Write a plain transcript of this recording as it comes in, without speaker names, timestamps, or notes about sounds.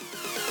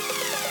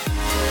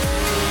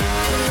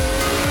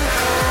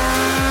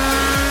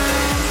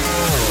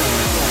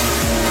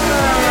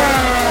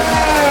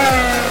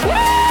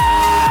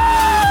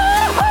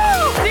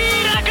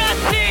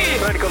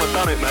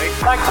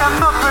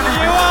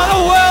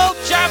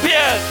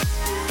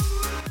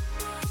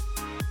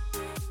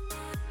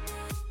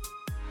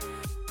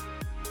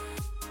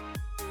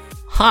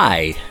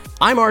Hi,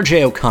 I'm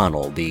RJ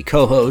O'Connell, the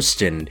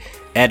co-host and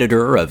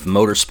editor of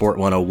Motorsport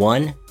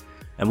 101,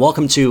 and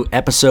welcome to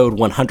episode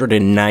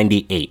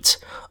 198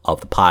 of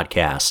the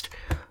podcast.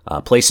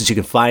 Places you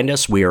can find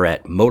us, we are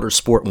at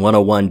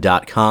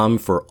motorsport101.com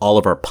for all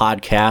of our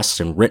podcasts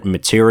and written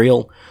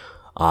material.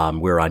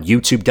 We're on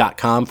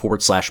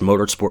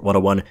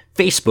youtube.com/motorsport101,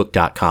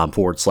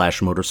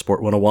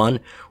 facebook.com/motorsport101.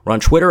 We're on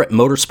Twitter at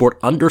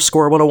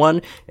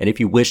motorsport_101. And if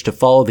you wish to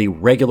follow the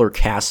regular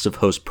cast of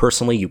hosts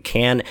personally, you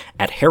can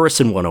at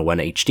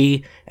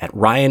Harrison101HD, at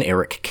Ryan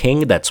Eric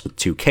King, that's with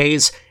 2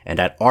 Ks, and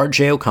at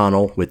RJ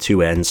O'Connell with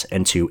 2 Ns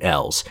and 2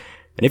 Ls.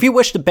 And if you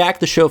wish to back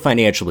the show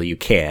financially, you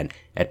can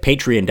at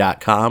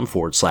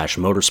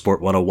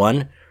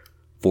patreon.com/motorsport101.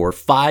 For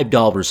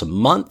 $5 a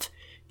month,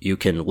 you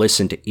can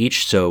listen to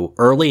each show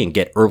early and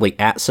get early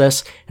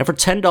access. And for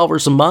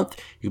 $10 a month,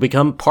 you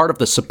become part of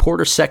the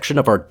supporter section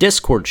of our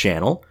Discord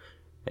channel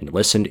and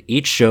listen to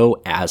each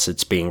show as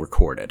it's being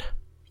recorded.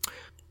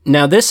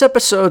 Now, this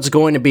episode's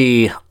going to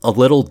be a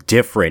little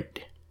different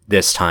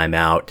this time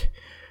out,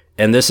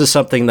 and this is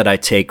something that I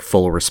take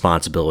full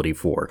responsibility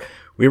for.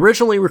 We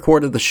originally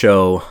recorded the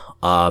show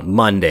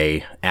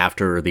Monday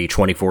after the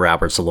 24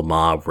 Hours of Le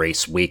Mans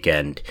race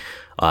weekend.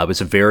 It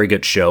was a very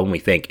good show, and we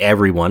thank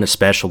everyone,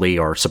 especially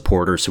our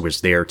supporters who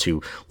was there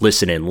to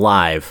listen in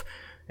live.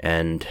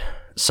 And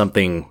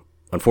something,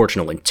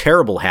 unfortunately,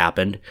 terrible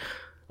happened.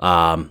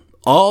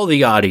 All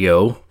the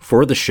audio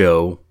for the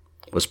show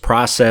was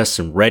processed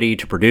and ready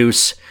to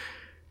produce,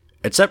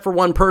 except for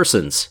one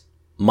person's,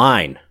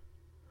 mine.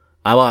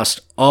 I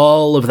lost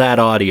all of that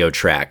audio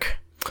track.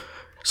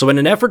 So in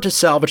an effort to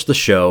salvage the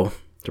show,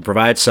 to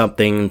provide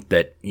something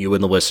that you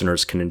and the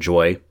listeners can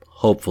enjoy,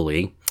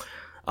 hopefully,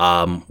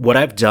 what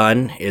I've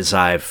done is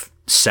I've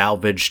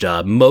salvaged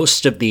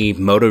most of the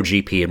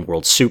MotoGP and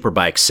World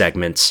Superbike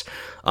segments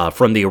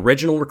from the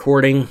original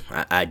recording.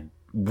 I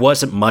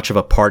wasn't much of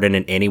a part in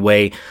it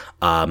anyway.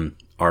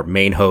 Our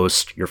main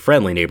host, your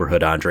friendly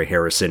neighborhood Andre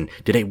Harrison,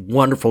 did a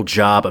wonderful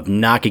job of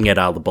knocking it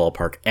out of the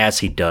ballpark, as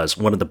he does.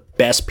 One of the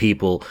best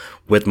people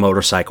with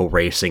motorcycle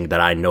racing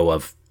that I know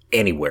of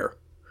anywhere.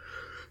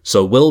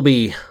 So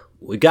we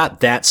got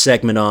that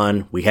segment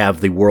on. We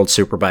have the World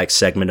Superbike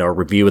segment, our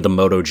review of the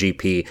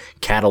MotoGP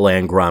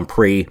Catalan Grand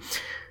Prix.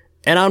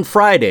 And on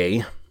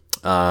Friday,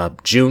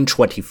 June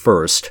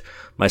 21st,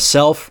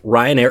 myself,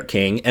 Ryan Eric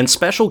King, and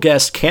special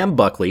guest Cam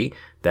Buckley,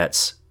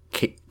 that's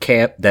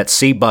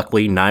C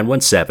Buckley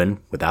 917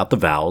 without the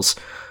vowels,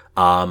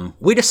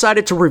 we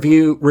decided to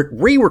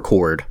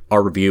re-record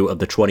our review of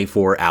the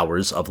 24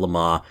 Hours of Le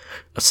Mans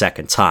a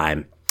second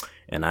time.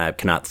 And I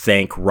cannot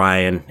thank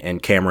Ryan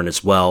and Cameron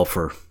as well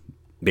for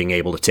being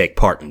able to take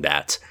part in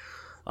that.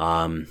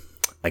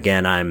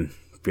 Again, I'm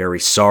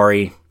very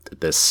sorry that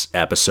this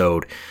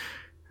episode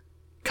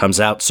comes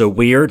out so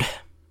weird.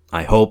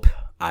 I hope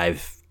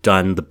I've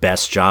done the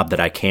best job that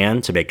I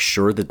can to make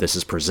sure that this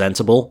is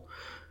presentable.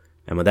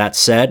 And with that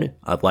said,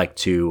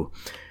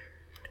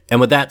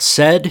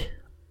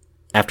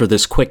 after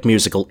this quick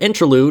musical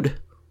interlude,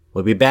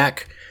 we'll be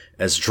back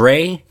as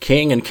Dre,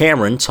 King, and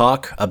Cameron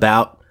talk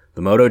about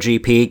the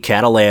MotoGP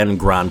Catalan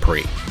Grand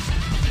Prix.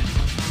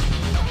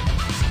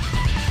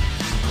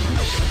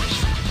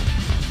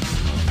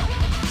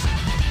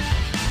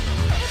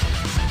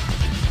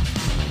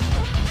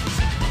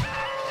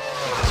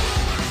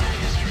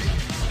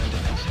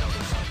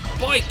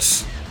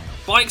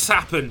 Bikes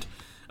happened.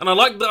 And I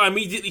like that I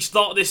immediately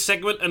start this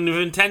segment and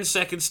within 10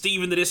 seconds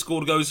Steve in the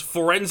Discord goes,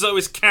 Forenzo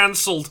is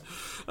cancelled.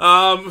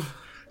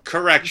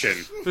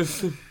 Correction.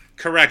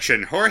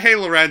 Jorge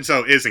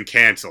Lorenzo isn't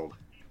cancelled.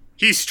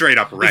 He's straight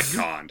up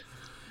retconned.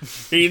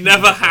 He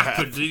never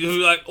happened. He was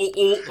like,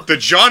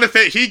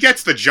 he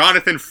gets the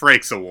Jonathan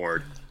Frakes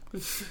Award.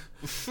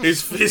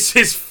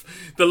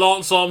 The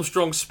Lance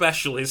Armstrong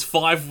special, his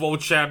 5 world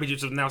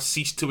championships have now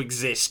ceased to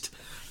exist.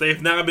 They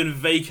have now been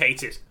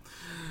vacated.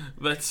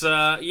 But,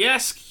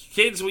 yes,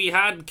 kids, we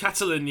had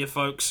Catalonia,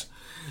 folks.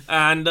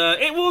 And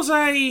it was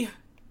a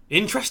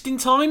interesting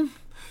time.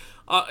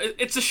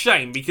 It's a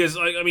shame, because,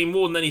 I mean,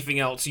 more than anything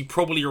else, you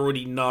probably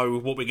already know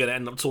what we're going to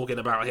end up talking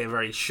about here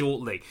very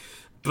shortly.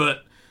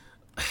 But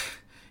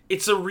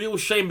it's a real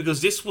shame,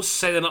 because this was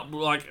setting up,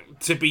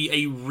 to be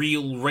a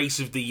real Race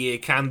of the Year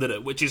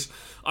candidate, which is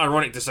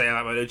ironic to say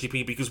about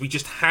MotoGP, because we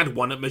just had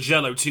one at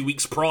Mugello 2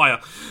 weeks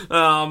prior.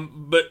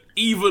 But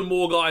even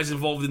more guys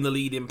involved in the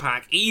lead-in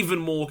pack, even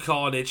more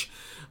carnage.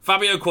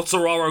 Fabio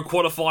Quartararo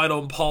qualified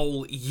on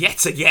pole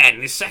yet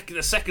again. The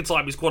second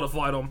time he's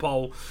qualified on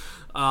pole.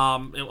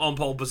 On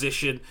pole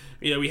position.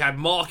 You know, we had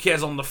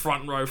Marquez on the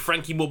front row.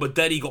 Frankie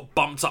Morbidelli got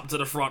bumped up to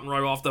the front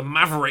row after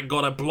Maverick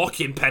got a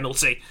blocking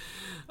penalty.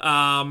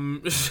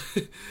 Also,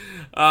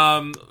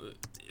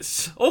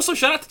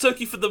 shout out to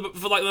Turkey for the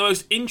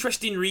most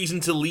interesting reason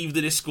to leave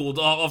the Discord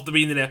after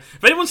being in there.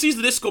 If anyone sees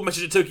the Discord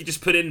message that Turkey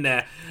just put in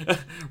there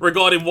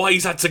regarding why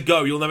he's had to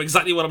go, you'll know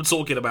exactly what I'm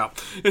talking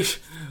about.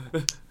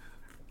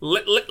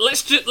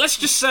 Let's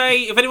just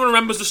say, if anyone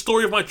remembers the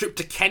story of my trip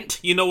to Kent,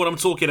 you know what I'm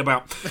talking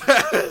about.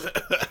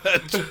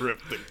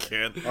 Trip to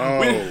Kent. Oh,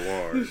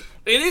 Lord.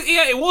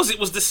 It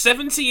was the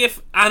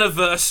 70th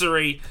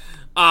anniversary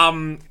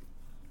of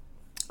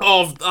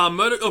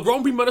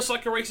Grand Prix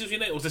Motorcycle Racers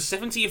Unite. It was the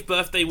 70th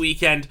birthday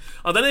weekend.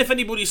 I don't know if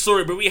anybody saw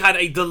it, but we had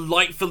a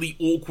delightfully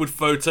awkward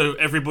photo,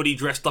 everybody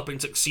dressed up in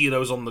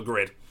tuxedos on the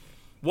grid.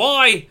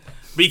 Why?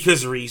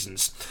 Because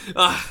reasons.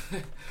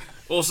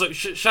 Also,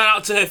 shout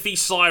out to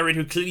Hafiz Siren,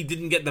 who clearly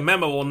didn't get the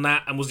memo on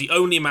that and was the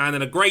only man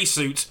in a grey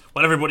suit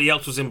while everybody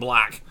else was in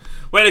black.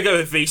 Way to go,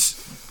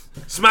 Hafiz.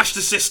 Smash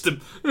the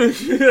system.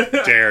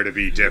 Dare to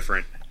be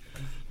different.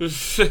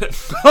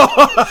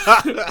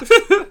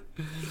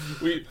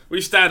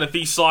 we stand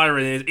Hafiz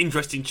Siren in his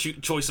interesting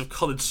choice of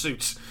coloured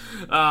suits.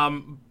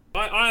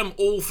 I am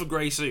all for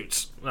grey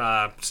suits,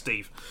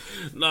 Steve.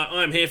 No,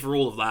 I'm here for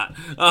all of that.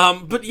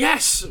 But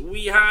yes,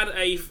 we had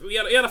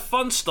a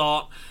fun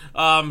start.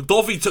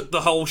 Dovi took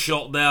the whole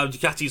shot there.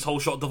 Ducati's whole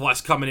shot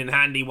device coming in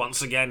handy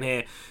once again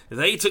here.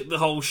 They took the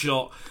whole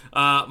shot.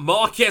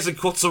 Marquez and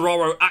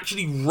Quartararo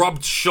actually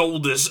rubbed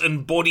shoulders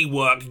and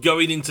bodywork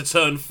going into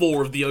turn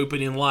 4 of the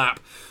opening lap.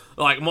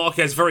 Like,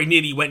 Marquez very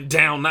nearly went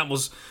down. That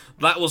was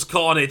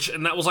carnage,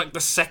 and that was like the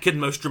second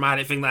most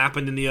dramatic thing that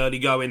happened in the early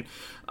going.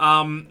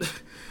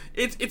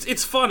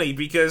 It's funny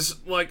because,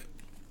 like,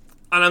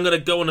 and I'm going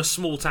to go on a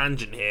small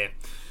tangent here.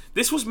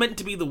 This was meant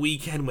to be the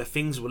weekend where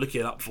things were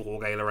looking up for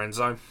Jorge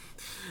Lorenzo.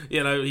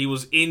 You know, he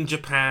was in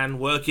Japan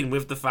working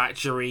with the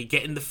factory,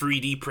 getting the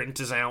 3D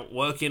printers out,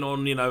 working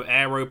on,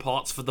 aero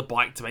parts for the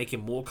bike to make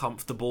him more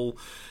comfortable.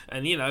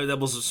 And, there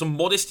was some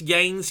modest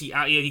gains.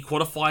 He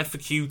qualified for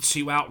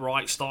Q2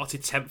 outright,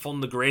 started 10th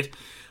on the grid.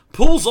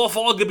 Pulls off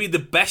arguably the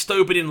best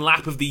opening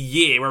lap of the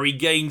year, where he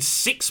gains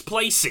 6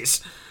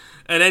 places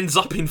and ends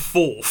up in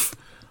 4th.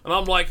 And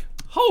I'm like,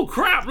 oh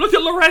crap, look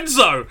at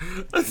Lorenzo!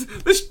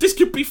 This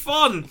could be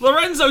fun!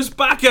 Lorenzo's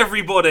back,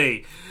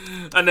 everybody!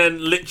 And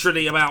then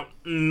literally about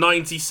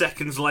 90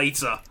 seconds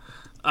later,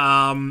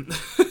 oh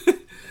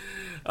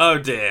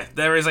dear,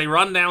 there is a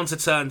run down to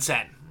turn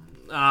 10.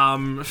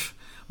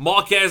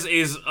 Marquez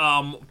is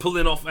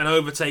pulling off an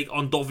overtake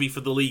on Dovi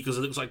for the lead because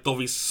it looks like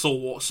Dovi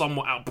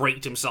somewhat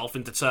outbraked himself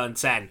into turn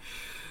 10.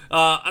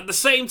 At the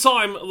same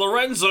time,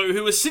 Lorenzo,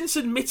 who has since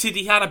admitted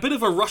he had a bit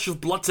of a rush of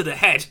blood to the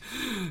head,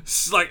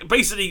 like,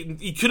 basically,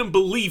 he couldn't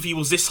believe he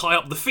was this high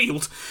up the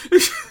field.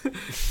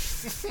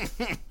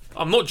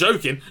 I'm not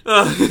joking.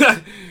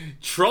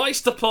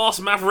 Tries to pass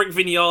Maverick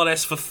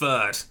Vinales for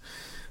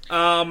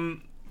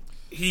 3rd.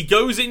 He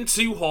goes in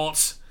too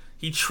hot.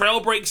 He trail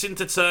brakes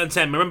into turn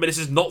 10. Remember, this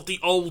is not the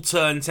old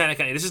turn 10.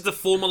 Okay, this is the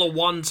Formula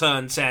 1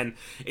 turn 10.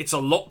 It's a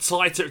lot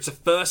tighter. It's a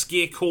first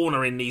gear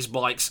corner in these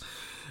bikes.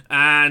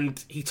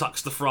 And he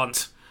tucks the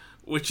front,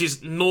 which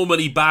is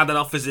normally bad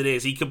enough as it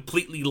is. He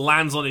completely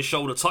lands on his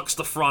shoulder, tucks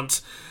the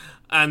front,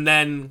 and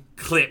then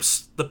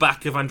clips the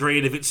back of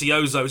Andrea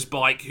Dovizioso's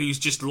bike, who's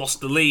just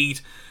lost the lead,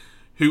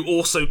 who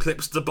also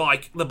clips the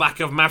back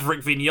of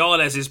Maverick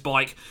Vinales'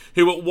 bike,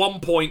 who at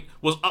one point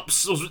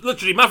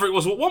Maverick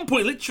was at one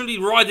point literally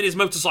riding his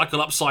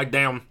motorcycle upside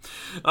down.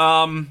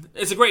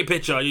 It's a great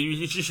picture.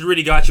 You should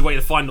really go out your way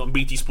to find it on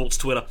BT Sports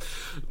Twitter.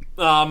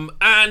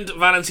 And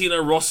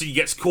Valentino Rossi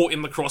gets caught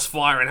in the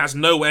crossfire and has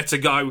nowhere to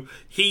go.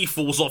 He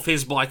falls off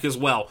his bike as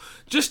well.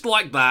 Just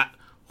like that,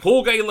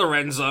 Jorge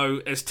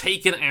Lorenzo has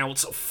taken out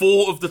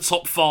 4 of the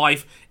top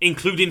 5,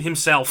 including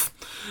himself,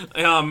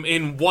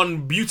 in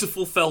one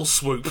beautiful fell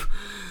swoop.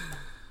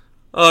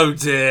 Oh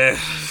dear.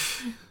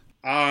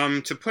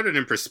 To put it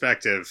in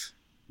perspective,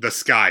 the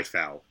sky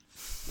fell.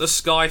 The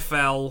sky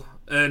fell.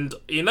 And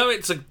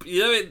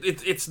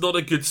it's not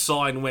a good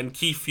sign when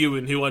Keith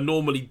Ewan, who I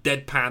normally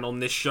deadpan on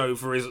this show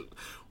for his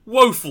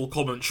woeful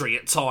commentary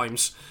at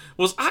times,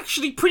 was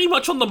actually pretty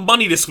much on the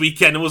money this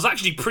weekend and was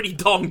actually pretty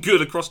darn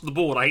good across the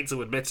board. I hate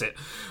to admit it.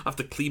 I have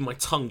to clean my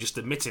tongue just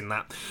admitting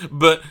that.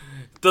 But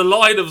the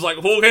line of, like,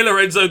 Jorge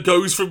Lorenzo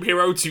goes from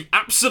hero to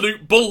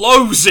absolute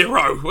below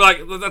zero.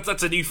 Like,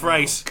 that's a new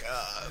phrase. Oh,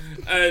 God.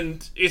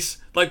 And it's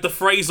like the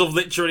phrase of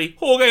literally,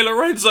 Jorge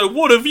Lorenzo,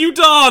 what have you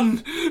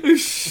done?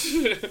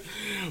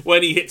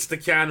 When he hits the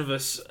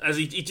canvas, as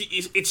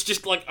it's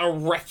just like a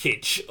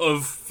wreckage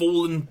of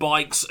fallen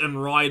bikes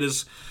and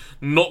riders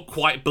not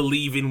quite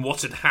believing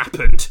what had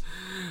happened.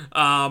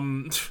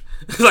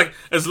 Like,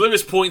 as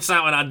Lewis points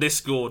out in our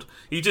Discord,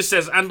 he just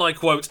says, and I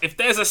quote, if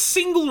there's a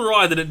single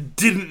rider that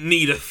didn't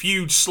need a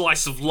huge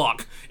slice of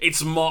luck,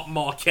 it's Marc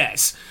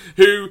Marquez,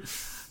 who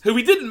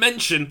we didn't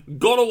mention,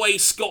 got away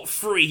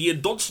scot-free. He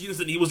had dodged the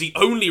incident. He was the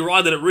only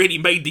rider that really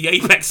made the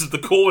apex of the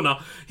corner.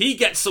 He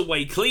gets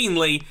away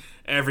cleanly.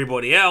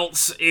 Everybody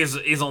else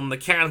is on the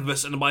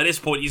canvas, and by this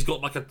point he's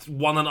got like a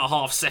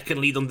 1.5 second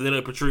lead on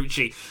Danilo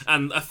Petrucci,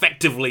 and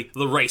effectively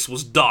the race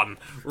was done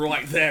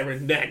right there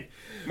and then.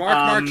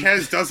 Marc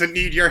Marquez doesn't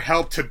need your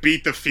help to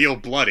beat the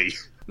field bloody.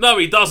 No,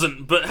 he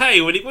doesn't. But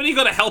hey, when you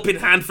got a helping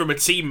hand from a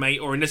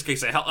teammate, or in this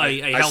case a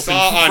helping I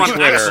saw on front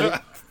Twitter,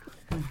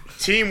 axle,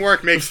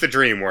 teamwork makes the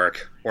dream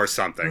work, or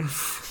something.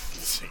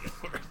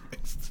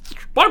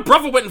 My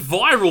brother went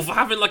viral for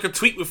having like a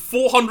tweet with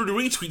 400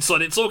 retweets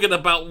on it talking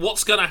about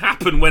what's going to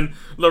happen when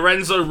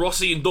Lorenzo,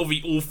 Rossi, and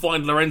Dovi all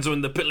find Lorenzo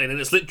in the pit lane, and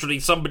it's literally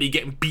somebody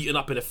getting beaten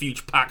up in a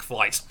huge pack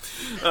fight.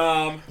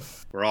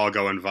 We're all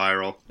going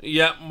viral.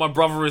 Yeah, my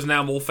brother is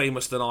now more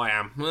famous than I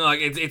am. Like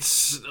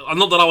it's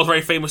not that I was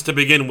very famous to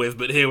begin with,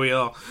 but here we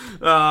are.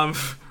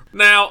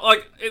 Now,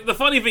 like, the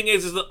funny thing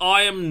is that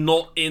I am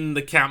not in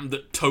the camp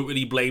that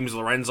totally blames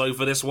Lorenzo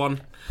for this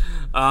one.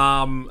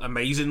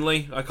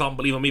 Amazingly, I can't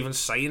believe I'm even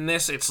saying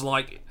this. It's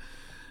like,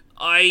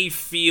 I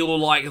feel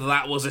like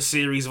that was a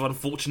series of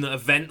unfortunate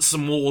events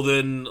more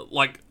than,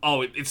 like,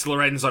 oh, it's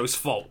Lorenzo's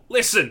fault.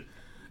 Listen,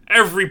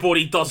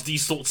 everybody does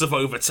these sorts of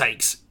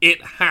overtakes.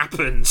 It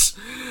happens.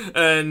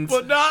 And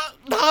But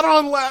not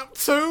on lap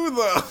 2,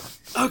 though.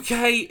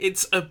 okay,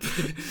 it's a...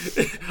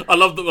 I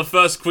love that the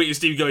first tweet is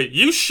Steve going,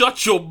 "You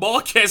shut your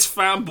Marquez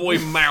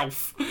fanboy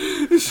mouth."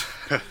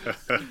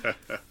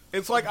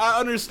 It's like, I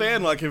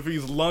understand, like, if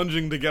he's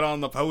lunging to get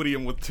on the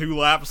podium with 2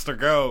 laps to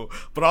go,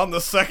 but on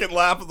the second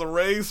lap of the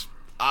race,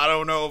 I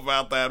don't know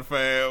about that,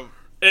 fam.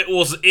 It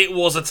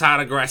was a tad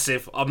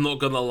aggressive, I'm not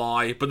gonna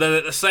lie. But then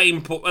at the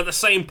same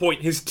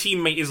point, his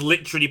teammate is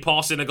literally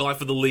passing a guy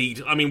for the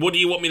lead. I mean, what do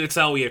you want me to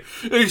tell you?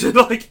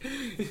 Like,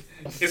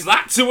 is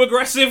that too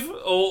aggressive,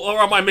 or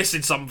am I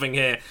missing something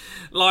here?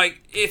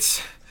 Like,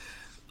 it's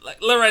like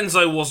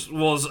Lorenzo was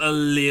a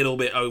little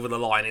bit over the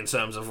line in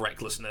terms of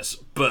recklessness,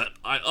 but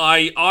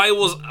I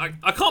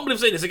can't believe I'm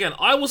saying this again.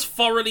 I was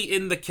thoroughly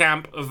in the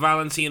camp of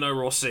Valentino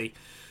Rossi,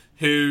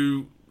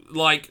 who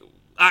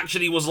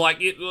actually was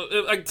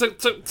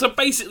to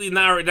basically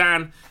narrow it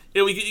down.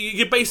 You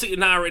could basically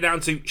narrow it down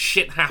to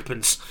shit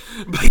happens.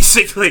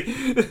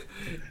 Basically,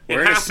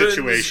 We're in a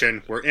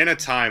situation, we're in a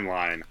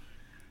timeline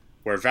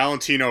where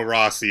Valentino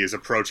Rossi is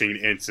approaching an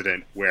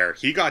incident where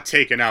he got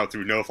taken out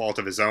through no fault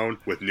of his own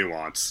with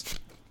nuance.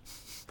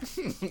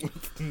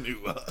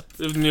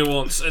 With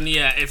nuance, and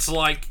yeah, it's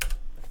like,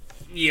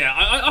 yeah,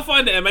 I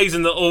find it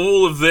amazing that of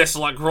all of this,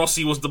 like,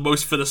 Rossi was the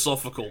most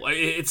philosophical.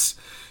 It's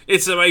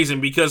amazing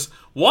because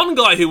one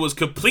guy who was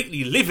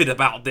completely livid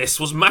about this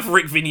was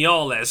Maverick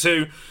Vinales,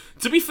 who,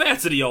 to be fair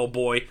to the old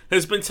boy,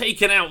 has been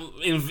taken out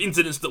in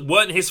incidents that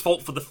weren't his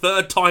fault for the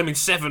 3rd time in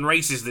 7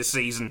 races this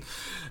season.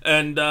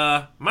 And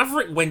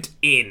Maverick went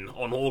in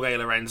on Jorge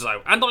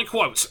Lorenzo, and I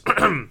quote,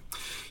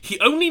 "He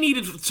only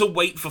needed to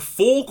wait for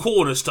 4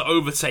 corners to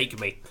overtake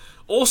me.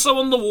 Also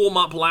on the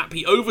warm-up lap,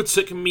 he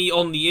overtook me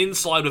on the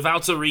inside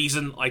without a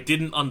reason I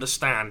didn't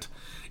understand.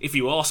 If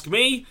you ask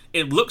me,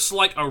 it looks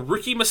like a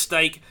rookie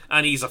mistake,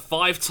 and he's a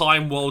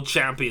 5-time world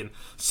champion.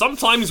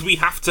 Sometimes we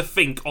have to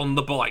think on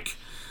the bike.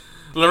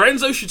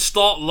 Lorenzo should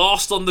start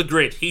last on the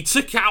grid. He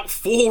took out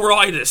 4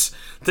 riders.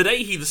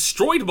 Today he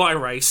destroyed my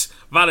race,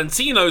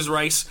 Valentino's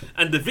race,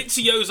 and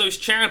Dovizioso's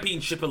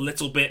championship a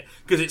little bit,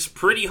 because it's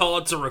pretty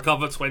hard to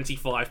recover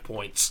 25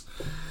 points.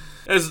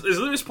 As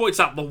Lewis points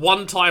out, the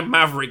one time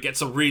Maverick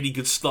gets a really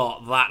good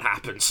start, that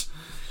happens.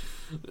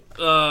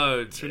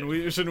 Shouldn't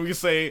we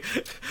say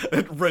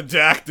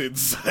redacted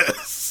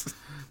says?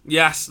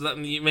 Yes,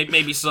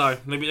 maybe so.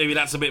 Maybe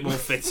that's a bit more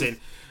fitting.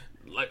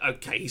 Like,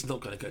 okay, he's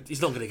not gonna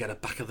get a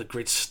back of the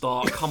grid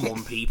start. Come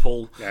on,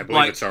 people. Yeah, I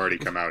believe it's already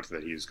come out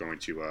that he's going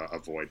to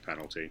avoid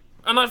penalty.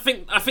 And I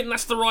think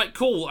that's the right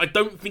call. I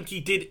don't think he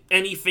did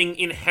anything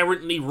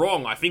inherently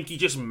wrong. I think he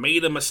just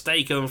made a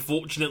mistake, and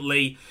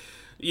unfortunately,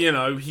 you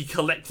know, he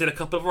collected a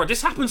couple of rides.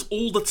 This happens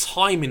all the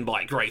time in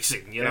bike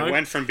racing, you know? It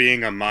went from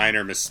being a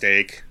minor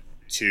mistake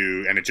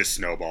and it just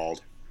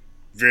snowballed.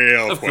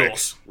 Real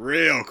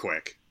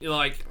quick.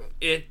 Like,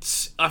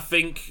 I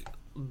think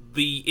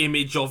the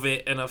image of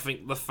it, and I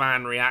think the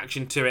fan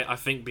reaction to it, I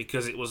think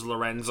because it was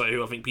Lorenzo,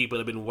 who I think people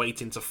have been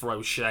waiting to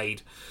throw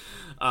shade.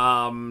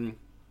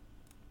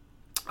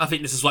 I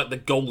think this is like the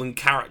golden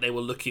carrot they were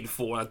looking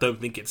for, and I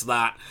don't think it's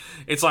that.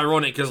 It's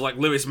ironic because, like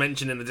Lewis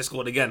mentioned in the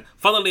Discord again,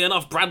 funnily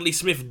enough, Bradley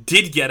Smith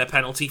did get a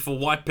penalty for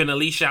wiping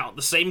Alicia out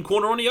the same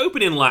corner on the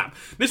opening lap.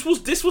 This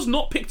was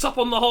not picked up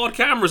on the hard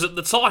cameras at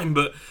the time,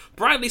 but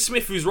Bradley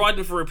Smith, who's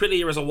riding for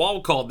Aprilia as a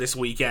wildcard this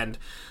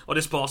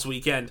past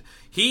weekend,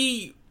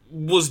 he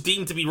was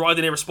deemed to be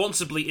riding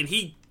irresponsibly, and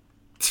he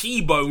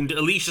T-boned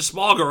Alicia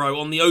Spargaro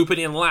on the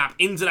opening lap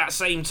into that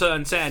same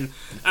turn 10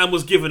 and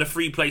was given a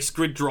free place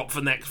grid drop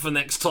for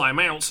next time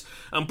out.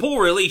 And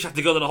poor Alicia had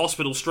to go to the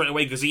hospital straight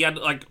away because he had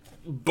like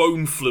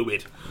bone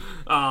fluid.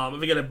 I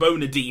think he had a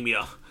bone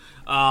edema.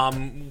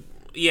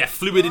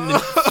 Fluid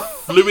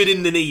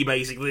in the knee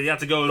basically. He had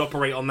to go and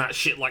operate on that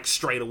shit like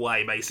straight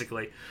away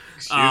basically.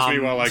 Excuse me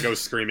while I go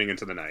screaming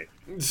into the night.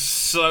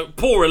 So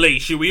poor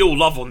Alicia, we all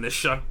love on this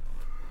show.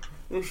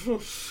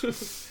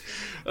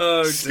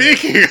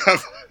 Speaking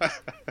of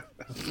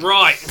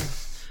right,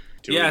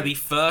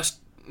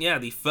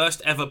 the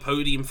first ever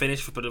podium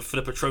finish for the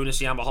Petronas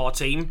Yamaha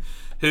team,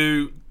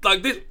 who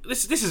like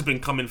this has been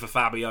coming for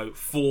Fabio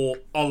for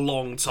a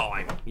long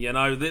time. You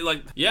know,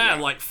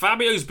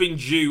 Fabio's been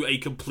due a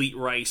complete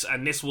race,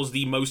 and this was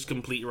the most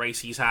complete race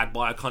he's had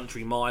by a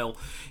country mile.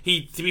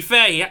 To be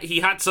fair,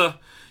 he had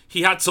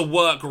to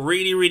work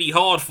really, really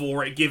hard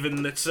for it,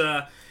 given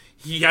that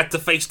he had to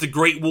face the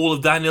Great Wall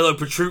of Danilo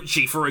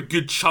Petrucci for a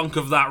good chunk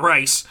of that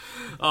race,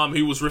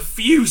 who was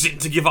refusing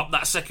to give up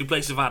that second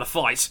place without a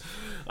fight.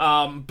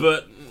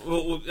 But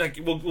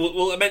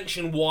we'll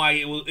mention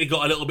why it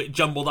got a little bit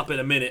jumbled up in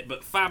a minute.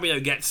 But Fabio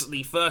gets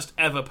the first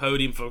ever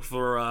podium for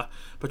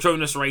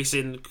Petronas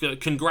Racing.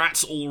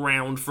 Congrats all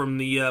round from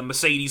the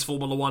Mercedes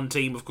Formula One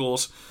team, of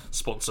course,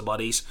 sponsor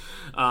buddies.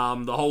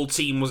 The whole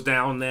team was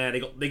down there.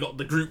 They got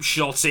the group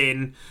shot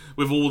in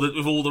with all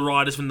the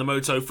riders from the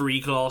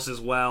Moto3 class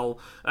as well.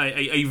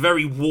 A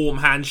very warm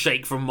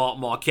handshake from Marc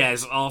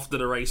Marquez after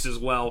the race as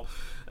well.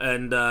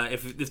 And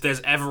if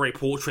there's ever a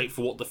portrait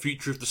for what the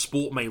future of the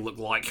sport may look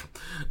like,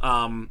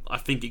 I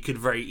think it could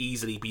very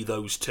easily be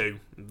those two.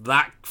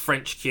 That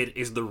French kid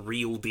is the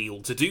real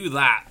deal. To do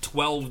that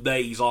 12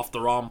 days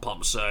after arm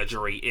pump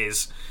surgery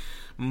is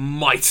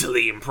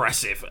mightily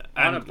impressive.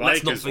 And on a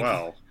bike as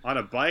well. On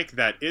a bike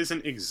that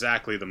isn't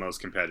exactly the most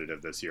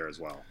competitive this year as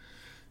well.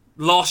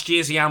 Last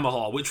year's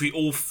Yamaha, which we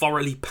all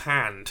thoroughly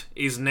panned,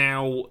 is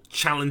now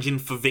challenging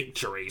for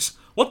victories.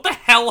 What the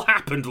hell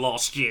happened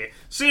last year?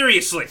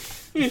 Seriously.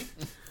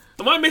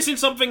 Am I missing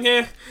something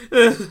here?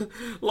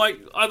 I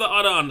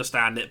don't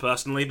understand it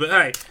personally, but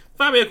hey,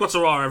 Fabio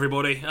Quartararo,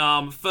 everybody.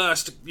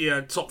 First,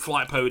 top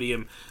flight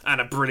podium and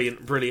a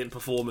brilliant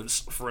performance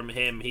from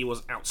him. He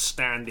was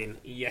outstanding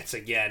yet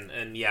again.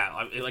 And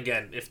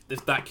again,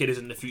 if that kid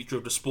isn't the future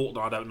of the sport,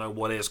 then I don't know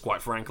what is,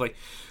 quite frankly.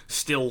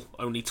 Still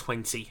only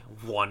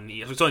 21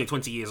 years. He's only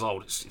 20 years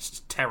old.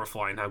 It's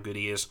terrifying how good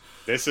he is.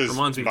 This is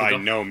by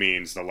no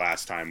means the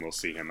last time we'll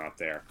see him up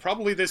there.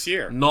 Probably this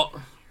year.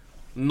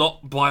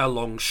 Not by a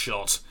long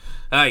shot.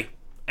 Hey,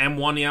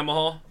 M1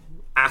 Yamaha,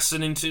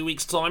 Assen in 2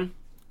 weeks' time.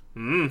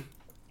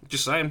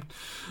 Just saying.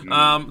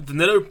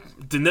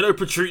 Danilo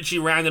Petrucci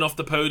rounding off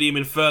the podium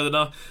in third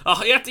enough.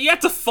 He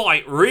had to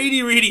fight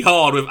really, really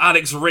hard with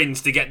Alex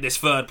Rins to get this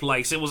third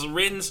place. It was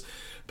Rins,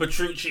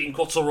 Petrucci, and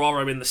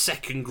Quartararo in the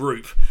second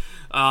group.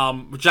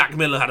 Jack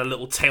Miller had a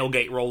little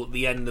tailgate roll at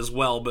the end as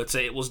well, but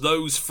it was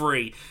those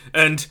three.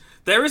 And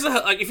there is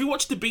if you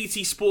watch the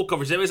BT Sport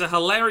coverage, there is a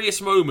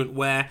hilarious moment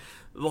where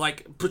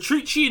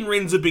Petrucci and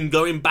Rins have been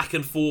going back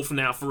and forth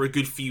now for a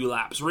good few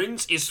laps.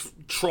 Rins is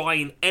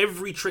trying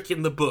every trick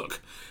in the book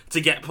to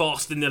get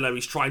past Danilo.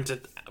 He's trying to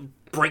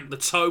break the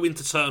toe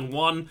into turn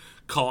one.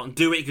 Can't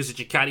do it because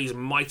the Ducati's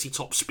mighty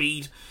top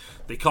speed.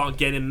 They can't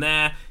get him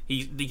there.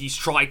 He's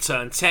tried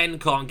turn 10,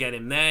 can't get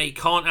him there. He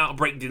can't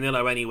outbrake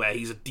Danilo anywhere.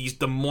 He's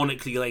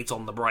demonically late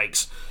on the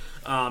brakes.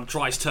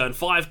 Tries turn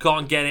 5,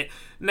 can't get it.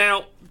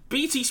 Now,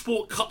 BT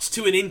Sport cuts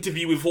to an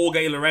interview with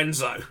Jorge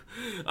Lorenzo,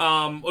 who's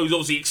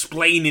obviously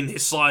explaining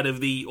his side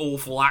of the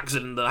awful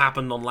accident that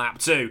happened on lap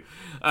 2.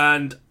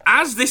 And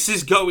as this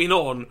is going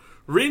on,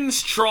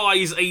 Rins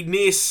tries a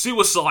near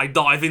suicide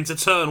dive into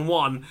turn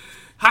 1,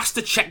 has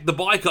to check the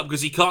bike up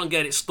because he can't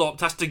get it stopped,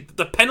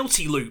 the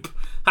penalty loop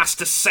has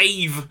to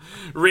save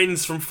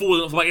Rins from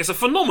falling off the bike. It's a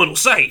phenomenal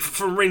save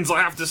from Rins,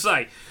 I have to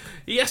say.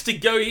 He has to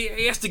go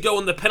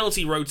on the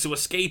penalty road to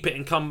escape it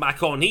and come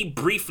back on. He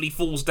briefly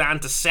falls down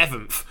to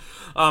 7th.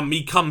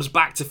 He comes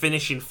back to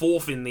finish in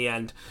 4th in the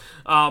end.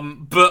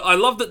 But I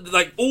love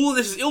that all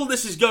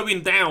this is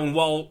going down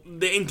while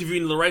they're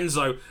interviewing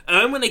Lorenzo,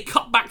 and then when they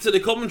cut back to the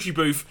commentary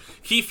booth,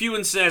 Keith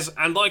Ewan says,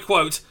 and I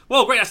quote,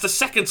 "Well, great, that's the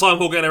second time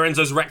Jorge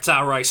Lorenzo's wrecked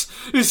our race."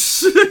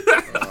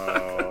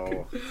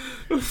 Oh,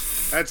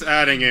 that's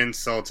adding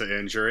insult to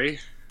injury.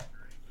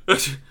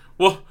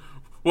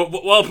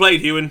 Well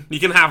played, Ewan. You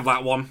can have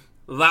that one.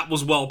 That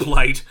was well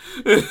played.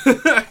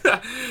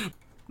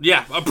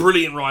 Yeah, a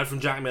brilliant ride from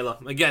Jack Miller.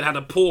 Again, had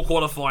a poor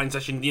qualifying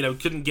session.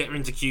 Couldn't get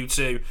into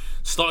Q2.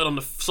 Started on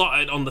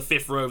the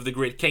 5th row of the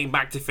grid. Came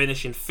back to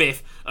finish in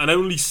 5th, and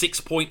only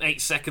 6.8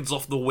 seconds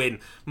off the win.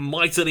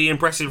 Mightily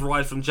impressive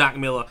ride from Jack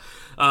Miller.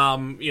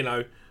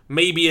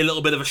 Maybe a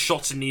little bit of a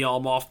shot in the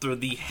arm after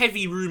the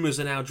heavy rumours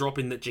are now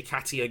dropping that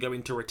Ducati are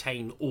going to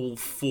retain all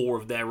 4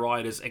 of their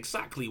riders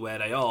exactly where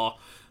they are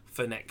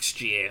for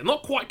next year.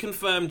 Not quite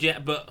confirmed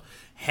yet, but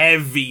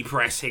heavy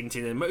press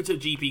hinting, and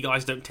MotoGP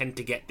guys don't tend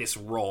to get this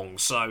wrong.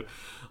 So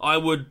I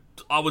would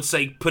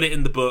say put it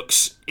in the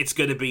books. It's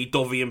going to be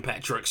Dovi and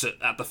Petrux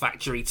at the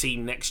factory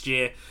team next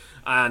year,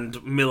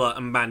 and Miller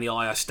and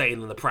Bagnaia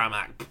staying in the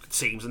Pramac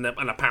teams, and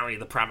apparently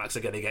the Pramacs are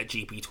going to get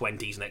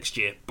GP20s next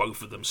year,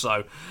 both of them.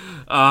 So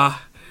I'll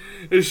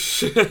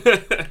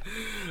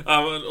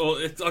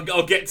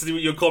get to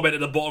your comment at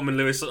the bottom, and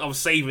Lewis, I was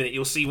saving it.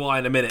 You'll see why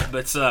in a minute,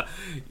 but it's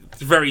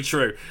very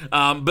true.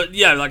 But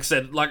yeah, like I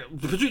said,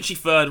 Petrucci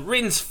 3rd,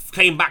 Rins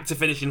came back to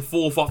finish in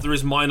 4th after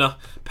his minor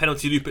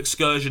penalty loop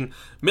excursion.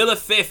 Miller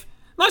 5th.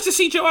 Nice to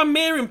see Joan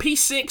Mir in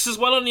P6 as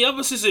well on the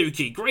other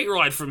Suzuki. Great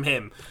ride from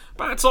him.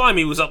 About time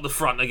he was up the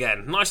front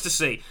again. Nice to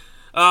see.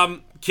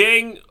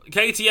 King,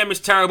 KTM is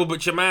terrible,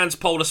 but your man's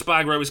Pol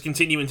Espargaro is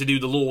continuing to do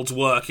the Lord's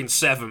work in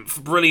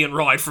 7th. Brilliant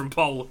ride from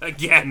Pol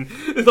again.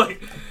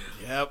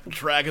 Yep,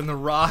 dragging the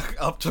rock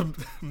up to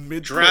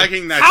mid.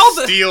 Dragging that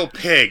steel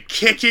pig,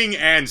 kicking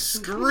and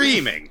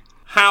screaming.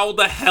 How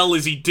the hell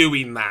is he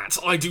doing that?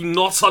 I do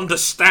not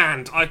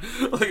understand.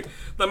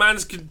 The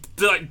man's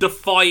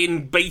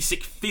defying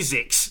basic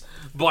physics.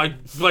 by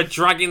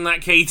dragging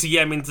that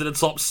KTM into the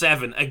top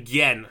 7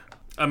 again.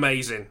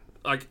 Amazing,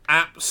 like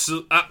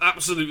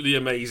absolutely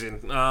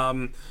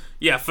amazing.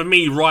 Yeah, for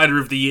me, Rider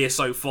of the Year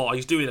so far.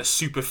 He's doing a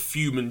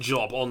superhuman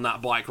job on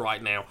that bike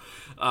right now.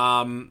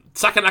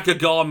 Taka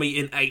Nakagami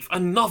in 8th,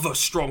 another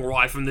strong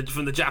ride from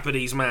the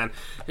Japanese man.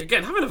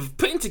 Again,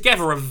 putting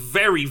together a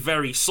very,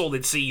 very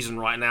solid season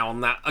right now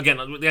on that. Again,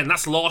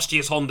 that's last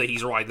year's Honda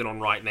he's riding on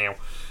right now.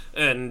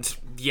 And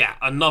yeah,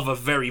 another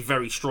very,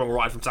 very strong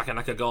ride from Taka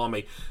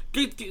Nakagami.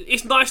 Good.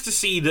 It's nice to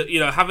see that,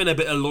 having a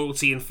bit of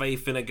loyalty and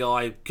faith in a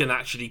guy can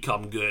actually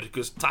come good,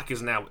 because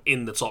Taka's now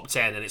in the top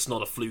 10 and it's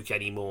not a fluke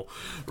anymore.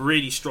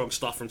 Really strong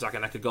stuff from Taka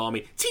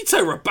Nakagami. Tito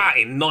Rabat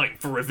in 9th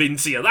for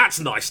Ravincia. That's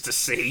nice to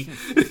see.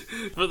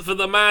 for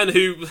the man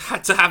who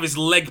had to have his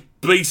leg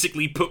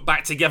basically put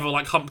back together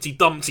like Humpty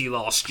Dumpty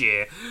last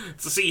year.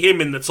 To see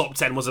him in the top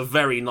 10 was a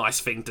very nice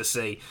thing to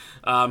see.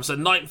 So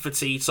 9th for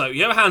Tito.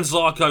 Johan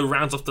Zarco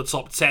rounds off the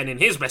top 10 in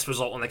his best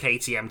result on the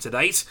KTM to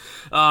date.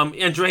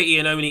 Andretti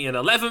Iannone in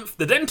 11th.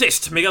 The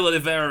Dentist, Miguel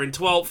Oliveira in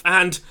 12th.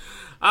 And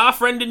our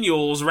friend and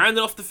yours,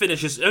 rounding off the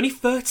finishes. Only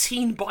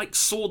 13 bikes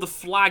saw the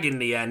flag in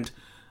the end.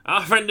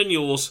 Our friend and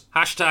yours,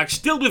 hashtag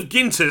still with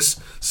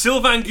Gintas,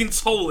 Sylvain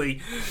Guintoli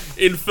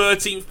in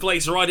 13th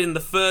place, riding the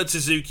third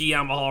Suzuki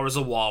Yamaha as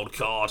a wild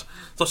card.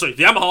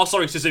 Suzuki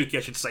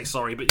I should say,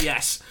 but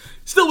yes.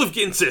 Still with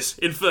Gintas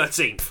in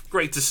 13th.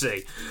 Great to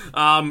see.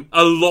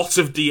 A lot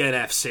of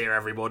DNFs here,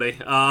 everybody.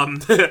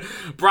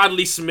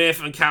 Bradley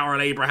Smith and Karen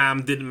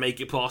Abraham didn't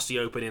make it past the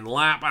opening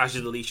lap, as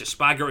did Alicia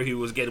Spagaro, who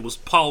was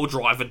pole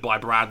drivered by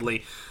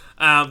Bradley.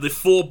 The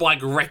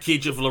 4-bike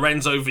wreckage of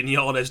Lorenzo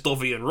Vinales,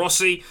 Dovi and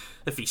Rossi.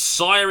 Ifi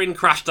Siren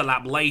crashed a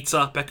lap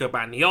later. Pecco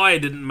Bagnaia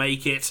didn't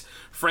make it.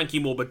 Frankie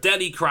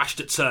Morbidelli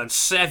crashed at turn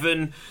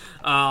 7.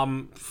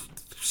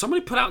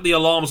 Somebody put out the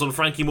alarms on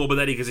Frankie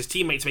Morbidelli because his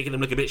teammates making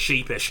him look a bit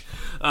sheepish.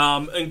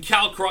 And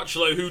Cal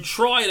Crutchlow, who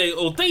tried an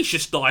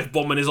audacious dive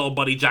bomb on his old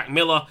buddy Jack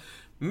Miller,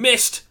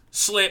 missed,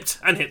 slipped,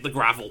 and hit the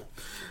gravel.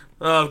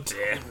 Oh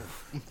dear.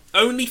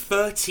 Only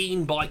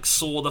 13 bikes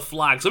saw the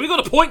flag. So we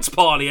got a points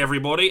party,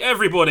 everybody.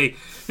 Everybody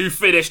who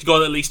finished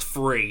got at least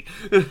 3.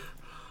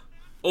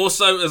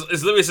 Also,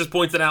 as Lewis has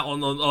pointed out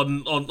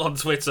on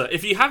Twitter,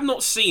 if you have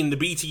not seen the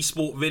BT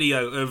Sport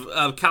video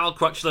of Cal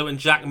Crutchlow and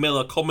Jack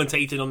Miller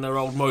commentating on their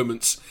old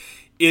moments,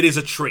 it is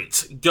a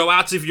treat. Go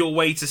out of your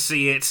way to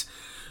see it.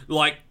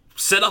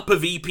 Set up a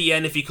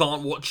VPN if you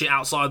can't watch it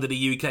outside of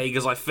the UK,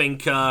 because I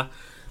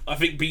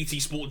think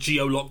BT Sport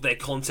geo-locked their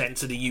content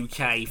to the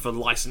UK for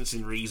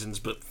licensing reasons,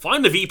 but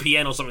find a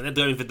VPN or something. They're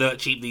doing for dirt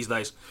cheap these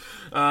days.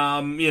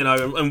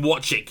 And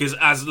watch it, because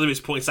as Lewis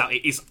points out,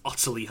 it is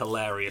utterly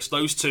hilarious.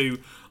 Those two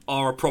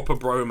are a proper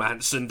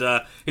bromance, and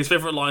his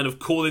favourite line of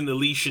calling the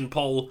leash and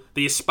pole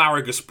the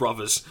Asparagus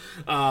Brothers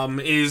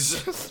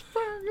is...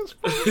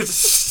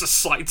 It's just a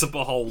sight to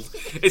behold.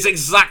 It's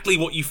exactly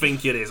what you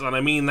think it is, and I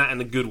mean that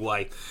in a good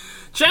way.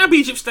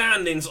 Championship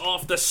standings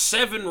after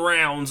 7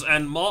 rounds,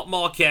 and Marc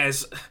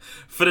Marquez,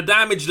 for the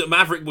damage that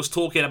Maverick was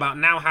talking about,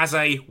 now has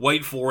a,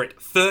 wait for it,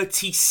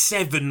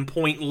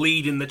 37-point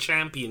lead in the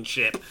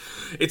championship.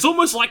 It's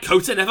almost like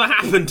Kota never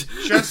happened.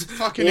 Just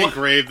fucking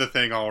engrave the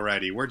thing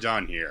already. We're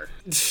done here.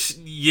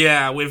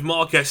 Yeah, with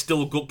Marquez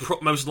still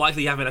most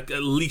likely having at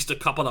least a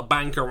couple of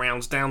banker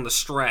rounds down the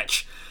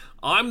stretch.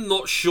 I'm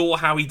not sure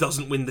how he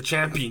doesn't win the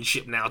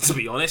championship now, to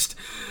be honest.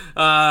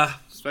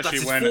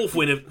 Especially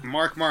when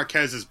Marc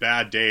Marquez's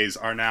bad days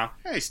are now,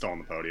 he's still on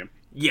the podium.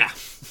 Yeah.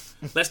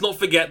 Let's not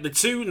forget the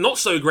 2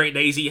 not-so-great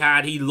days he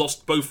had. He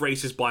lost both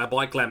races by a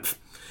bike length.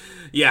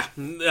 Yeah.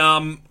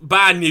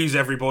 Bad news,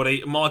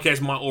 everybody.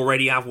 Marquez might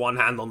already have one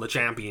hand on the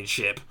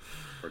championship.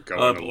 We're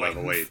going to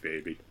level 8,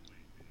 baby.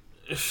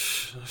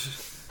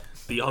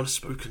 The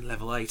unspoken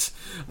level 8.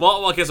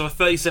 Marc Marquez have a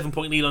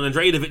 37-point lead on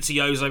Andrea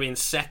Dovizioso in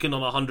second on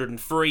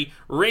 103.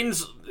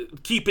 Rins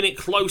keeping it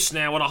close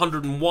now on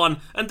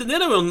 101. And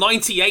Danilo on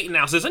 98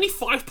 now. So there's only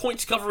 5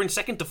 points covering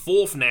second to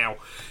fourth now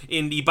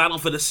in the battle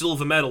for the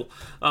silver medal.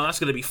 That's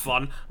going to be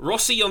fun.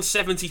 Rossi on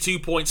 72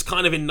 points,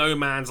 kind of in no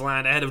man's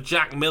land, ahead of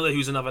Jack Miller,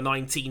 who's another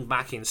 19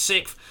 back in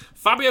 6th.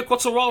 Fabio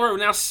Quartararo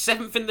now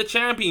 7th in the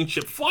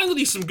championship.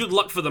 Finally, some good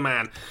luck for the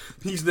man.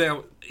 He's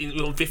now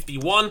on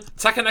 51.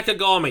 Taka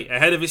Nakagami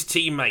ahead of his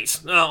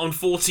teammates on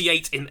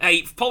 48 in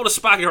 8th. Paul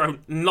Espargaro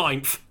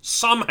 9th,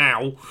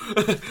 somehow,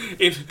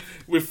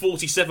 with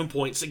 47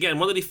 points. Again,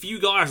 one of the few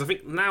guys, I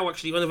think now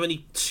actually one of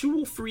only 2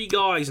 or 3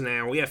 guys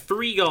now. Yeah,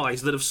 3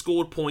 guys that have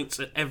scored points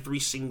at every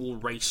single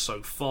race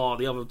so far.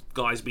 The other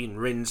guys being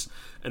Rins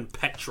and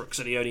Petrux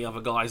are the only other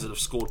guys that have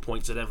scored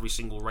points at every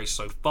single race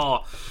so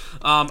far.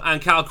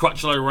 And Cal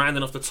Crutchlow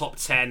rounding off the top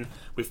 10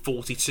 with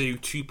 42,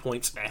 2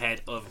 points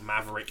ahead of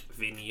Maverick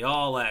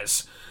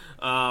Vinales.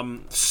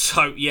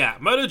 So, yeah,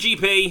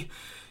 MotoGP,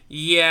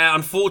 yeah,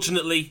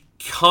 unfortunately,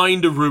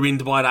 kind of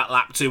ruined by that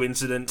lap 2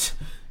 incident.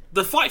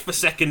 The fight for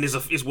second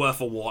is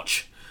worth a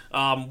watch.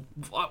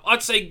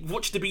 I'd say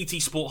watch the BT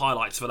Sport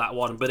highlights for that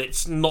one, but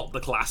it's not the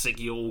classic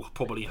you're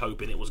probably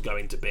hoping it was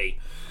going to be.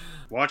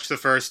 Watch the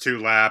first 2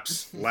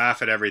 laps,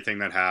 laugh at everything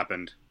that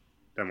happened,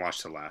 then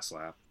watch the last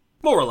lap.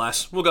 More or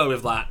less, we'll go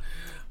with that.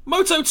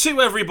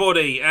 Moto2,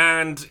 everybody,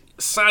 and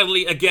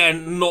sadly,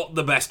 again, not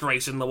the best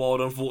race in the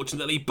world,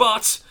 unfortunately,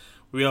 but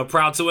we are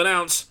proud to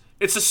announce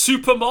it's a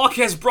Super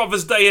Marquez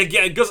Brothers Day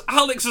again, because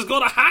Alex has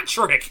got a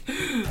hat-trick!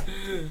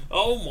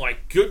 Oh my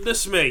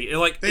goodness me.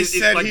 They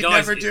said he'd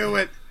never do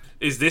it.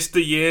 Is this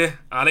the year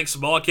Alex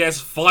Marquez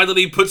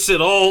finally puts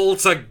it all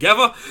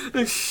together?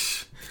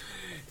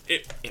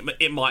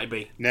 It might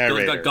be.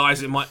 Narrator,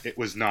 guys, it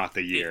was not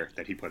the year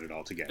that he put it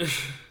all together.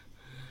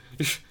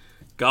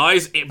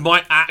 Guys, it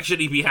might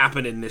actually be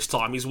happening this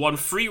time. He's won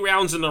 3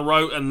 rounds in a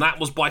row, and that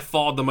was by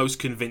far the most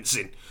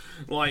convincing.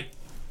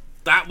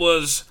 That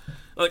was...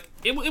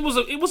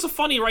 it was a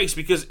funny race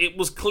because it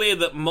was clear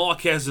that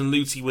Marquez and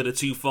Luthi were the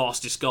 2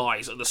 fastest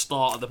guys at the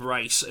start of the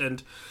race,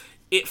 and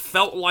it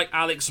felt like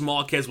Alex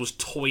Marquez was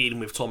toying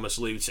with Thomas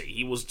Luthi.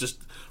 He was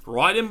just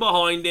riding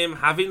behind him,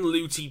 having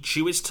Luthi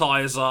chew his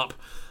tyres up.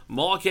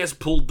 Marquez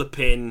pulled the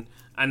pin,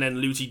 and then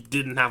Luthi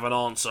didn't have an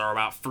answer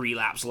about 3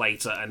 laps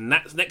later, and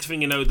next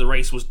thing you know, the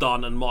race was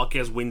done, and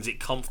Marquez wins it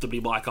comfortably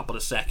by a couple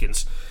of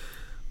seconds.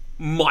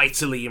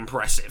 Mightily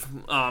impressive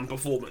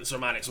performance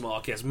from Alex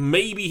Marquez.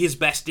 Maybe his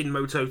best in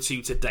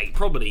Moto2 to date.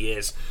 Probably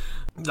is.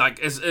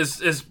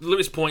 As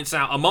Lewis points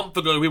out, a month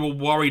ago we were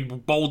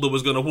worried Boulder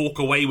was going to walk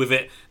away with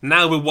it.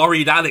 Now we're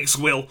worried Alex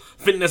will.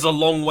 Think there's a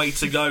long way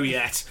to go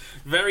yet.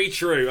 Very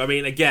true. I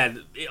mean,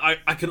 again,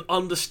 I can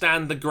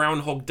understand the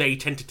Groundhog Day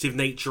tentative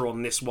nature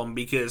on this one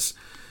because...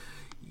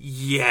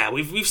 yeah,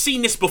 we've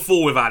seen this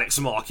before with Alex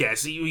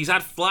Marquez. He's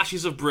had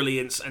flashes of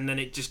brilliance, and then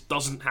it just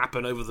doesn't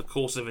happen over the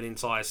course of an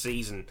entire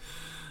season.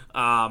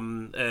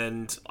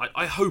 And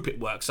I hope it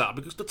works out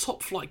because the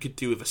top flight could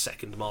do with a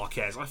second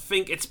Marquez. I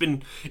think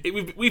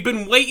we've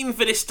been waiting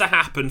for this to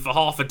happen for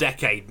half a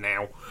decade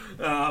now.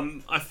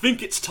 I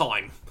think it's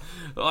time.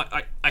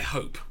 I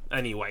hope.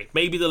 Anyway,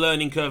 maybe the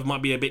learning curve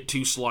might be a bit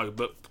too slow,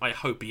 but I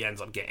hope he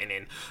ends up getting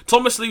in.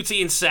 Thomas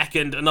Luthi in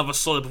second, another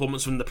solid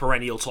performance from the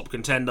perennial top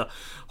contender.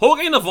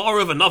 Jorge Navarro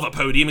with another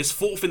podium, is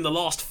 4th in the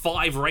last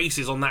 5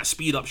 races on that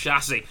speed-up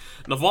chassis.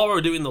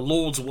 Navarro doing the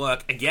Lord's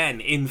work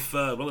again in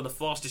 3rd, one of the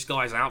fastest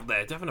guys out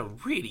there. They're having a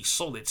really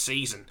solid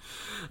season.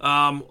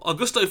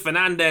 Augusto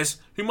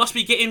Fernandez, who must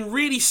be getting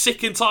really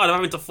sick and tired of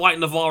having to fight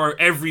Navarro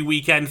every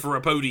weekend for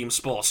a podium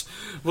spot,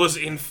 was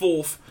in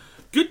 4th.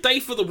 Good day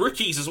for the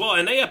rookies as well.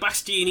 Enea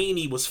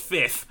Bastianini was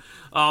 5th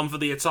for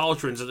the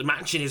Italtrans,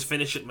 matching his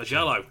finish at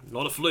Mugello.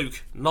 Not a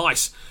fluke.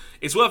 Nice.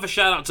 It's worth a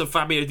shout out to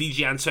Fabio Di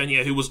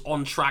Gianantonio, who was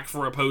on track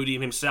for a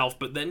podium himself,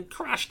 but then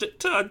crashed at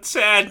turn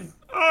 10.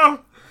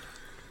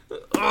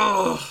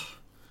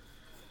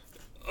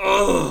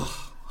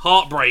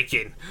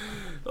 Heartbreaking.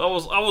 I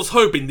was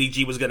hoping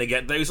DG was going to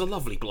get there. He's a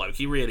lovely bloke.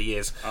 He really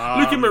is.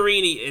 Luca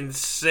Marini in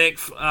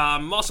 6th.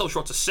 Marcel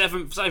Schrotter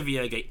 7th.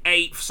 Xavier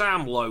 8th.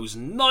 Sam Lowe's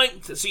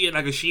 9th. Tatsuya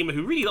Nagashima,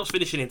 who really loves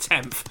finishing in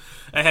 10th.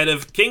 Ahead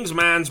of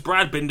Kingsman's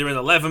Brad Binder in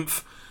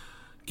 11th.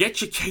 Get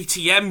your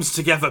KTMs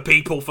together,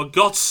 people, for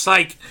God's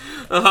sake.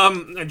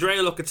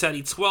 Andrea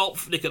Locatelli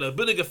 12th. Nicola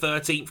Bulliger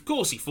 13th.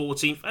 Corsi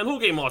 14th. And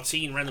Jorge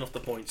Martin rounding off the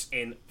points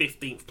in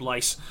 15th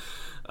place.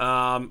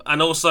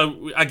 And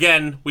also,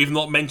 again, we've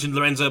not mentioned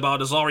Lorenzo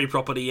Baldassarri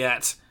properly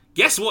yet.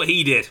 Guess what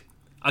he did?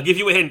 I'll give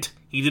you a hint.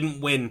 He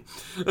didn't win.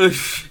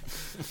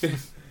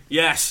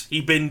 Yes,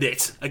 he binned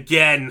it.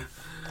 Again.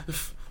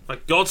 For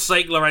God's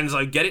sake,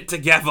 Lorenzo, get it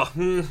together.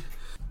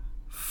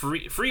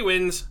 3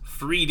 wins,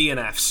 3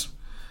 DNFs.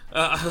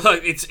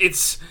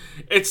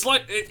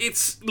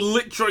 It's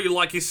literally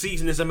like his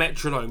season is a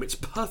metronome. It's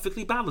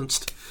perfectly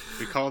balanced.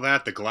 We call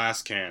that the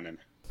glass cannon.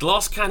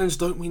 Glass cannons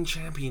don't win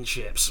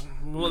championships.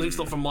 Well, at least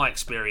not from my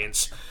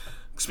experience.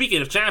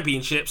 Speaking of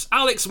championships,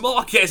 Alex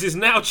Marquez is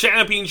now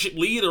championship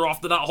leader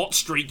after that hot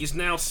streak. Is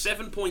now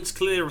 7 points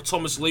clear of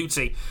Thomas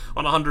Luthi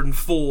on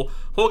 104.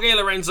 Jorge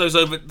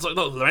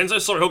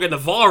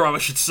Navarro, I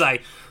should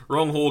say.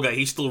 Wrong Jorge,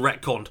 he's still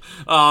retconned.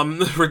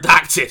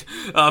 Redacted.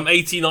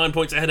 89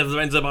 points ahead of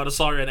Lorenzo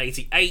Baldassarri at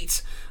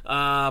 88.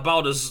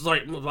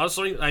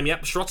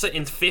 Schrotter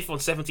in 5th on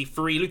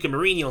 73. Luca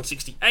Marini on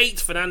 68.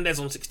 Fernandez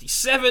on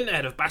 67,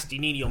 ahead of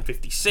Bastianini on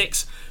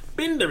 56.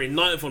 Binder in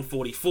 9th on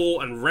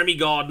 44, and Remy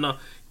Gardner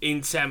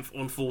in 10th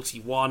on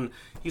 41.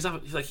 He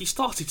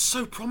started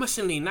so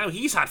promisingly. Now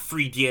he's had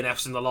 3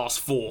 DNFs in the last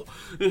 4.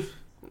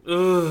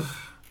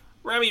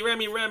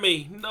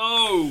 Remy,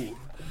 no.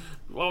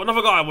 Well,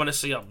 another guy I want to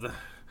see up there.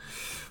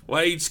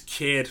 Wade's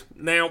kid.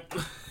 Now,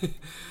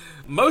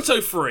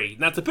 Moto3.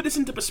 Now, to put this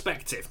into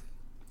perspective,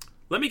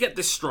 let me get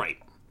this straight.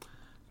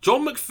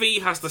 John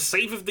McPhee has the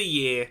save of the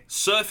year,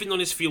 surfing on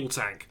his fuel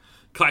tank.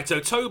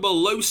 Kaito Toba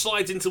low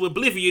slides into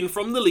oblivion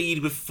from the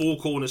lead with 4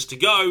 corners to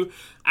go.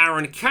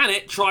 Aaron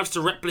Canet tries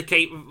to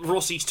replicate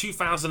Rossi's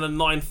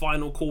 2009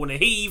 final corner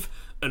heave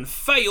and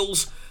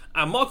fails.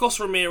 And Marcos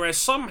Ramirez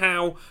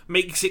somehow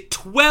makes it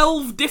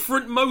 12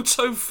 different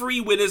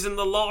Moto3 winners in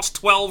the last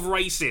 12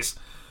 races.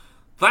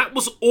 That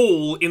was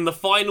all in the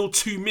final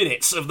 2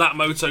 minutes of that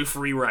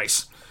Moto3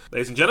 race.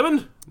 Ladies and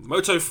gentlemen,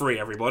 Moto3,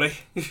 everybody.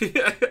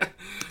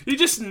 You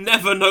just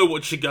never know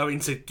what you're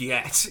going to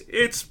get.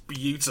 It's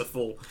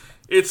beautiful.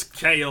 It's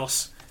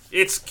chaos.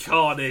 It's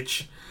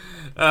carnage.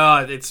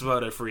 It's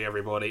Moto3,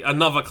 everybody.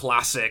 Another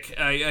classic.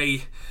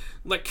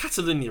 Like,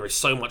 Catalunya is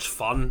so much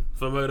fun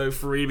for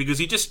Moto3 because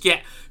you just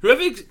get...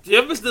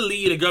 Whoever's the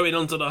leader going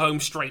onto the home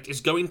straight is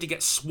going to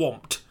get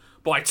swamped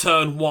by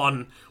turn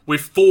 1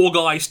 with 4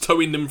 guys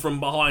towing them from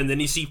behind.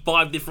 Then you see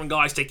 5 different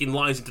guys taking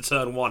lines into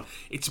turn 1.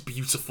 It's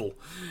beautiful.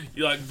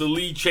 Like, the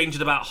lead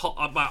changed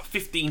about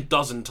 15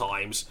 dozen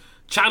times.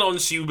 Chan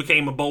Onsu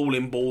became a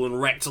bowling ball and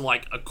wrecked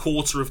like a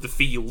quarter of the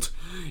field.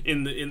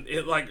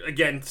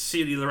 Again,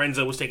 Celia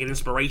Lorenzo was taking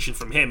inspiration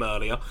from him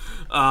earlier.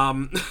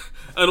 And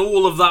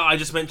all of that I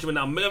just mentioned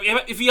now.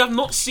 If you have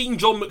not seen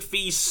John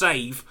McPhee's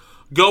save,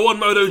 go on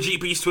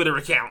MotoGP's Twitter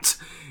account.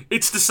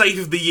 It's the save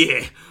of the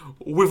year,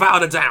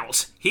 without a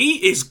doubt.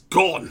 He is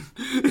gone.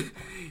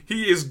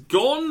 He is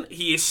gone.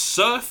 He is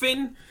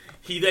surfing.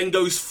 He then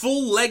goes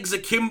full legs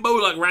akimbo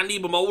like Randy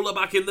Mamola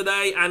back in the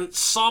day, and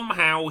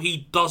somehow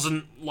he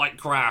doesn't,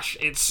 crash.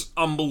 It's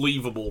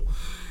unbelievable.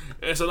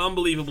 It's an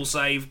unbelievable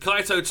save.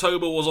 Kaito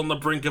Toba was on the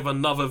brink of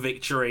another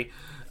victory,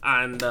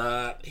 and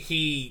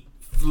he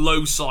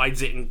low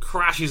sides it and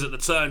crashes at the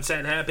turn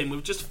 10 hairpin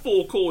with just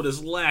 4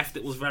 quarters left.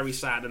 It was very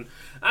sad. And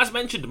as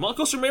mentioned,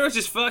 Marcos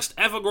Ramirez's first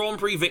ever Grand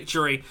Prix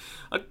victory.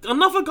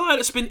 Another guy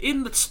that's been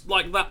in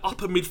that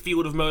upper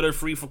midfield of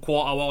Moto3 for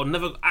quite a while,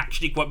 never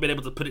actually quite been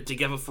able to put it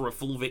together for a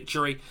full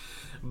victory.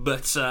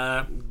 But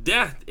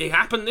it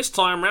happened this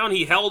time round.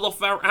 He held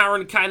off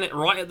Aaron Canet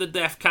right at the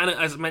death. Canet,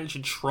 as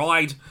mentioned,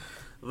 tried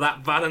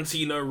that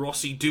Valentino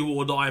Rossi do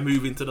or die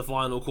move into the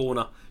final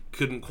corner.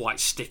 Couldn't quite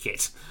stick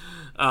it.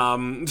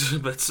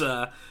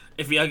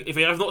 If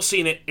you have not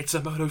seen it, it's a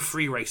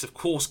Moto3 race. Of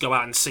course, go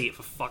out and see it,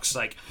 for fuck's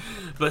sake.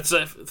 But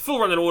full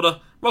running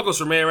order: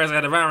 Marcos Ramirez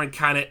ahead of Aaron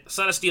Canet,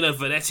 Celestino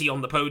Vedetti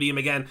on the podium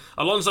again,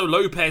 Alonso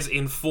Lopez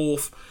in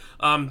 4th,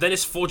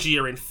 Dennis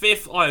Foggia in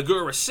 5th,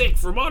 Ayagura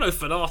 6th, Romano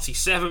Fenati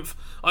 7th,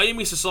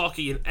 Ayumi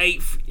Sasaki in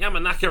 8th,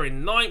 Yamanaka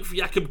in 9th,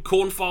 Jakob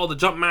Kornfeil, the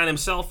Jumpman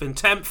himself, in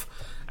 10th,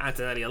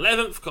 Antonelli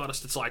 11th,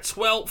 Carlos Tatai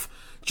 12th.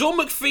 John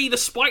McPhee,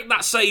 despite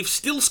that save,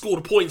 still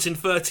scored points in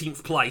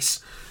 13th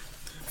place.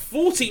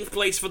 14th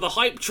place for the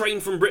hype train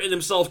from Britain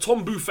himself,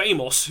 Tom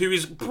Bufamos, who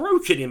is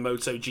broken in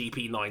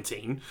MotoGP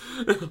 19.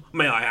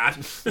 May I add.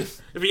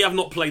 If you have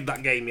not played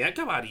that game yet,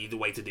 go out of your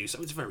way to do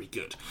so. It's very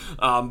good.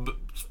 But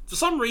for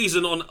some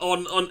reason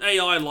on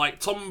AI,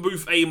 Tom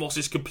Bufamos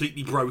is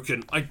completely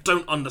broken. I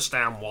don't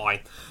understand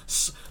why.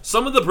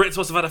 Some of the Brits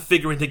must have had a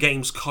figure in the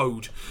game's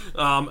code.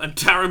 And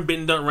Darren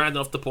Binder rounded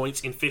off the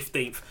points in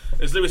 15th.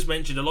 As Lewis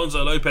mentioned,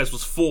 Alonso Lopez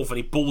was 4th and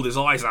he bawled his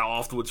eyes out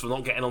afterwards for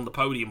not getting on the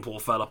podium, poor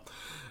fella.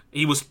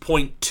 He was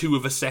 0.2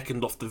 of a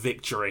second off the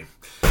victory.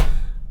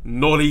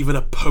 Not even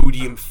a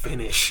podium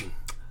finish.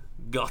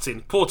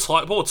 Gutting. Poor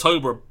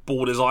Toba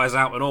bawled his eyes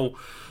out and all.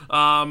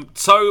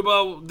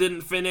 Toba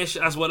didn't finish,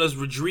 as well as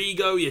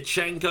Rodrigo,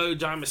 Yachenko,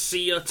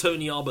 Diamasia,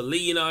 Tony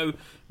Arbolino,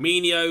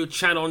 Minio,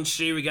 Chan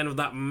Onshu, again with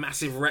that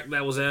massive wreck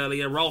there was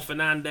earlier, Raul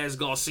Fernandez,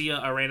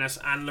 Garcia, Arenas,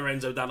 and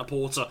Lorenzo Dalla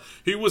Porta,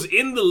 who was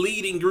in the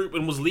leading group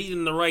and was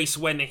leading the race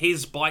when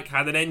his bike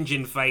had an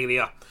engine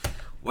failure.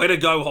 Way to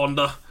go,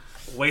 Honda.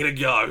 Way to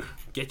go.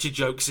 Get your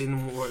jokes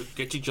in.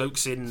 Get your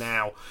jokes in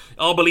now.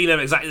 Arbolino,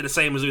 exactly the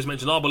same as was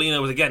mentioned.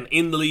 Arbolino was again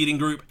in the leading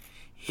group.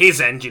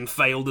 His engine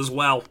failed as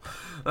well.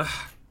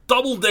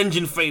 Doubled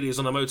engine failures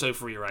on a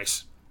Moto3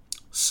 race.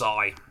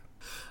 Sigh.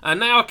 And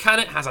now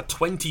Canet has a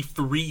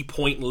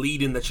 23-point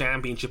lead in the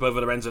championship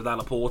over Lorenzo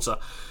Dalla Porta.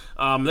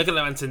 Look at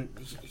Anton.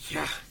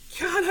 Yeah.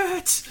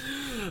 Canet!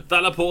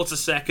 Dalla Porta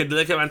second.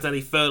 Look at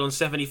Antonelli third on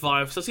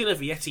 75. Santino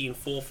Vietti in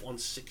 4th on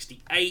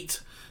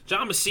 68.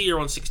 Jan Masia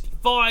on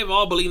 65,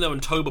 Arbolino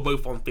and Toba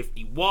both on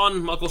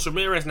 51, Marcos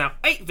Ramirez now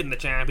 8th in the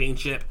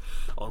championship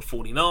on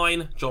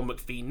 49, John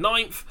McPhee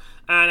 9th,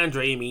 and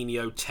Andrea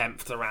Minio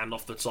 10th to round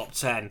off the top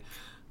 10.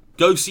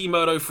 Go see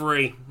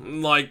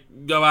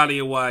Moto3, go out of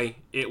your way.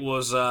 It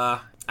was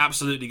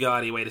absolutely go out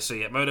of your way to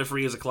see it.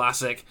 Moto3 is a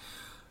classic.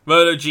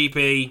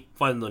 MotoGP,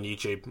 find it on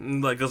YouTube.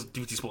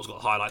 DVT Sports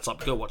got highlights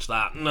up, go watch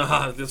that.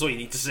 That's all you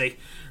need to see,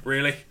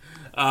 really.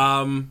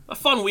 A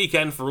fun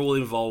weekend for all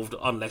involved,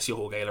 unless you're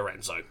Jorge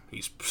Lorenzo.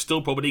 He's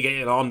still probably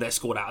getting an armed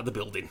escort out of the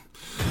building.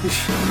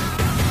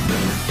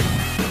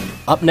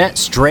 Up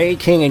next, Dre,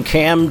 King, and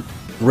Cam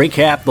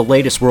recap the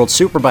latest World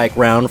Superbike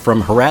round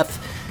from Jerez,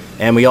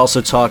 and we also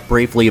talk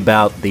briefly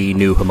about the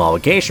new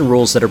homologation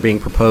rules that are being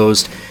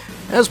proposed,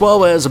 as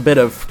well as a bit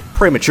of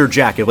premature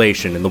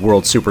ejaculation in the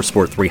World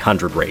Supersport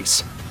 300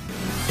 race.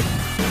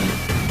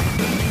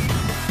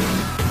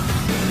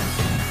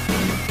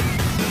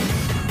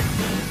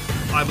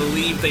 I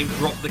believe they've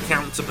dropped the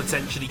count to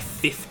potentially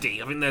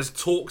 50. I think there's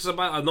talks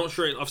about it. I'm not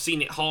sure I've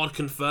seen it hard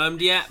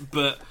confirmed yet,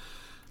 but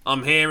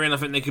I'm hearing I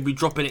think they could be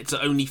dropping it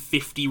to only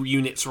 50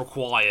 units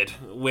required,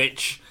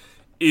 which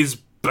is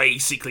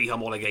basically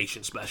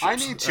homologation specials. I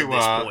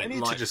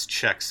need to just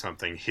check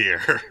something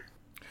here.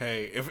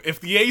 Hey,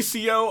 if the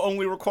ACO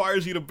only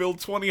requires you to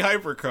build 20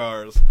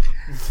 hypercars.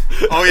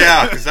 Oh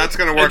yeah, because that's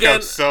going to work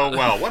out so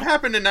well. What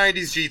happened to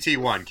 90s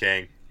GT1,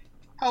 King?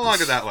 How long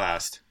did that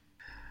last?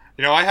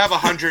 You know, I have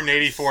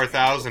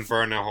 184,000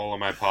 burning a hole in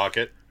my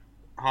pocket.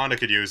 Honda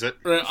could use it.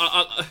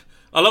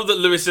 I love that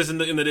Lewis says in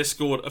the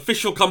Discord,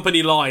 official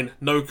company line,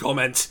 no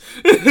comment.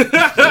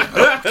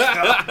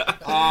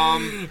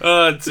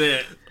 Oh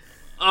dear.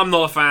 I'm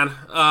not a fan.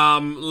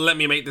 Let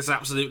me make this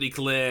absolutely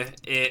clear.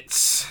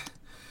 It's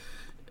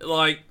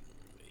like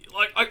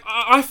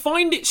I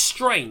find it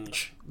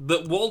strange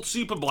that World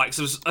Superbikes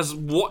has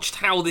watched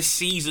how this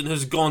season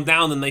has gone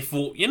down, and they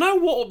thought, you know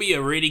what would be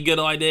a really good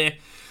idea?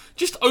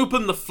 Just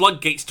open the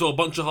floodgates to a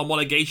bunch of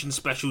homologation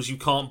specials you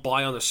can't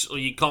buy on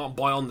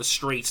the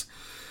street.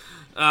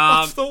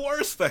 What's the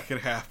worst that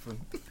could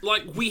happen?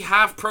 Like, we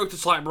have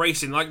prototype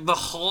racing. Like, the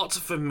heart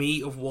for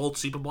me of World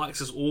Superbikes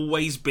has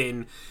always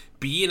been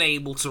being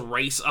able to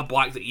race a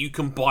bike that you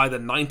can buy the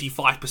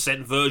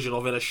 95% version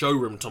of in a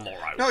showroom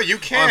tomorrow. No, you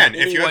can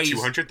if you have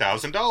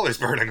 $200,000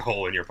 burning a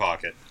hole in your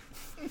pocket.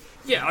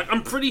 Yeah,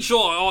 I'm pretty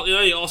sure,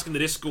 you're asking the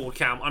Discord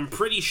Cam, I'm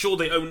pretty sure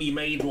they only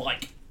made, I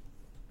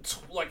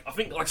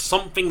think,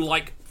 something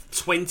like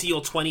 20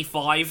 or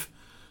 25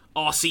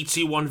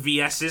 RC21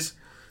 VS's.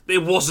 There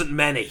wasn't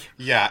many.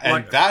 Yeah,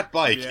 and that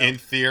bike, in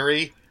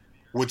theory,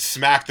 would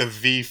smack the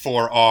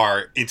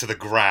V4R into the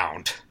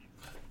ground.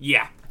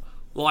 Yeah.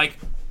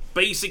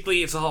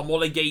 Basically, it's a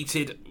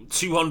homologated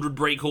 200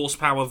 brake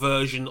horsepower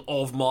version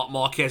of Marc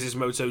Marquez's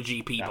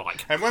MotoGP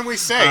bike. And when we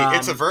say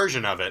it's a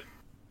version of it,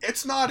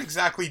 it's not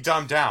exactly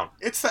dumbed down.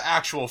 It's the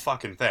actual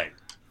fucking thing.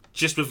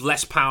 Just with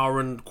less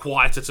power and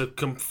quieter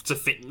to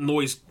fit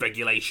noise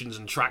regulations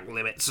and track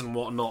limits and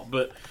whatnot.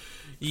 But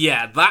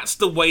yeah, that's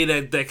the way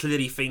they're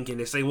clearly thinking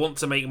this. They want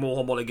to make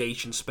more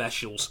homologation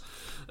specials,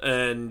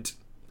 and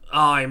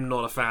I'm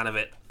not a fan of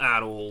it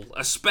at all.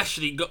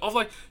 Especially,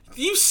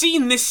 you've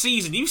seen this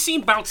season. You've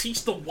seen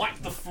Bautista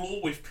wipe the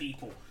floor with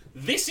people.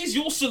 This is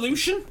your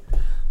solution?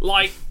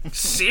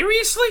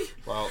 Seriously?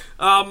 Well,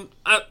 I'm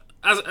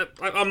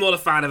not a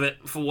fan of it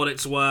for what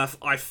it's worth.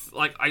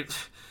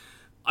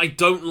 I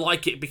don't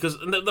like it because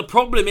the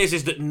problem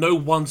is that no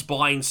one's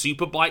buying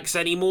superbikes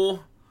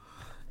anymore.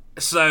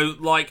 So,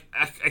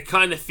 it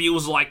kind of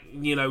feels like,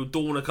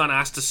 Dorna kind of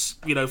has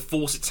to,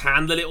 force its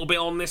hand a little bit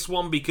on this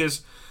one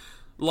because,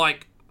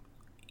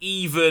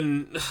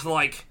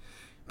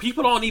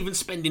 people aren't even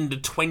spending the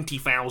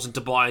 $20,000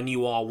 to buy a new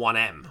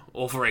R1M,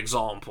 or for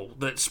example,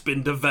 that's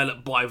been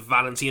developed by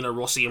Valentino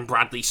Rossi and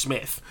Bradley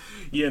Smith.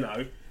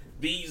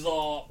 These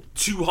are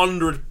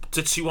 200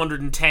 to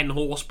 210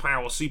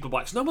 horsepower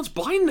superbikes. No one's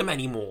buying them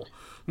anymore.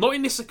 Not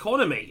in this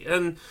economy.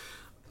 And,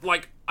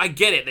 I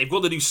get it. They've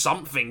got to do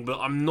something, but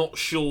I'm not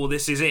sure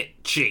this is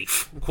it,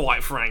 Chief,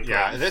 quite frankly.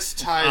 Yeah, this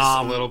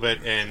ties a little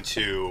bit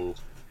into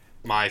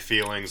my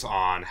feelings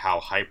on how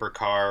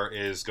Hypercar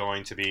is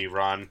going to be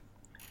run.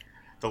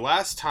 The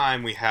last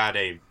time we had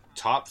a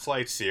top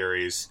flight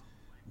series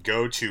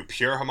go to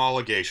pure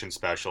homologation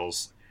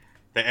specials,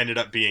 they ended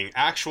up being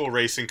actual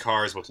racing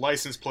cars with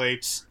license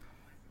plates.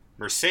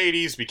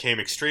 Mercedes became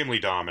extremely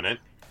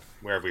dominant.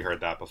 Where have we heard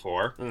that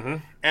before? Mm-hmm.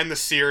 And the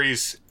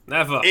series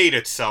ate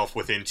itself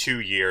within 2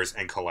 years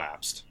and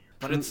collapsed.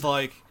 But it's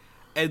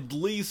at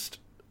least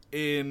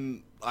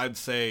in, I'd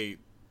say,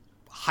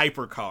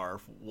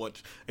 Hypercar,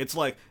 it's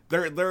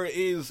there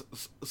is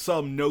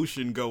some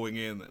notion going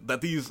in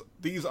that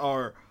these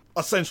are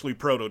essentially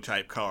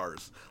prototype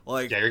cars.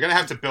 You're gonna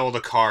have to build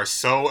a car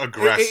so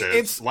aggressive,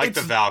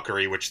 the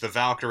Valkyrie, which the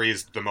Valkyrie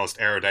is the most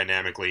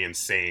aerodynamically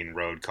insane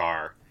road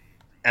car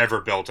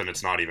ever built, and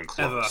it's not even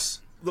close.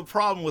 Ever. The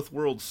problem with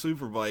World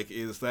Superbike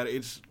is that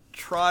it's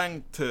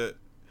trying to...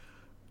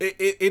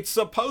 It's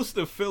supposed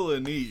to fill a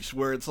niche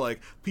where it's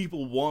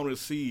people want to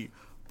see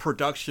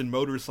production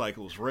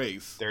motorcycles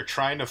race. They're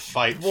trying to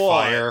fight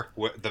fire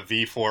with the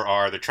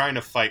V4R. They're trying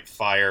to fight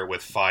fire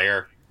with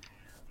fire,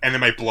 and they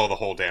might blow the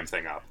whole damn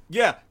thing up.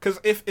 Yeah, because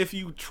if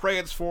you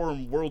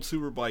transform World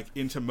Superbike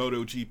into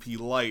MotoGP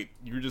Lite,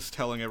 you're just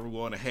telling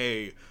everyone,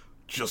 hey,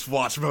 just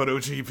watch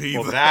MotoGP.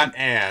 Well, that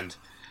and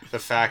the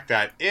fact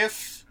that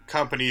if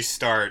companies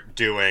start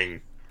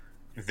doing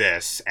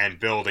this and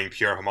building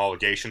pure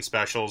homologation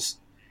specials,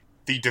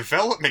 the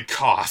development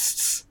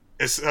costs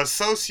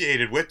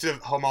associated with the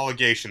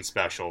homologation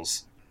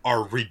specials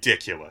are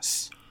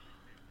ridiculous.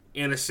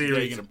 In a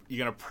series, you're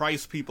gonna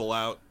price people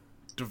out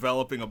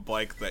developing a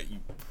bike that you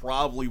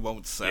probably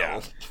won't sell.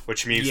 Yeah.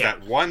 Which means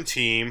that one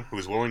team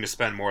who's willing to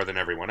spend more than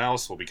everyone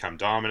else will become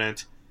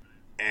dominant,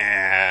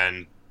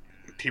 and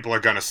people are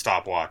going to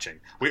stop watching.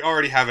 We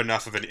already have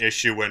enough of an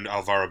issue when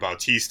Alvaro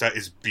Bautista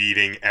is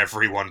beating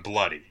everyone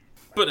bloody.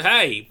 But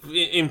hey,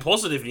 in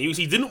positive news,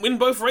 he didn't win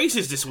both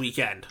races this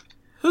weekend.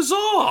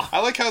 Huzzah! I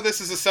like how this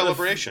is a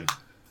celebration.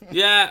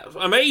 Yeah,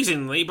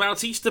 amazingly,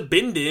 Bautista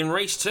binned it in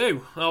race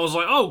 2. I was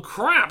like, oh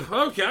crap,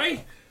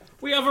 okay.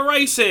 We have a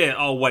race here.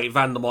 Oh wait,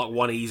 Vandermark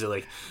won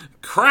easily.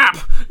 Crap!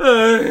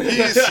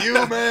 He's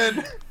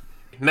human!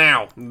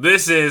 Now,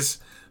 this is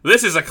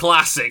a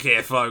classic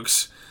here,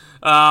 folks.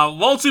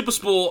 World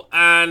Supersport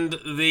and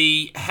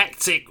the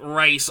hectic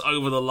race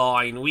over the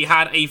line. We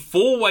had a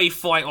 4-way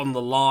fight on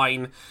the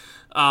line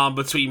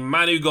between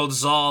Manu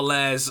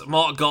Gonzalez,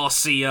 Mark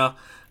Garcia,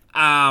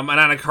 and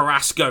Ana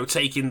Carrasco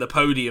taking the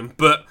podium.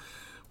 But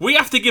we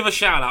have to give a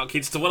shout out,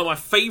 kids, to one of my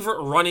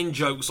favourite running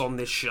jokes on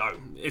this show.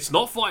 It's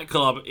not Fight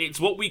Club, it's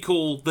what we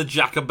call the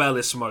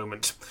Jacobellis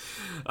moment.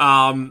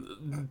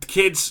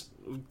 Kids,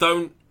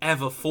 don't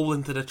ever fall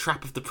into the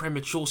trap of the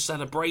premature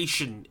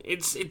celebration.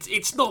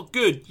 It's not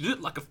good. You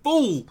look like a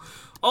fool.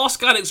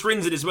 Ask Alex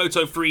Rins in his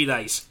Moto 3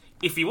 days.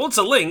 If you want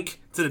a link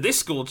to the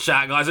Discord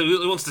chat, guys,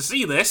 who wants to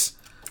see this,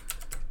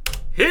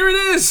 here it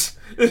is!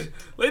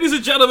 Ladies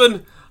and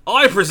gentlemen,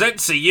 I present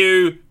to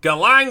you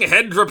Galang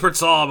Hendra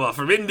Pratama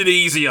from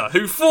Indonesia,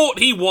 who thought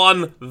he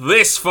won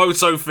this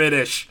photo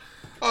finish.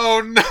 Oh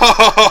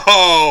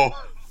no!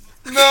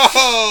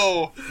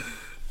 No!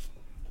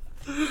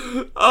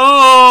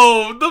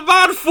 Oh, the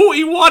man thought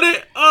he won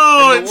it.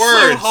 Oh, In the it's so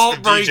words of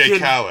heartbreaking. DJ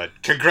Khaled,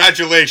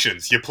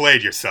 congratulations, you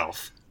played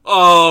yourself.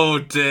 Oh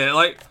dear,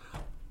 like,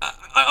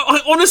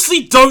 I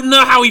honestly don't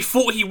know how he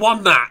thought he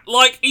won that.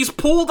 Like, he's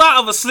pulled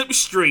out of a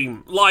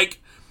slipstream, like,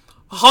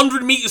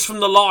 100 meters from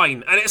the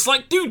line, and it's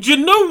like, dude, you're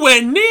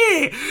nowhere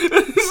near.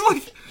 It's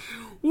like,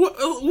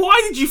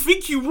 why did you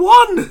think you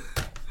won?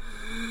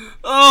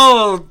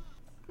 Oh,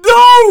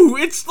 no!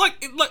 It's like,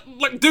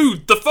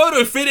 dude, the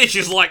photo finish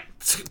is like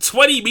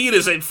 20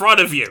 meters in front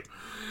of you.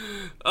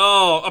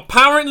 Oh,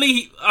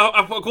 apparently,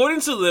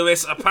 according to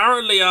Lewis,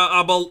 apparently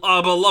our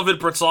beloved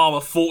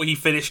Pratama thought he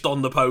finished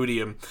on the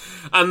podium.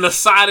 And the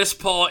saddest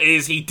part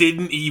is he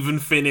didn't even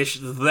finish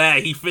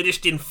there. He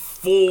finished in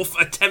fourth,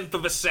 a tenth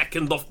of a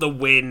second off the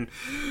win.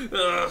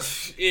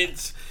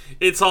 It's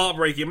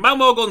heartbreaking.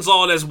 Manuel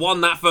Gonzalez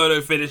won that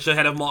photo finish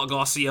ahead of Mark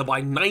Garcia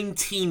by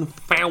 19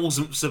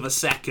 thousandths of a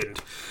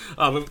second,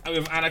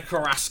 with Ana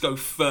Carrasco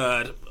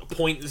third,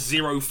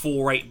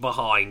 0.048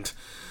 behind.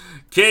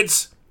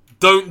 Kids,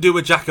 don't do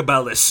a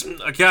Jacobellis,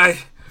 okay?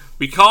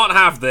 We can't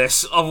have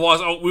this, otherwise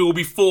we will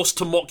be forced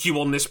to mock you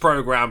on this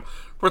program.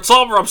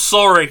 Pratama, I'm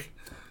sorry.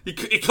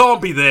 It can't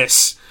be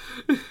this.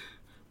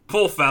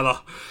 Poor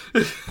fella.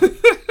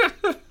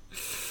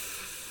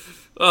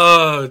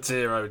 Oh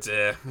dear, oh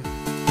dear.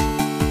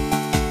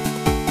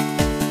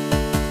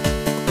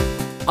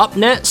 Up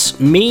next,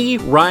 me,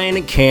 Ryan,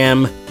 and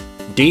Cam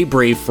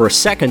debrief for a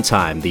second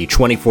time the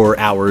 24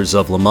 Hours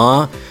of Le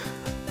Mans,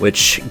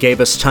 which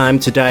gave us time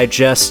to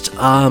digest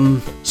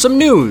some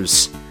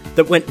news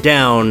that went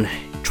down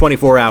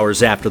 24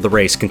 hours after the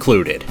race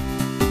concluded.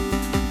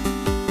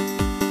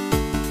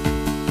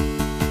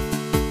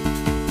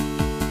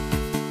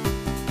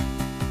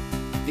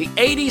 The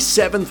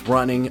 87th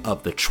running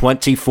of the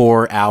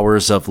 24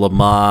 Hours of Le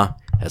Mans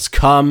has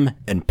come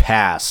and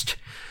passed.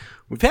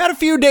 We've had a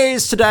few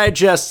days to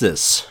digest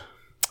this,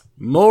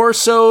 more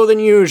so than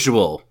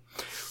usual.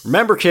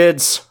 Remember,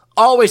 kids,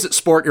 always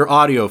export your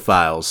audio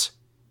files.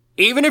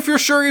 Even if you're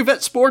sure you've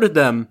exported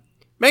them,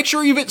 make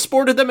sure you've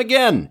exported them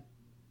again.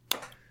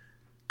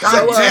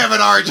 God damn it,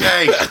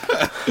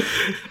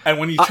 RJ! And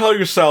when you tell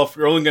yourself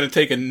you're only going to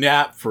take a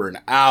nap for an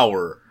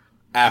hour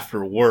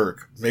after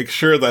work, make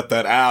sure that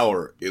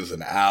hour is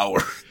an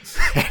hour.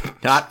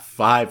 Not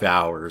 5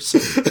 hours.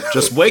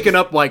 Just waking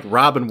up like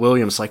Robin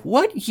Williams, like,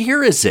 what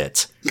year is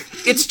it?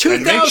 It's 2009.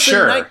 And make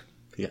sure,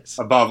 yes,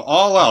 above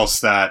all else,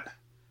 that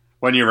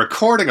when you're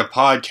recording a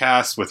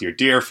podcast with your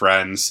dear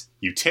friends,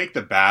 you take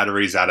the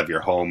batteries out of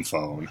your home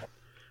phone.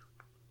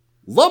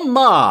 Le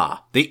Mans,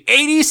 the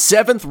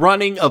 87th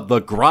running of the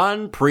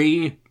Grand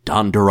Prix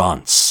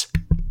d'Endurance.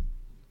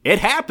 It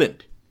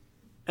happened.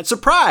 And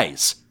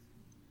surprise,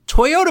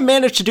 Toyota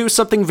managed to do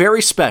something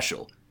very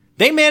special.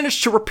 They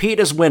managed to repeat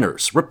as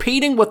winners,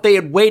 repeating what they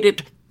had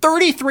waited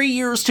 33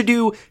 years to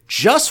do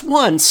just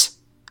once,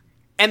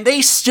 and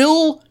they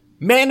still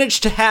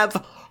managed to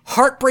have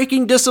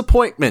heartbreaking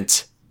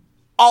disappointment,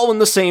 all in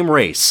the same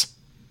race.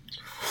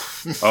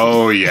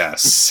 Oh,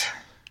 yes.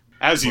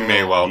 As you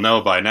may well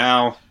know by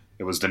now,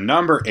 it was the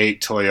number 8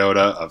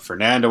 Toyota of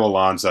Fernando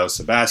Alonso,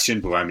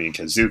 Sebastian Buemi, and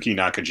Kazuki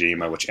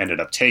Nakajima, which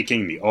ended up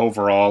taking the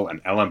overall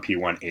and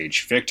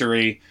LMP1H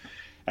victory,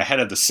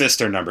 ahead of the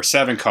sister number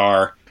 7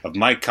 car of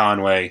Mike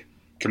Conway,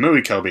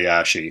 Kamui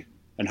Kobayashi,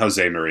 and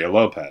Jose Maria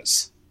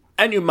Lopez.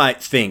 And you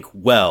might think,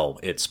 well,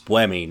 it's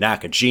Buemi,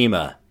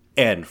 Nakajima,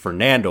 and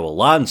Fernando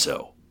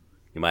Alonso.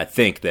 You might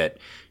think that,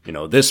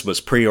 this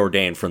was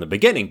preordained from the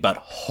beginning, but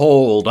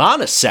hold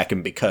on a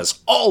second,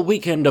 because all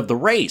weekend of the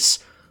race,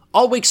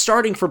 all week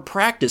starting from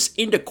practice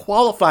into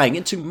qualifying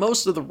into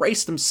most of the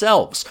race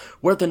themselves,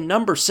 where the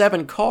number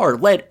 7 car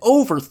led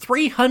over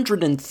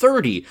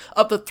 330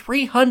 of the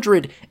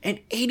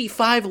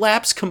 385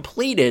 laps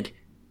completed,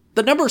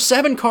 the number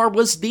 7 car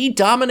was the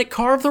dominant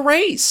car of the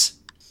race.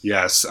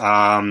 Yes,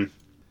 to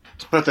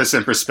put this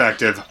in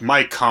perspective,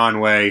 Mike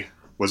Conway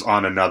was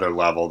on another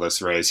level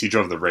this race. He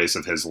drove the race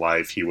of his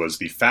life. He was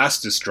the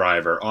fastest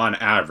driver on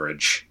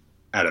average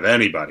out of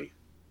anybody,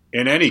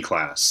 in any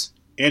class,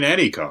 in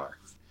any car.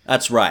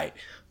 That's right.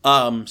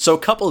 So a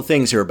couple of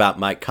things here about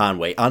Mike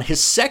Conway. On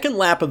his second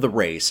lap of the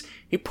race,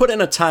 he put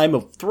in a time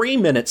of 3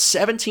 minutes,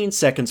 17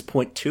 seconds,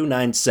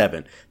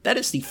 .297. That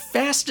is the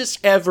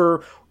fastest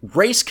ever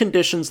race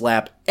conditions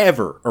lap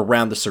ever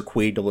around the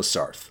Circuit de la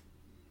Sarthe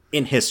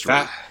in history.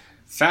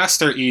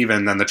 Faster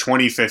even than the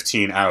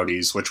 2015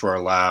 Audis, which were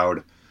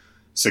allowed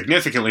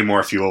significantly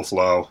more fuel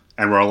flow,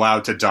 and were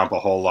allowed to dump a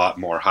whole lot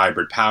more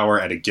hybrid power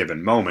at a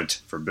given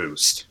moment for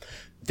boost.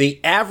 The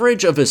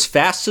average of his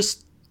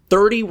fastest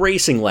 30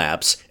 racing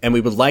laps, and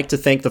we would like to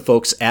thank the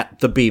folks at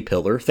the B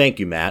Pillar, thank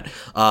you, Matt,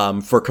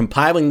 for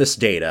compiling this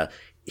data.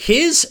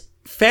 His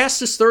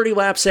fastest 30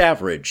 laps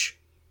average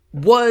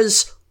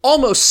was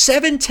almost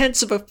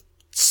 0.7 of a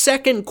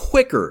second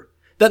quicker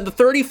than the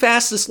 30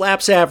 fastest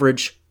laps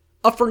average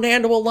of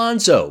Fernando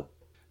Alonso.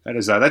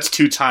 That's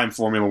two-time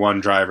Formula One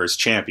drivers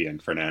champion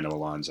Fernando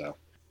Alonso.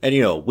 And,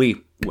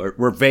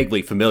 we're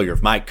vaguely familiar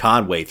with Mike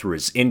Conway through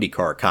his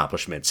IndyCar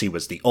accomplishments. He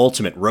was the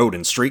ultimate road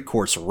and street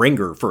course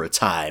ringer for a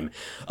time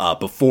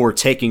before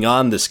taking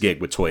on this gig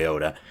with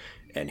Toyota.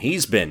 And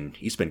he's been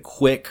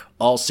quick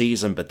all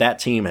season, but that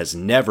team has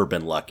never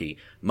been lucky.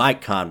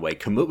 Mike Conway,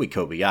 Kamui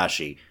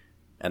Kobayashi,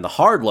 and the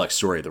hard luck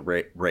story of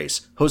the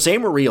race, Jose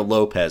Maria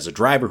Lopez, a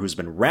driver who's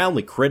been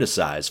roundly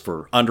criticized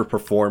for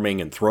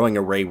underperforming and throwing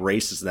away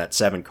races in that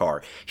 7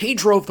 car. He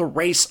drove the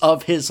race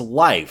of his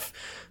life.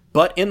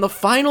 But in the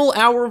final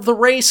hour of the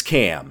race,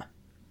 Cam,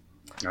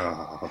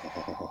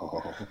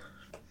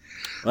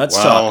 let's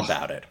talk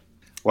about it.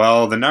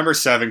 Well, the number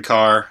 7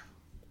 car,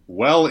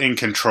 well in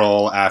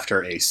control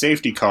after a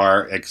safety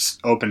car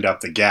opened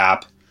up the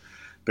gap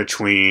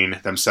between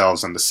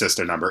themselves and the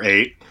sister number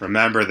 8.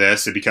 Remember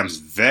this, it becomes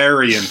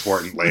very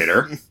important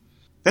later.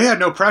 They had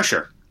no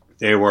pressure.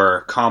 They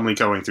were calmly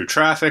going through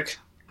traffic,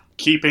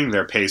 keeping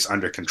their pace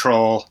under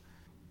control,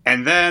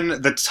 and then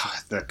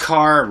the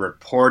car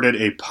reported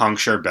a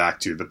puncture back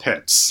to the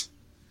pits.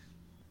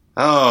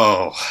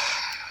 Oh.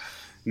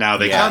 Now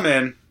they come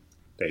in,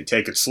 they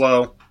take it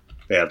slow,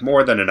 they have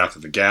more than enough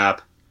of a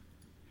gap,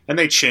 and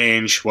they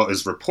change what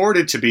is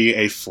reported to be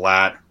a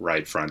flat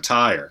right front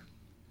tire.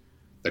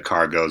 The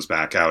car goes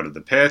back out of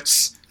the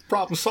pits.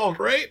 Problem solved,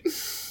 right?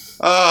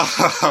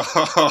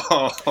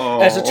 Oh.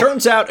 As it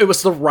turns out, it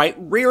was the right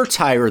rear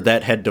tire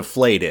that had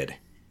deflated.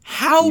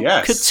 How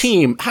could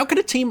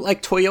a team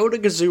like Toyota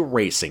Gazoo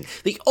Racing,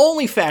 the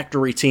only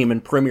factory team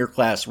in Premier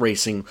Class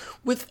Racing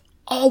with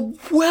a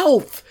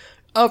wealth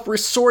of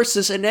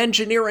resources and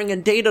engineering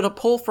and data to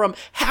pull from,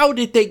 how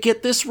did they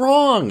get this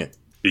wrong?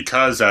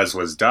 Because, as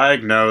was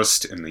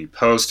diagnosed in the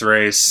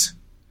post-race,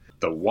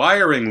 the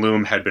wiring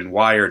loom had been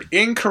wired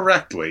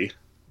incorrectly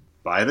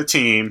by the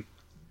team,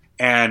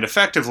 and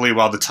effectively,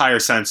 while the tire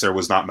sensor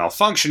was not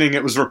malfunctioning,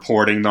 it was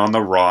reporting on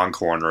the wrong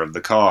corner of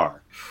the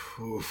car.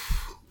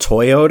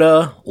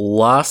 Toyota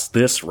lost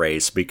this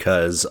race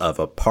because of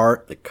a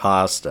part that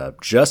cost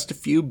just a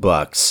few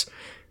bucks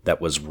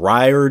that was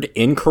wired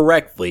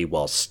incorrectly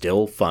while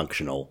still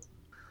functional.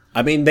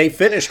 I mean, they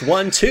finished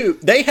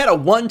 1-2. They had a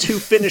 1-2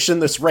 finish in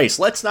this race.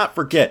 Let's not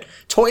forget.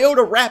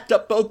 Toyota wrapped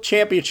up both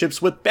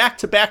championships with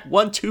back-to-back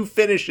 1-2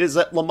 finishes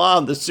at Le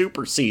Mans the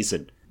Super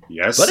Season.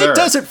 Yes, but sir. It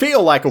doesn't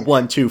feel like a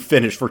 1-2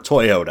 finish for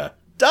Toyota,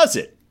 does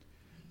it?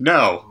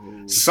 No.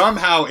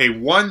 Somehow a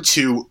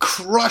 1-2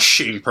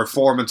 crushing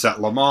performance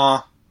at Le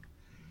Mans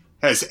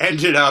has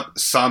ended up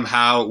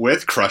somehow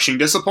with crushing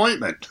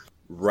disappointment.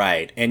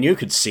 Right, and you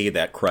could see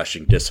that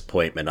crushing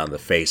disappointment on the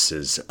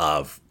faces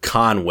of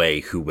Conway,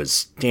 who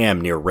was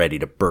damn near ready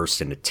to burst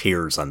into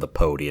tears on the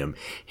podium.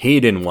 He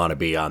didn't want to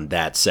be on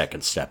that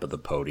second step of the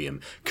podium.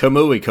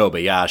 Kamui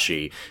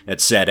Kobayashi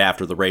had said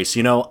after the race,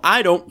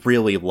 I don't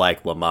really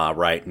like Le Mans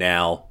right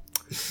now.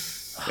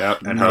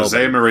 Yep, and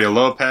Jose Maria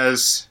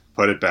Lopez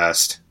put it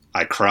best.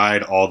 I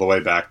cried all the way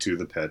back to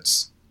the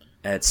pits.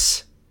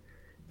 It's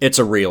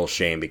a real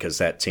shame because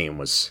that team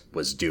was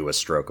due a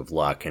stroke of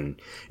luck.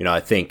 And, I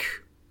think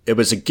it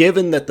was a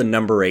given that the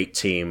number 8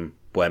 team,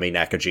 Buemi,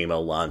 Nakajima,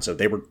 Alonso,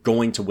 they were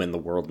going to win the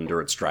World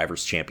Endurance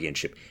Drivers'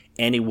 Championship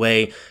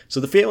anyway. So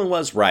the feeling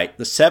was, right,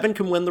 the 7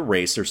 can win the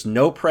race. There's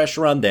no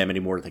pressure on them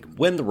anymore. They can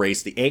win the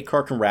race. The 8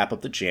 car can wrap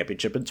up the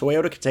championship, and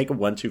Toyota can take a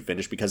 1-2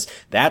 finish because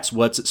that's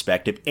what's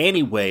expected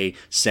anyway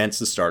since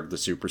the start of the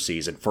Super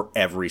Season for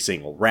every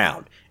single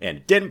round. And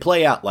it didn't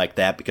play out like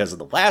that because of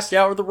the last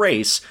hour of the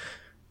race.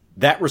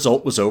 That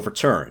result was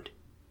overturned.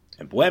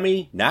 And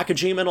Buemi,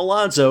 Nakajima, and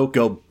Alonso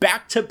go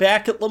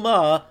back-to-back at Le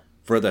Mans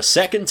for the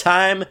second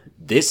time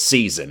this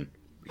season.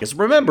 Because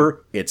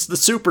remember, it's the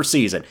Super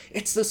Season.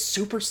 It's the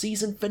Super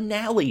Season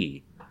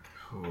finale.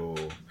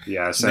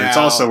 Yes, and it's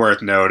also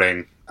worth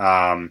noting,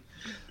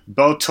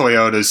 both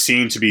Toyotas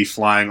seem to be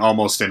flying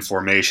almost in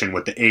formation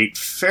with the 8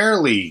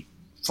 fairly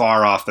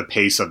far off the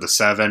pace of the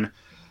 7,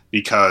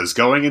 because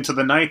going into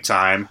the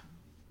nighttime,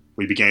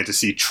 we began to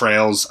see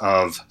trails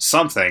of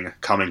something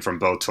coming from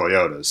both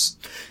Toyotas.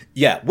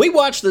 Yeah, we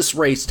watched this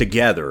race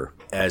together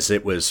as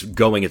it was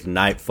going at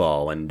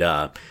nightfall,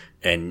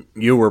 and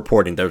you were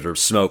reporting there was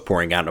smoke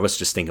pouring out, and I was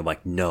just thinking,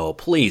 no,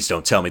 please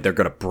don't tell me they're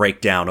going to break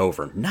down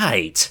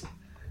overnight.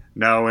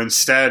 No,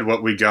 instead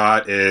what we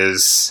got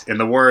is, in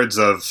the words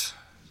of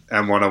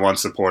M101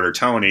 supporter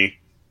Tony,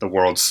 the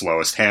world's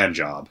slowest hand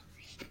job.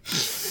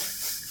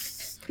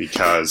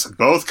 Because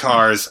both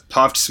cars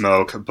puffed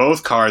smoke,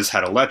 both cars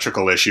had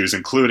electrical issues,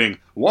 including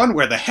one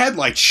where the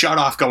headlights shut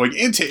off going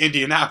into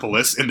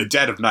Indianapolis in the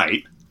dead of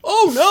night.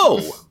 Oh,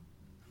 no!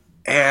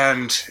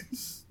 And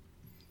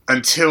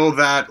until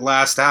that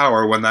last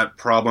hour when that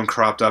problem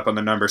cropped up on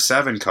the number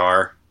 7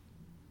 car,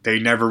 they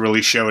never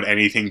really showed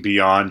anything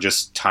beyond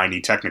just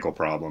tiny technical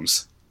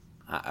problems.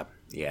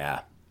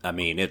 Yeah. I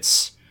mean,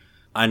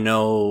 I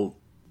know,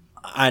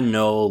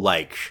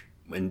 like,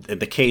 in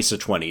the case of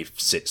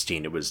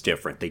 2016, it was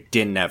different. They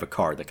didn't have a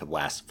car that could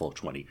last a full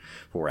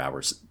 24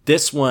 hours.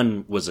 This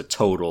one was a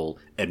total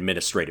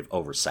administrative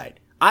oversight.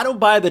 I don't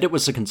buy that it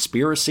was a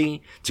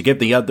conspiracy to give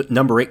the other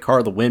number 8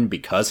 car the win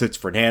because it's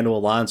Fernando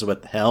Alonso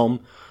at the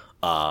helm.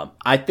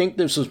 I think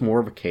this was more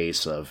of a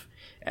case of,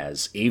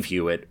 as Eve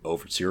Hewitt,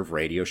 overseer of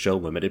Radio Show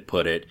Limited,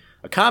 put it,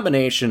 a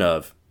combination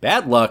of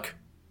bad luck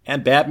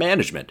and bad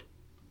management.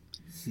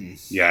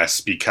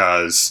 Yes,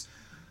 because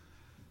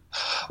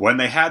when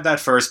they had that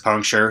first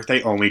puncture,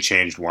 they only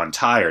changed one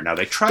tire. Now,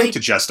 they tried to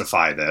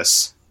justify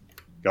this.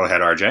 Go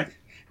ahead, RJ.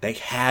 They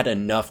had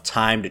enough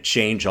time to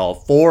change all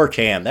 4,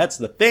 Cam. That's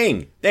the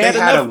thing. They had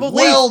a enough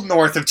well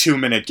north of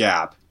 2-minute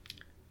gap.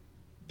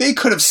 They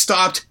could have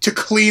stopped to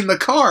clean the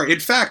car. In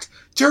fact,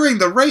 during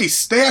the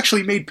race, they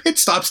actually made pit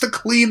stops to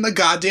clean the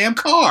goddamn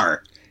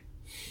car.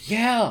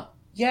 Yeah,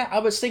 I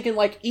was thinking,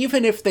 like,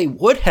 even if they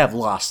would have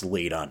lost the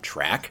lead on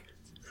track,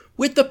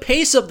 with the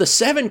pace of the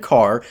 7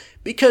 car,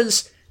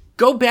 because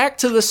go back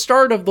to the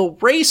start of the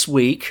race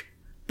week,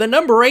 the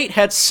number 8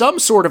 had some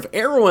sort of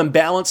aero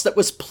imbalance that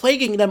was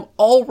plaguing them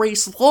all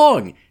race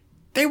long.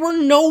 They were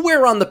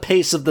nowhere on the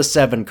pace of the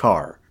 7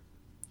 car.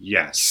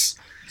 Yes.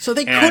 So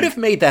they could have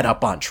made that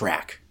up on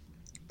track.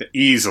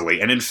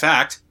 Easily. And in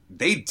fact,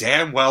 they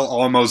damn well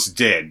almost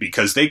did,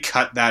 because they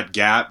cut that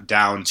gap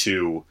down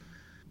to...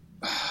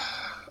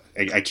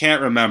 I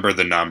can't remember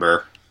the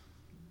number,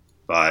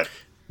 but...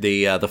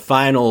 The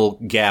final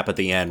gap at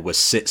the end was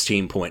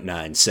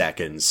 16.9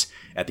 seconds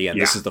at the end.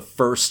 Yeah. This is the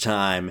first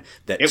time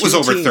that it was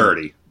over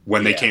 30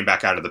 when they came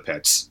back out of the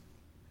pits.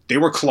 They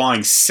were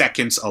clawing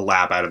seconds a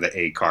lap out of the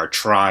 8 car,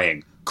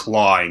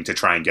 clawing to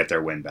try and get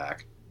their win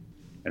back.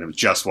 And it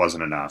just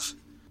wasn't enough.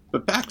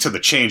 But back to the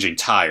changing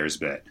tires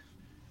bit.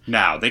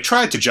 Now, they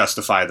tried to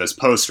justify this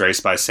post-race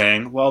by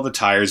saying, well, the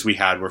tires we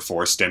had were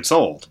 4 stints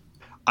old.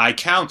 I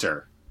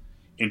counter.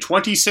 In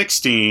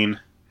 2016,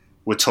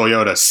 with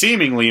Toyota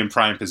seemingly in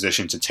prime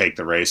position to take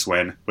the race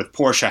win, with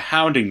Porsche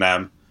hounding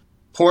them,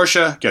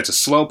 Porsche gets a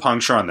slow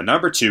puncture on the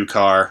number 2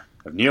 car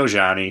of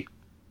Niogiani,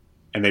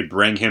 and they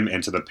bring him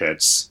into the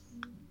pits.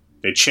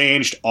 They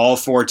changed all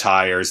 4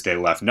 tires, they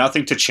left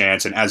nothing to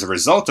chance, and as a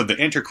result of the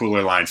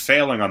intercooler line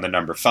failing on the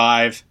number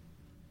 5,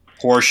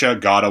 Porsche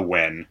got a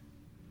win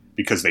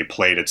because they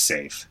played it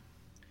safe.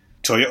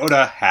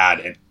 Toyota had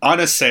an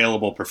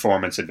unassailable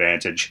performance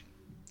advantage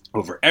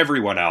over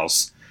everyone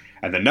else,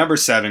 and the number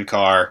 7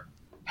 car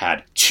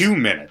had 2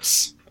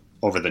 minutes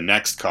over the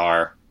next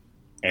car,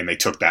 and they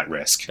took that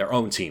risk. Their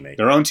own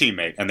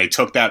teammate, and they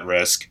took that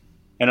risk,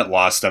 and it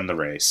lost them the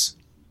race.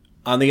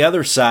 On the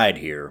other side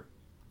here,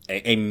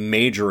 a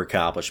major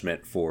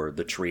accomplishment for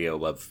the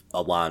trio of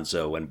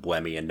Alonso and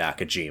Buemi and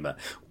Nakajima.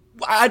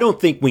 I don't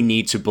think we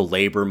need to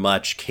belabor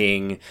much,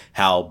 King,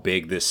 how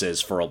big this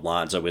is for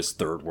Alonso. His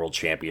 3rd world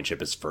championship,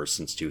 his first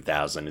since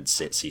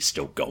 2006. He's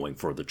still going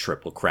for the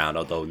Triple Crown,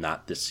 although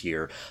not this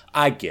year.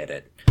 I get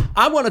it.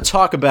 I want to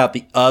talk about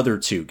the other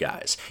 2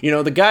 guys. You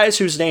know, the guys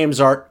whose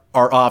names are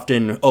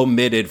often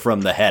omitted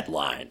from the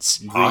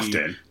headlines.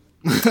 Often.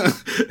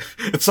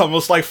 It's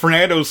almost like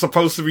Fernando's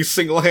supposed to be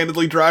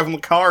single-handedly driving the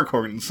car,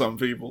 according to some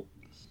people.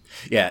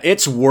 Yeah,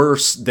 it's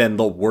worse than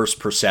the worst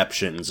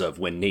perceptions of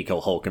when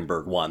Nico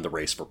Hülkenberg won the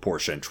race for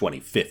Porsche in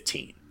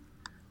 2015.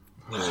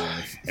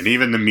 And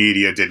even the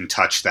media didn't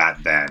touch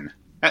that then.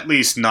 At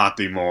least not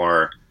the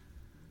more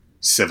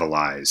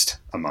civilized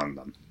among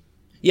them.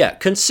 Yeah,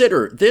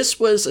 consider this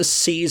was a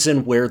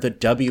season where the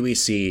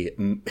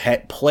WEC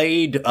had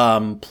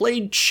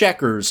played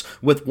checkers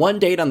with one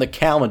date on the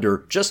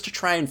calendar just to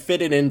try and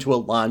fit it into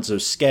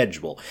Alonso's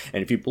schedule.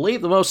 And if you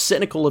believe the most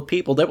cynical of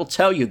people, they will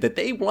tell you that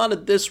they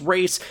wanted this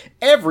race,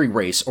 every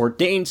race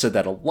ordained so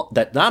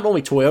that not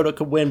only Toyota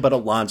could win, but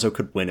Alonso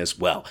could win as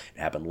well.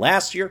 It happened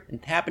last year and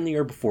it happened the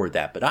year before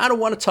that. But I don't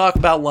want to talk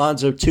about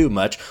Alonso too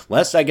much,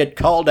 lest I get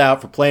called out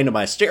for playing to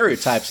my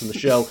stereotypes in the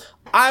show.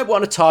 I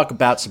want to talk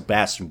about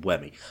Sebastian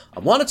Buemi. I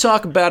want to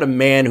talk about a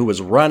man who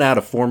was run out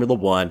of Formula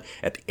One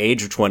at the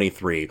age of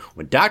 23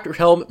 when Dr.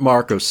 Helmut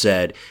Marko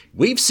said,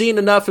 "We've seen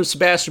enough of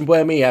Sebastian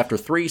Buemi after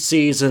 3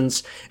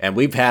 seasons, and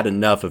we've had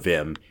enough of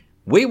him.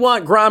 We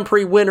want Grand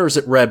Prix winners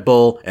at Red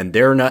Bull, and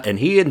they're not." And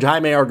he and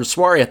Jaime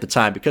Alguersuari at the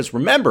time, because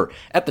remember,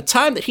 at the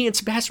time that he and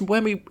Sebastian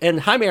Buemi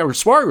and Jaime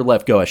Alguersuari were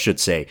let go, I should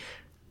say,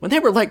 when they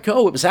were let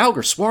go, it was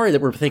Alguersuari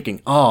that were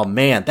thinking, oh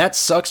man, that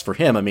sucks for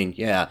him. I mean,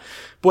 yeah,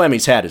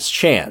 Buemi's had his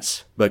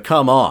chance, but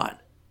come on.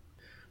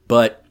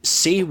 But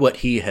see what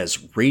he has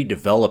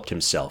redeveloped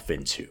himself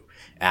into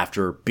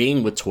after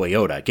being with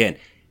Toyota. Again,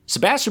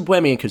 Sebastian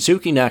Buemi and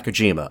Kazuki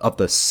Nakajima, of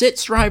the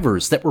 6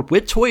 drivers that were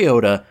with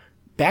Toyota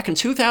back in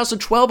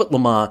 2012 at Le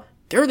Mans,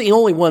 they're the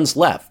only ones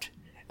left.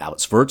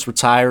 Alex Wurz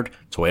retired.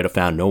 Toyota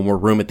found no more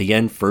room at the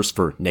end, first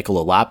for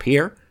Nicolas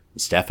Lapierre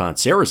and Stefan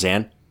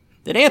Sarrazin,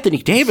 then Anthony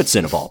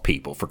Davidson, of all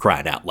people, for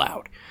crying out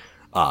loud.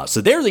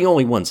 So they're the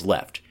only ones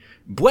left.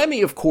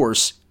 Buemi, of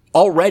course,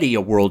 already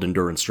a World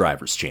Endurance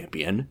Drivers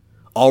champion,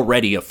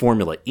 already a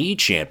Formula E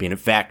champion. In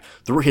fact,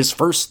 through his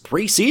first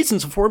 3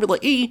 seasons of Formula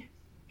E,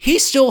 he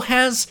still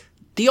has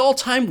the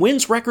all-time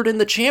wins record in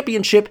the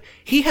championship.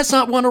 He has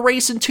not won a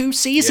race in 2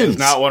 seasons. He has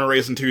not won a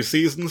race in 2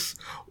 seasons.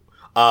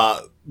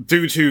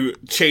 Due to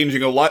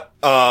changing a lot,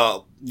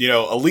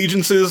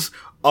 allegiances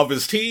of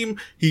his team,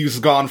 he's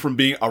gone from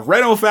being a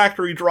Renault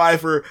factory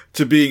driver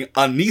to being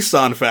a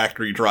Nissan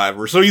factory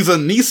driver. So he's a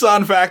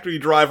Nissan factory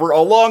driver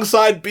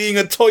alongside being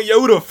a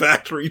Toyota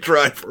factory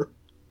driver.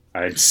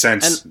 I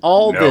sense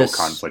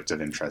conflict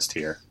of interest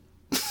here.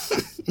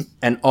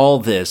 And all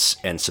this,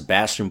 and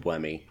Sebastian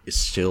Buemi is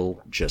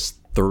still just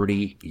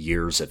 30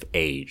 years of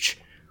age.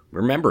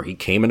 Remember, he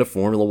came into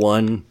Formula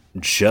One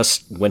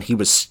just when he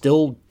was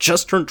still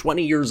just turned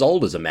 20 years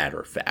old, as a matter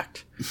of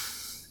fact.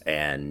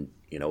 And,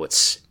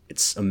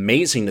 it's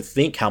amazing to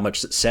think how much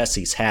success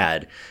he's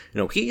had.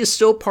 He is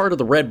still part of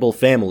the Red Bull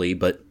family,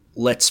 but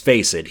let's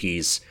face it,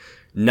 he's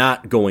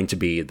not going to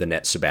be the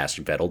next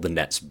Sebastian Vettel, the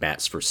next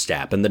Max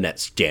Verstappen, the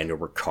next Daniel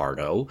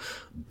Ricciardo,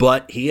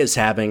 but he is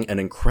having an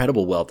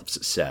incredible wealth of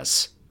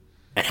success.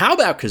 And how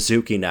about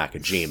Kazuki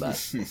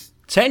Nakajima?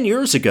 10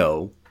 years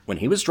ago, when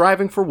he was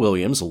driving for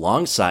Williams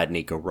alongside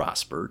Nico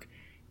Rosberg,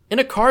 in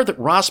a car that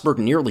Rosberg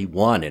nearly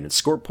won in and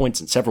scored points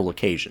on several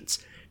occasions,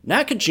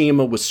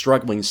 Nakajima was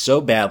struggling so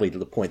badly to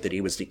the point that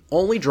he was the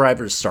only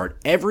driver to start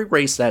every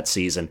race that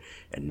season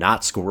and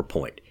not score a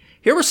point.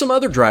 Here were some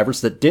other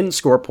drivers that didn't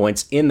score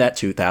points in that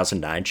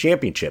 2009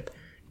 championship.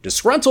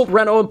 Disgruntled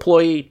Renault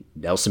employee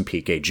Nelson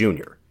Piquet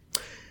Jr.,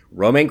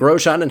 Romain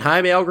Grosjean and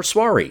Jaime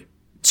Alguersuari,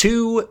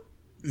 2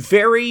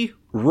 very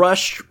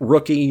rushed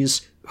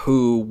rookies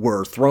who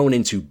were thrown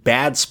into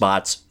bad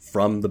spots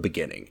from the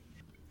beginning.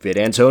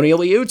 Antonio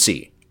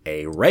Liuzzi,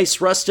 a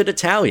race-rusted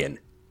Italian.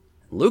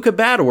 Luca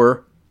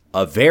Badoer,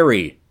 a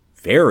very,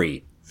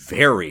 very,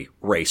 very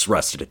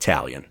race-rusted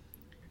Italian.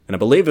 And I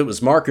believe it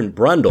was Martin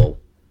Brundle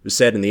who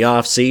said in the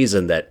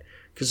off-season that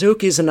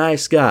Kazuki's a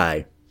nice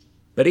guy,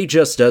 but he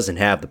just doesn't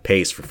have the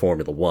pace for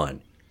Formula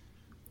One.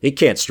 He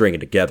can't string it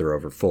together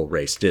over full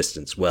race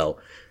distance. Well,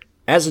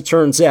 as it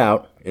turns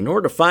out, in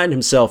order to find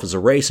himself as a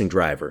racing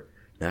driver,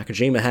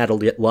 Nakajima had to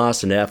get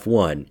lost in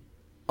F1.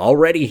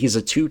 Already he's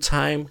a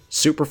 2-time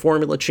Super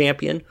Formula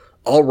champion.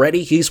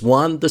 Already he's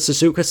won the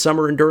Suzuka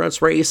Summer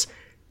Endurance Race.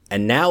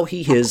 And now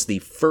he is the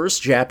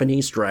first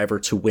Japanese driver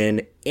to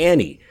win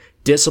any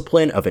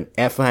discipline of an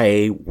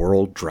FIA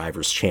World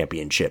Drivers'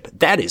 Championship.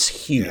 That is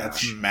huge.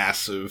 That's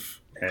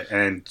massive.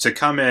 And to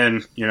come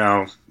in,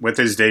 with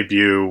his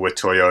debut with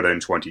Toyota in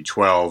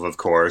 2012, of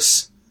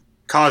course,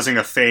 causing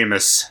a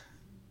famous,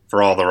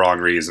 for all the wrong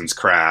reasons,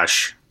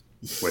 crash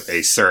with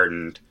a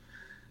certain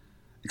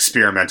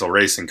experimental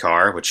racing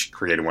car, which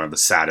created one of the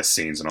saddest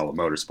scenes in all of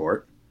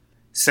motorsport.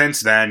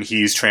 Since then,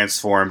 he's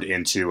transformed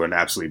into an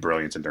absolutely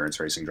brilliant endurance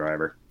racing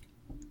driver.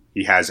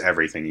 He has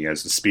everything. He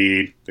has the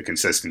speed, the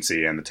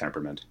consistency, and the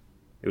temperament.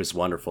 It was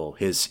wonderful.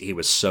 He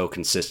was so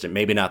consistent.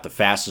 Maybe not the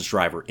fastest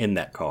driver in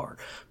that car,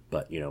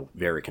 but,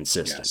 very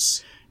consistent.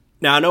 Yes.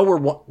 Now, I know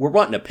we're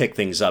wanting to pick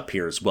things up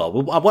here as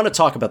well. I want to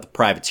talk about the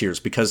privateers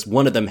because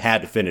one of them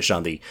had to finish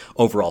on the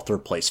overall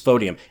third-place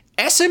podium.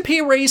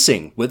 SMP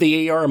Racing with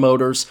the AR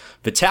Motors,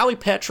 Vitaly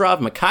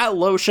Petrov, Mikhail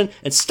Loshin,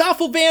 and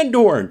Stoffel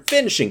Vandoorne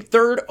finishing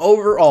 3rd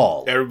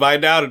overall.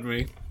 Everybody doubted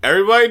me.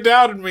 Everybody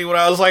doubted me when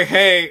I was like,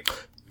 hey,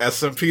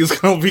 SMP is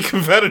going to be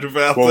competitive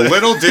out there. Well,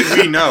 little did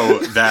we know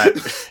that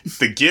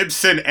the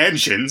Gibson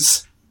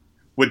engines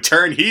would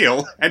turn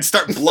heel and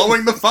start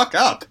blowing the fuck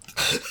up.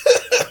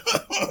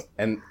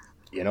 And,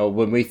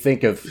 when we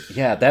think of,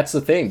 that's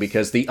the thing,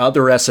 because the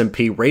other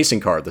SMP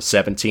racing car, the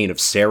 17 of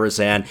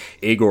Sarazan,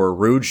 Igor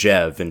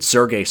Rujev, and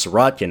Sergei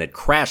Sirotkin had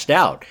crashed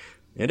out.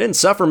 It didn't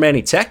suffer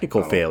many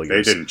technical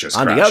failures. They didn't just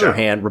On crash the other out.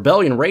 hand,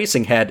 Rebellion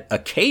Racing had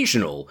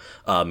occasional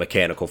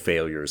mechanical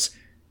failures.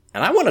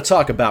 And I want to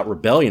talk about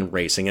Rebellion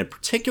Racing, in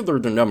particular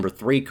the number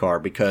 3 car,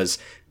 because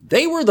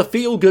they were the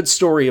feel-good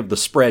story of the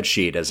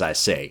spreadsheet, as I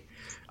say.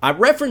 I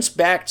referenced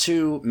back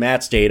to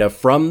Matt's data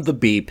from the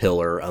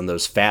B-pillar on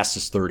those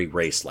fastest 30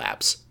 race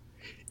laps.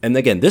 And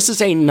again, this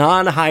is a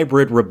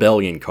non-hybrid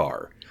Rebellion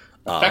car.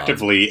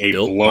 Effectively a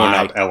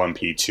blown-up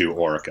LMP2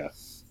 Orica.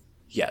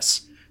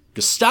 Yes.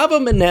 Gustavo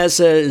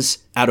Menezes,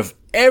 out of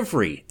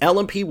every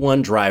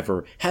LMP1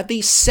 driver, had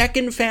the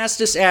second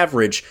fastest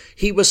average.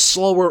 He was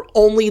slower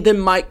only than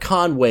Mike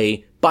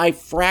Conway by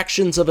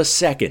fractions of a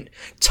second.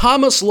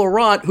 Thomas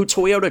Laurent, who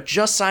Toyota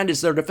just signed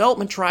as their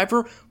development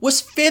driver, was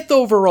 5th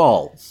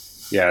overall.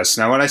 Yes,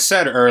 now when I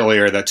said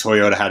earlier that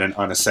Toyota had an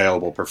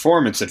unassailable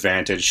performance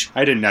advantage,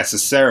 I didn't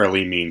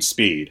necessarily mean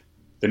speed.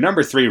 The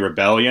number 3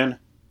 Rebellion,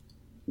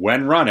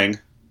 when running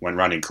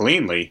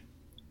cleanly,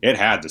 it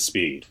had the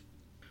speed.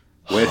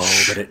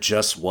 But it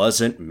just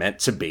wasn't meant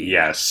to be.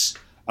 Yes,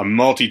 a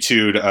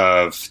multitude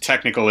of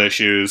technical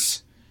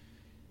issues,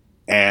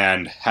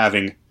 and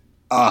having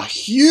a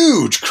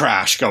huge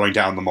crash going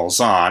down the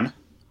Mulsanne.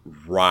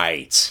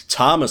 Right.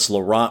 Thomas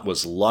Laurent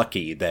was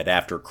lucky that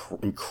after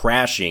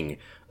crashing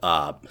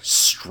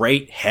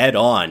straight head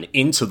on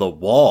into the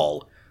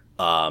wall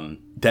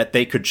that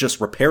they could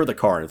just repair the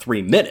car in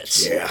 3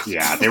 minutes.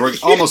 Yeah, they were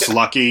almost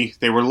lucky.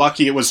 They were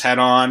lucky it was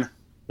head-on,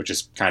 which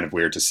is kind of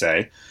weird to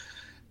say,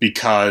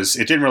 because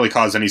it didn't really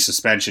cause any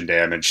suspension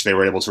damage. They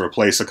were able to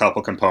replace a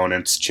couple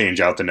components,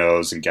 change out the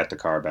nose, and get the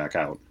car back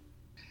out.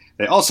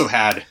 They also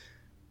had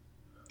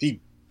the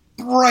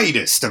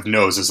brightest of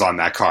noses on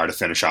that car to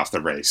finish off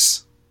the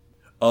race.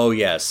 Oh,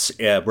 yes.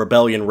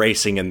 Rebellion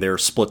Racing and their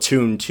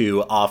Splatoon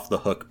 2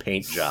 off-the-hook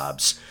paint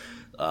jobs.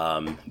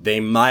 They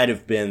might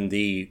have been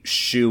the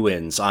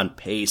shoo-ins on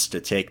pace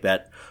to take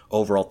that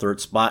overall third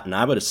spot, and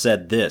I would have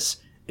said this.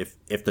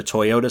 If the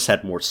Toyotas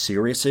had more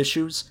serious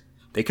issues,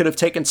 they could have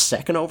taken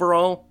second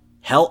overall.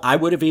 Hell, I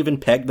would have even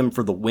pegged them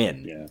for the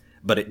win. Yeah.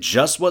 But it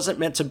just wasn't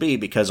meant to be,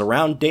 because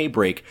around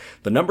daybreak,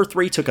 the number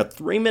 3 took a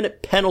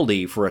 3-minute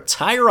penalty for a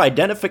tire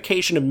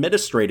identification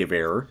administrative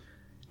error,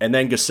 and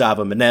then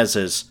Gustavo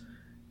Menezes,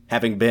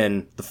 having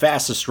been the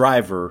fastest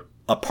driver,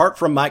 apart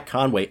from Mike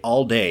Conway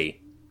all day,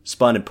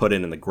 spun and put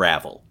in the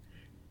gravel.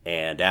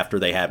 And after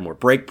they had more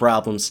brake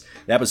problems,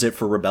 that was it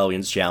for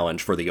Rebellion's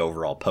challenge for the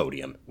overall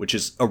podium, which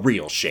is a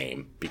real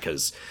shame,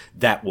 because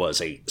that was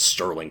a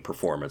sterling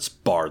performance,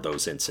 bar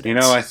those incidents. You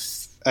know,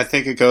 I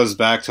think it goes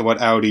back to what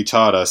Audi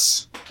taught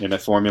us in a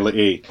Formula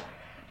E.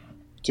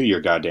 Do your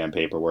goddamn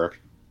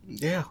paperwork.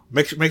 Yeah,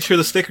 make sure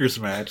the stickers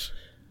match.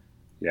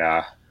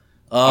 Yeah.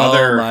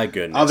 Oh, my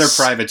goodness. Other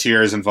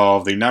privateers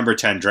involved the number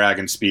 10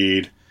 Dragon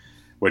Speed,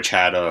 which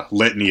had a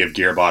litany of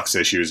gearbox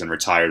issues and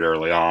retired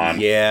early on.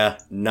 Yeah,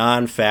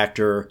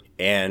 non-factor,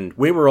 and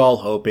we were all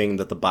hoping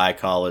that the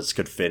Bicolas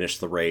could finish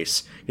the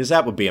race, because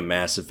that would be a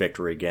massive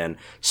victory again.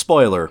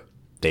 Spoiler,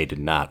 they did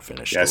not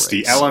finish the race. Yes,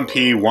 the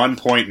LMP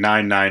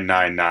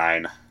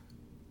 1.9999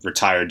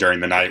 retired during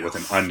the night with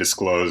an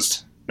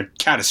undisclosed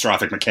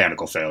catastrophic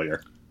mechanical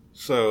failure.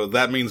 So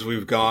that means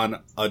we've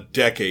gone a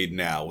decade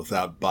now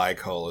without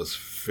Bicolas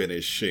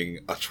finishing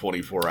a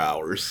 24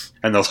 hours.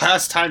 And the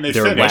last time they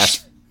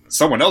finished,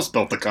 someone else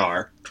built the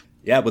car.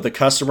 Yeah, with a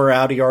customer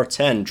Audi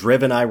R10,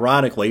 driven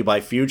ironically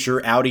by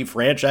future Audi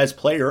franchise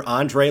player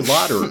Andre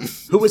Lauder,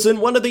 who was in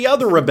one of the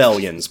other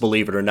rebellions,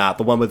 believe it or not,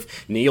 the one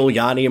with Neil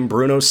Yanni and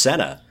Bruno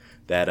Senna,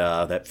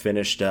 that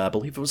finished, I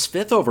believe it was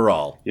 5th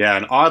overall. Yeah,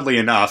 and oddly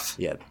enough,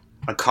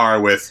 a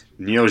car with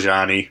Neil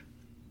Yanni,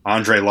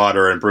 Andre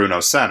Lauder, and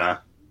Bruno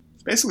Senna,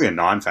 basically a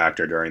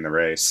non-factor during the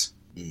race.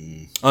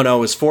 Oh no, it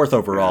was 4th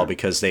overall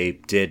because they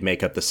did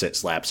make up the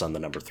 6 laps on the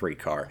number 3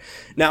 car.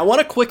 Now, I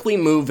want to quickly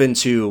move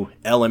into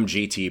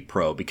LMGT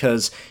Pro,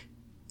 because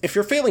if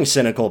you're feeling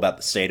cynical about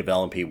the state of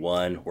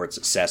LMP1 or its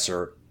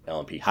successor,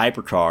 LMP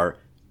Hypercar,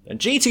 then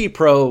GT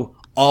Pro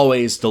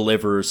always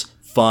delivers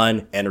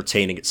fun,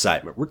 entertaining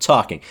excitement. We're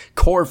talking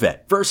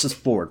Corvette versus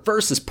Ford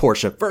versus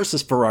Porsche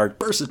versus Ferrari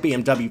versus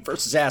BMW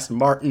versus Aston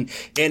Martin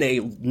in a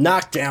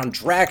knockdown,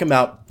 drag 'em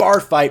out,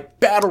 bar fight,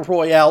 battle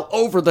royale,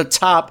 over the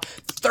top,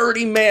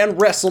 30-man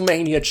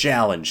WrestleMania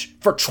challenge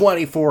for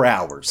 24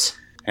 hours.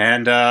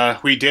 And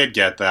we did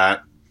get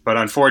that, but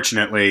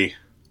unfortunately,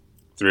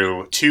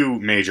 through 2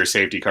 major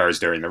safety cars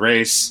during the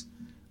race,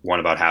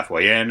 one about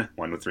halfway in,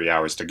 one with 3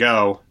 hours to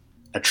go,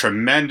 a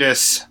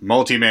tremendous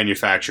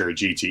multi-manufacturer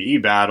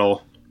GTE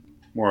battle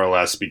more or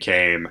less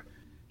became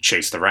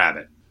Chase the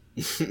Rabbit.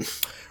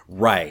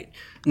 Right.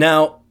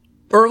 Now,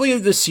 earlier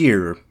this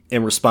year,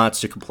 in response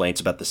to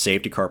complaints about the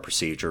safety car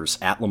procedures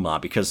at Le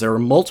Mans, because there are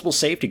multiple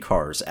safety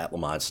cars at Le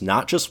Mans,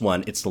 not just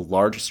one, it's the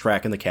largest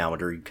track in the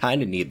calendar, you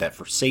kind of need that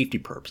for safety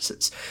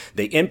purposes.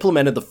 They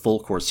implemented the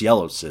full course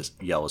yellow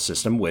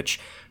system,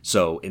 which,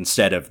 so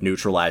instead of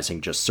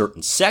neutralizing just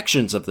certain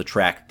sections of the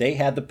track, they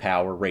had the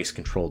power, race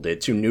control did,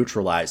 to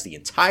neutralize the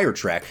entire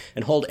track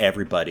and hold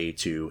everybody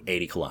to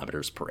 80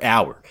 kilometers per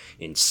hour,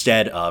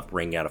 instead of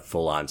bringing out a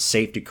full-on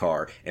safety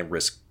car and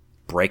risk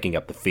breaking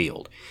up the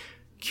field.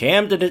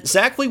 Cam, did it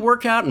exactly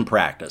work out in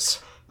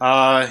practice?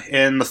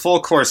 In the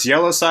full course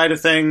yellow side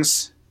of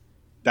things,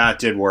 that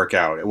did work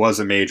out. It was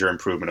a major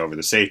improvement over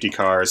the safety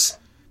cars.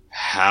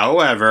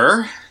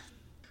 However,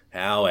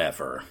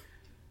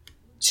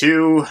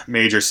 2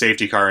 major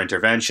safety car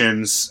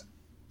interventions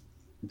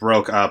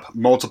broke up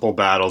multiple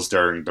battles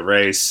during the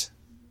race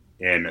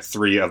in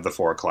 3 of the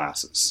 4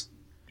 classes.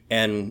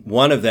 And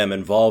one of them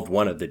involved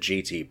one of the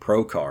GT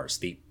Pro cars,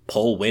 the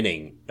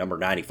pole-winning number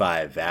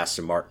 95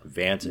 Aston Martin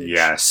Vantage.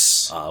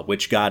 Yes.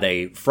 Which got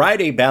a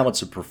Friday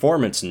balance of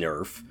performance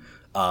nerf.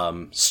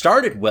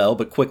 Started well,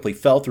 but quickly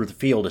fell through the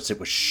field as it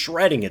was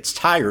shredding its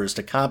tires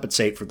to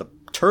compensate for the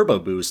turbo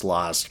boost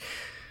lost.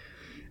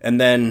 And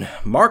then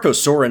Marco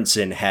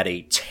Sorensen had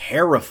a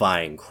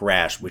terrifying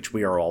crash, which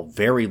we are all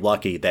very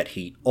lucky that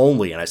he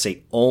only, and I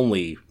say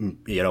only,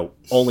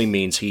 only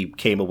means he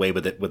came away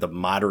with it with a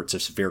moderate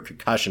to severe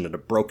concussion and a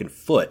broken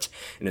foot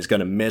and is going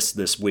to miss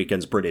this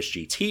weekend's British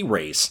GT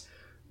race.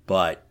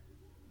 But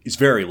he's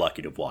very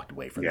lucky to have walked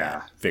away from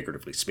that,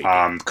 figuratively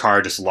speaking.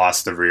 Car just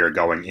lost the rear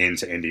going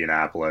into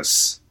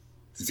Indianapolis,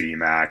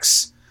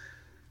 VMAX.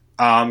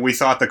 We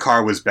thought the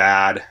car was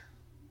bad,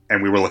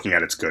 and we were looking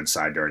at its good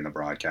side during the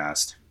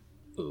broadcast.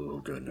 Oh,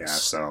 goodness. Yeah,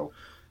 so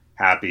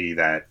happy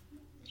that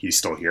he's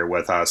still here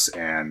with us,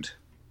 and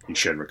he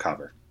should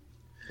recover.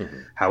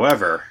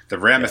 However, the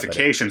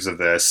ramifications of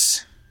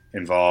this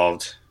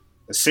involved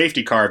a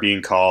safety car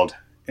being called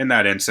in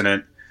that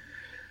incident.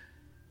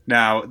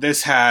 Now,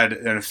 this had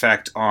an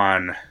effect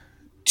on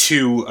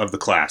two of the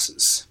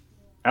classes,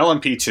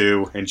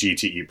 LMP2 and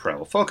GTE Pro.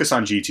 We'll focus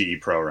on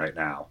GTE Pro right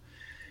now.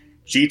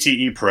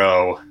 GTE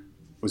Pro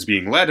was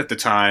being led at the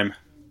time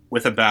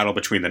with a battle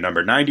between the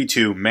number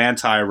 92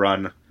 Manthey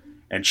run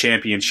and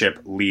championship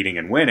leading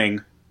and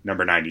winning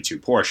number 92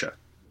 Porsche.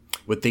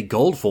 With the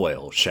gold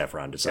foil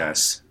chevron design.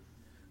 Yes.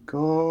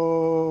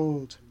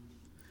 Gold.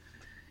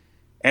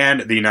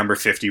 And the number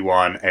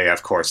 51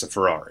 AF Corsa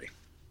Ferrari.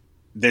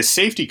 This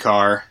safety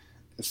car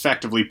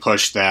effectively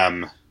pushed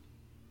them a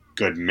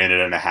good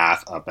minute and a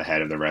half up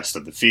ahead of the rest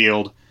of the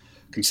field,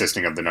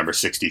 consisting of the number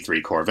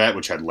 63 Corvette,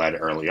 which had led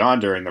early on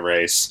during the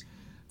race,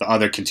 the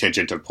other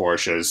contingent of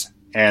Porsches,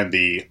 and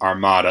the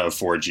armada of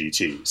 4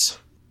 GTs.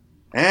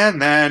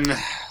 And then,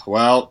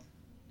 well,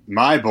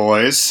 my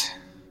boys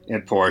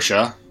in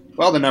Porsche,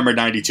 well, the number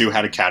 92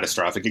 had a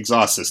catastrophic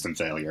exhaust system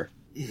failure,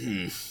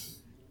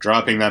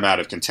 dropping them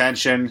out of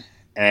contention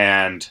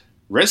and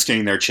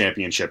risking their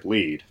championship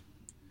lead.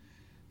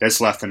 This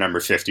left the number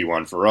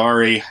 51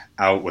 Ferrari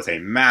out with a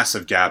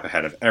massive gap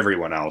ahead of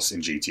everyone else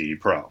in GTE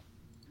Pro.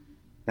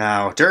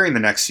 Now, during the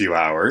next few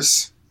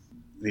hours,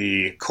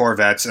 the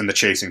Corvettes and the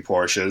chasing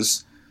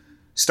Porsches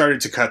started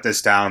to cut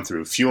this down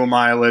through fuel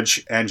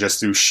mileage and just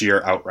through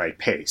sheer outright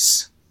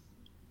pace.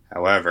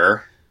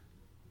 However,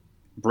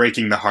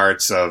 breaking the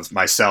hearts of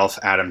myself,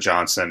 Adam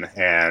Johnson,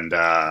 and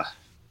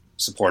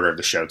supporter of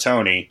the show,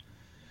 Tony,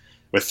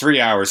 with 3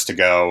 hours to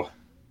go,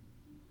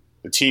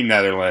 the Team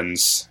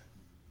Netherlands,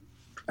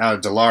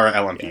 Dallara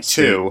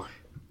LMP2...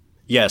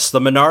 Yes, the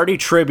Minardi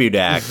Tribute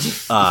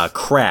Act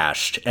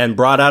crashed and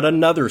brought out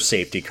another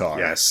safety car.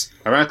 Yes.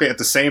 Ironically, at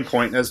the same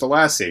point as the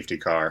last safety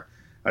car,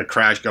 a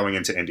crash going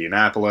into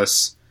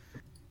Indianapolis.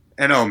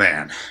 And oh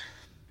man.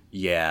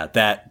 Yeah,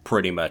 that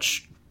pretty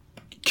much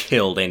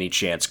killed any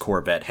chance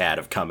Corvette had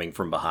of coming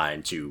from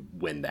behind to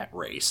win that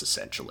race,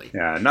 essentially.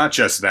 Yeah, not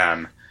just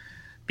them.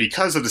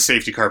 Because of the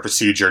safety car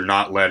procedure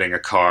not letting a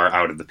car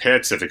out of the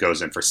pits if it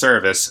goes in for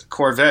service,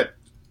 Corvette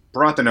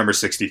brought the number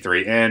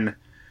 63 in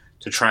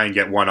to try and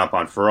get one up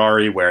on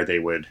Ferrari, where they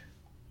would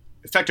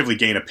effectively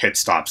gain a pit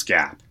stops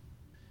gap.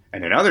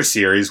 And in other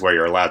series where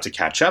you're allowed to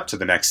catch up to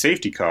the next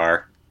safety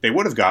car, they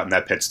would have gotten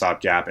that pit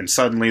stop gap, and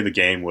suddenly the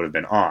game would have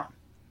been on,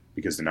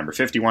 because the number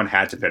 51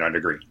 had to pit under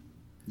green.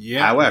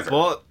 Yeah, However,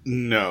 but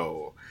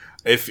no.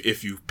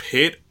 If you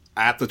pit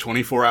at the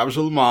 24 Hours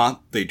of Le Mans,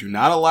 they do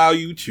not allow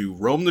you to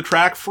roam the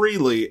track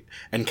freely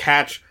and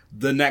catch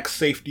the next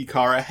safety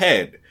car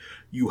ahead.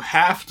 You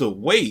have to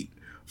wait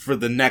for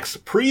the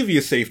next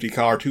previous safety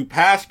car to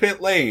pass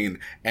pit lane,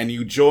 and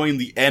you join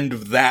the end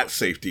of that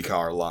safety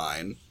car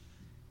line.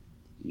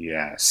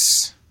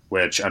 Yes.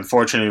 Which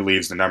unfortunately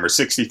leaves the number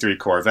 63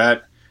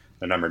 Corvette,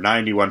 the number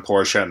 91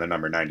 Porsche, and the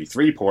number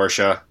 93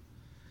 Porsche,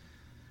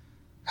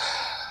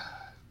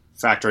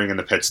 factoring in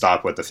the pit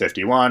stop with the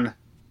 51,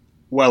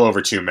 well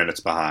over 2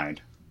 minutes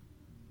behind.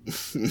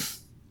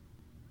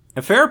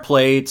 And fair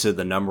play to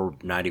the number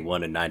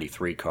 91 and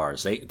 93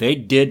 cars. They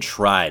did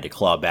try to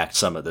claw back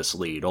some of this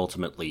lead.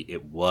 Ultimately,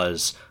 it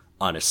was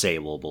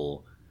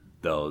unassailable,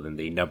 though. Then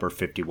the number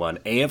 51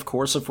 AF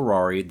Corsa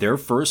Ferrari, their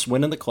first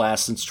win in the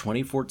class since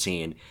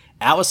 2014.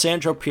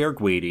 Alessandro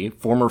Pierguidi,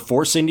 former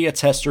Force India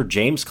tester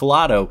James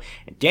Colato,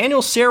 and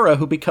Daniel Serra,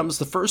 who becomes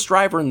the first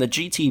driver in the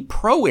GT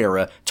Pro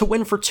era to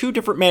win for 2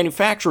 different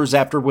manufacturers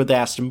after with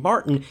Aston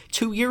Martin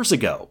 2 years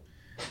ago.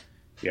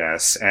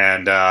 Yes,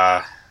 and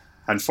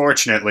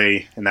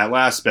unfortunately, in that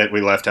last bit, we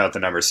left out the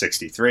number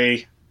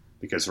 63,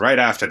 because right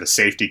after the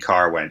safety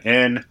car went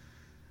in,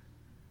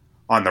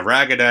 on the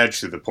ragged edge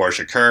through the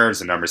Porsche curves,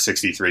 the number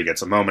 63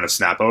 gets a moment of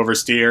snap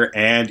oversteer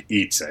and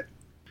eats it.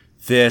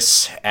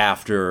 This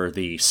after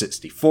the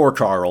 64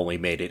 car only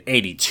made it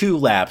 82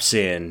 laps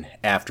in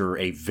after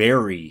a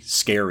very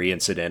scary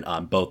incident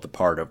on both the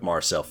part of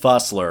Marcel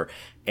Fussler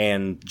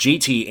and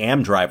GT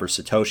Am driver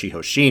Satoshi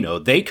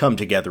Hoshino. They come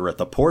together at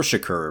the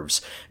Porsche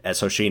curves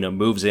as Hoshino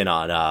moves in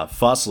on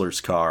Fussler's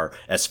car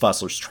as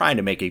Fussler's trying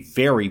to make a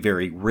very,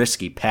 very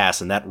risky pass,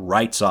 and that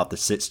writes off the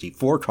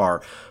 64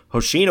 car.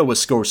 Hoshino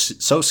was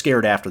so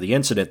scared after the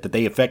incident that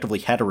they effectively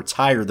had to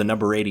retire the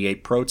number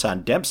 88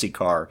 Proton Dempsey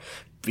car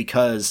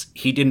because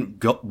he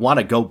didn't want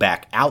to go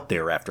back out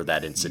there after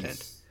that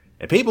incident.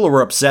 And people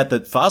were upset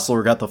that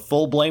Fussler got the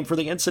full blame for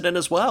the incident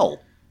as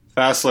well.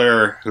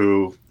 Fussler,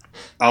 who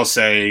I'll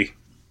say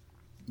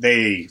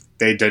they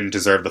didn't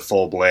deserve the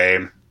full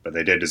blame, but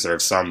they did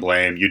deserve some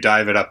blame. You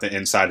dive it up the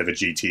inside of a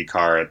GT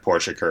car at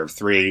Porsche Curve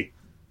 3,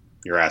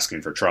 you're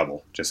asking for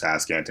trouble. Just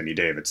ask Anthony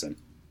Davidson.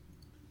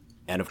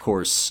 And of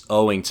course,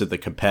 owing to the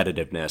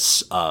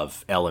competitiveness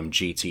of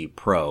LMGT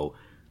Pro,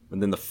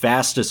 and then the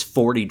fastest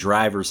 40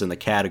 drivers in the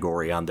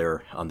category on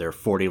their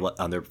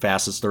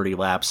fastest 30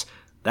 laps,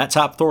 that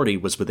top 30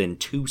 was within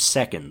 2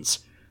 seconds.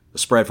 The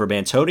spread from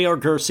Antonio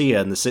Garcia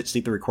in the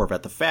 63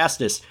 Corvette the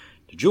fastest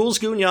to Jules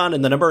Gounon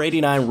in the number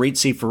 89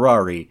 Rizzi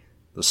Ferrari,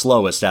 the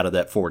slowest out of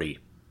that 40.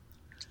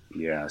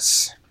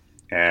 Yes.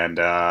 And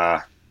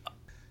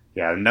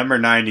Yeah, number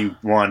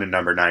 91 and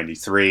number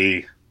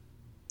 93,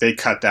 they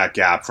cut that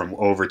gap from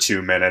over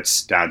 2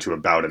 minutes down to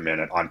about a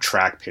minute on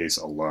track pace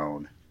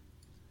alone.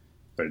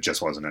 But it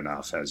just wasn't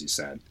enough, as you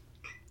said.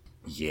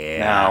 Yeah,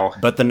 Now-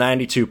 but the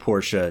 92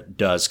 Porsche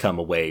does come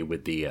away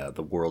with the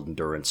World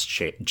Endurance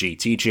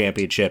GT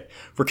Championship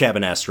for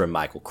Kevin Estre and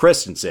Michael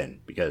Christensen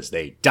because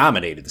they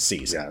dominated the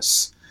season.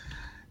 Yes.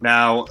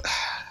 Now,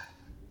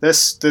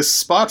 this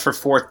spot for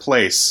 4th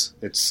place,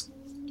 it's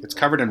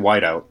covered in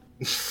whiteout.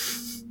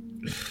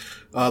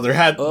 There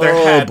had Oh,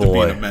 to be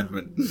boy. an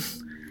amendment.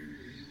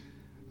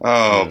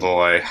 Oh,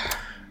 boy.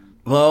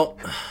 Well,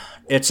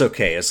 it's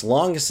okay as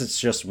long as it's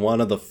just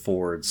one of the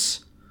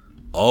Fords.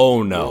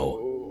 Oh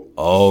no.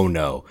 Oh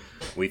no.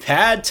 We've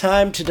had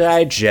time to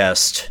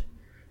digest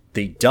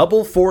the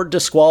double Ford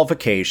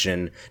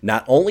disqualification,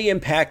 not only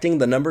impacting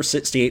the number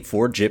 68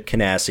 Ford Jeep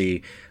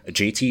Ganassi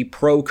GT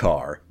Pro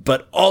car,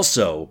 but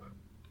also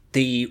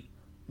the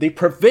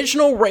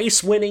provisional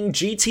race-winning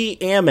GT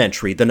Am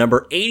entry, the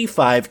number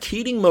 85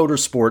 Keating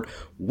Motorsport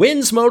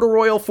wins Motor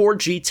Royal Ford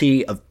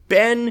GT of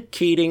Ben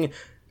Keating,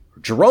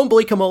 Jerome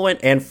Bleekemolen,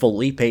 and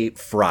Felipe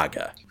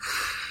Fraga.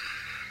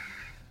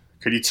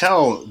 Could you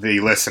tell the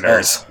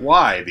listeners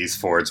why these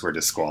Fords were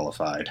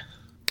disqualified?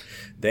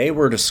 They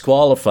were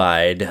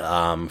disqualified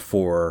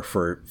for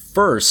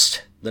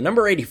first. The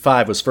number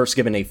 85 was first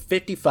given a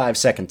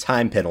 55-second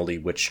time penalty,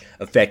 which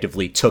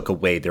effectively took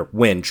away their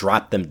win,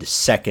 dropped them to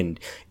second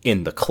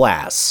in the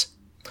class.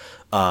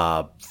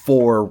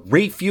 For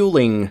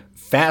refueling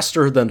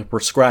faster than the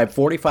prescribed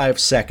 45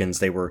 seconds,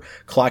 they were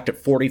clocked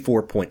at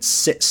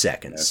 44.6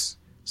 seconds. Yes.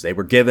 So they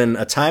were given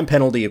a time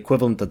penalty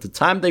equivalent to the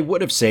time they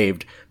would have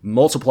saved,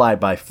 multiplied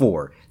by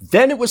 4.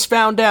 Then it was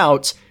found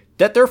out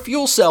that their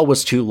fuel cell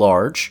was too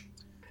large,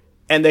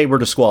 and they were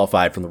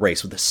disqualified from the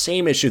race with the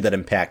same issue that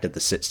impacted the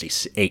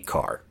 68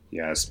 car.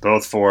 Yes,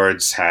 both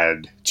Fords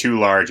had too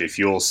large a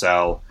fuel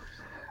cell.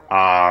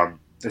 The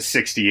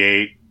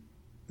 68,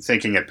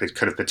 thinking it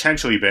could have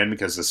potentially been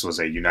because this was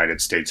a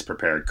United States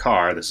prepared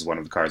car. This is one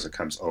of the cars that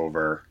comes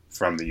over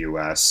from the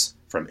U.S.,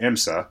 from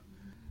IMSA.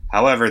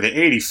 However, the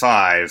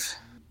 85,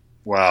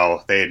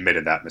 well, they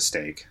admitted that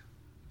mistake.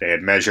 They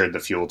had measured the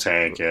fuel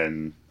tank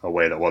in a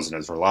way that wasn't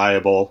as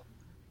reliable,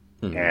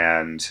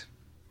 and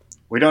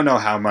we don't know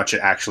how much it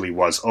actually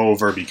was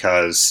over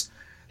because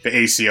the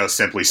ACO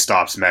simply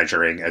stops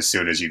measuring as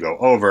soon as you go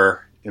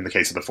over, in the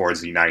case of the Fords,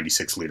 the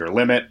 96-liter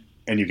limit,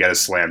 and you get a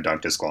slam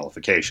dunk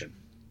disqualification.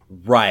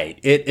 Right.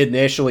 It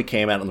initially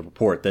came out in the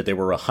report that they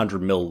were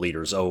 100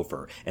 milliliters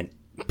over, and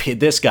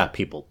this got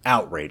people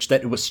outraged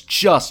that it was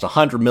just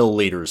 100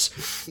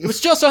 milliliters. It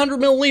was just 100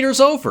 milliliters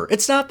over.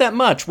 It's not that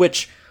much,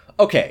 which,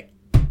 okay,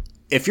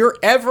 if you're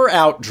ever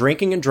out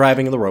drinking and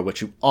driving in the road,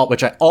 which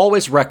I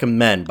always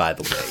recommend, by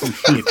the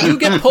way, if you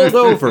get pulled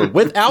over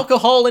with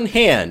alcohol in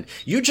hand,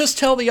 you just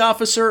tell the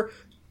officer,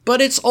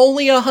 but it's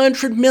only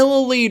 100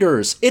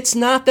 milliliters. It's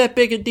not that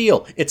big a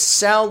deal. It's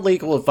sound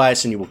legal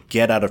advice and you will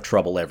get out of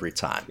trouble every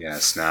time.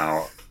 Yes,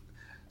 now,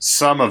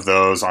 some of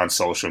those on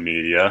social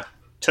media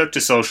took to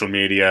social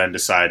media and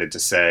decided to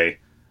say,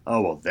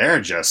 oh, well,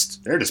 they're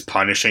just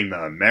punishing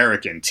the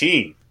American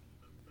team.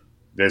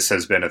 This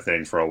has been a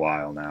thing for a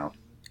while now.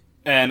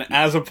 And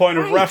as a point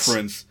of Right.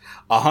 reference,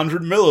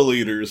 100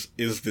 milliliters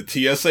is the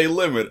TSA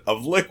limit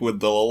of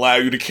liquid they'll allow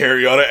you to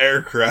carry on an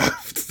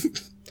aircraft.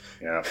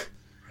 Yeah.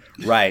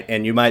 Right,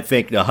 and you might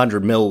think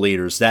 100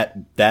 milliliters,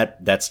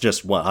 that's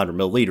just 100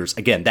 milliliters.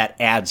 Again, that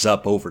adds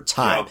up over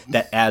time. Yep.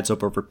 That adds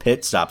up over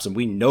pit stops, and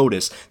we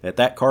noticed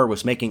that car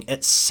was making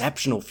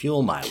exceptional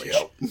fuel mileage.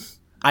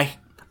 Yep.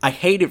 I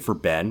hate it for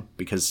Ben,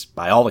 because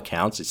by all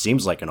accounts, it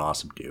seems like an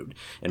awesome dude.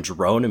 And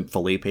Jerome and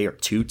Felipe are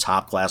two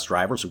top-class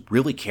drivers who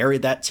really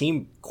carried that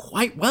team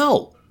quite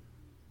well.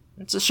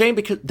 It's a shame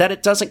that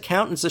it doesn't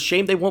count, and it's a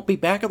shame they won't be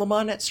back at Le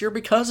Mans next year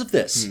because of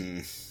this.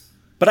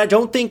 But I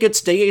don't think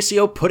it's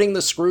ACO putting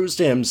the screws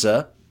to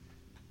IMSA,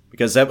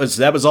 because that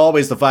was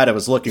always the fight I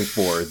was looking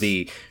for.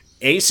 The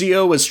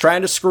ACO was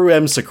trying to screw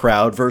IMSA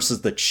crowd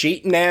versus the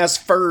cheating-ass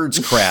Fords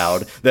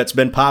crowd that's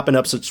been popping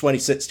up since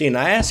 2016. And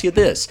I ask you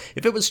this,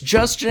 if it was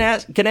just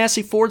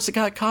Ganassi Fords that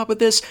got caught with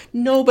this,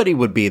 nobody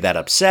would be that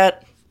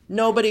upset.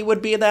 Nobody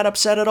would be that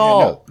upset at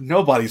all.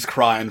 Nobody's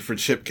crying for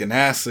Chip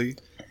Ganassi.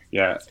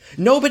 Yeah.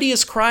 Nobody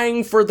is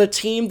crying for the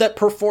team that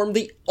performed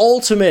the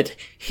ultimate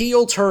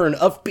heel turn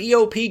of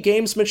BOP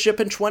gamesmanship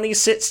in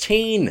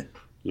 2016.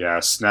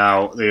 Yes.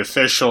 Now, the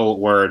official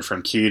word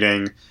from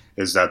Keating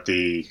is that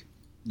the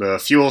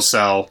fuel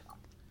cell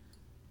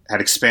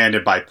had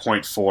expanded by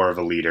 0.4 of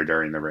a liter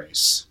during the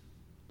race.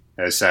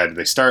 As I said,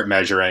 they start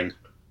measuring.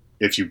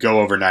 If you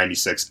go over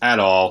 96 at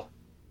all,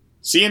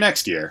 see you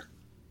next year.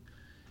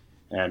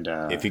 And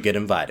If you get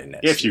invited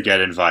next if you year,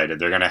 get invited,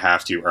 they're going to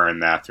have to earn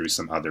that through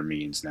some other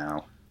means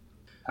now.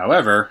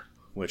 However,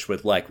 which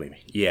would likely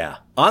be. Yeah.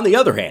 On the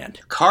other hand,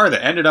 car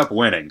that ended up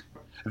winning,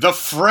 the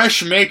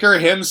fresh maker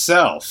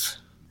himself.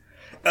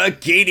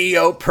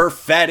 Egidio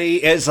Perfetti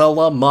is a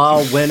Le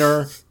Mans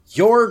winner.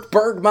 Jörg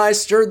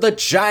Bergmeister, the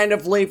Giant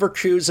of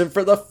Leverkusen,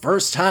 for the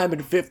first time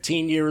in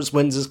 15 years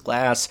wins his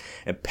class,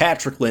 and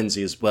Patrick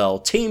Lindsay as well.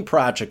 Team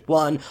Project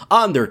One,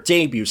 on their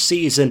debut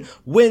season,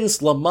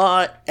 wins Le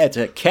Mans and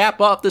to cap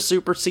off the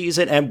super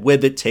season, and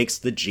with it takes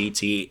the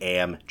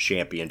GT-AM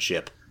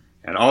championship.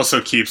 And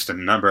also keeps the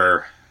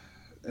Porsche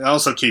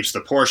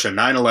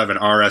 911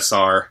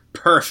 RSR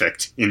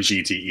perfect in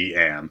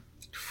GTE-AM.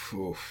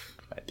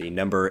 The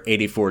number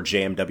 84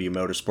 JMW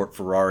Motorsport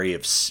Ferrari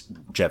of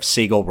Jeff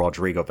Siegel,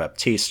 Rodrigo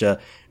Baptista,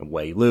 and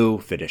Wei Lu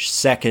finished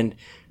second.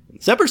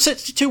 Number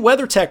 62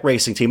 WeatherTech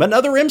Racing Team,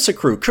 another IMSA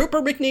crew,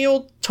 Cooper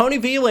McNeil, Tony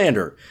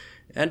Vielander,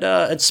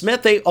 and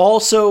Smith, they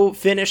also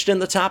finished in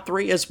the top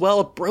three as well.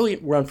 A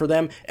brilliant run for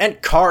them.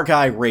 And Car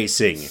Guy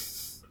Racing,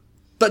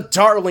 the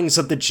darlings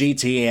of the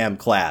GTM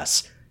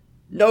class.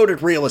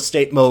 Noted real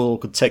estate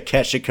mogul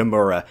Takeshi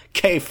Kimura,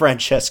 K.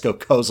 Francesco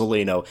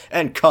Cozzolino,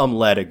 and Cum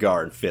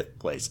Ledigar in fifth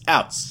place.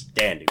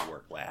 Outstanding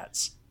work,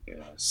 lads.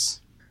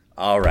 Yes.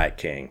 All right,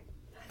 King.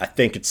 I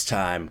think it's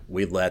time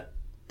we let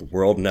the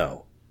world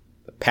know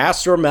that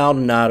Pastor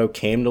Maldonado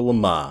came to Le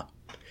Mans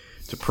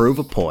to prove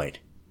a point.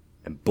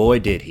 And boy,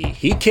 did he.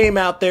 He came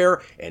out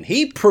there and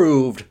he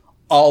proved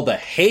all the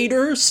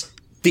haters,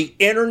 the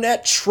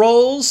internet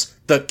trolls,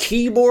 the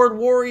keyboard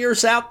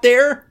warriors out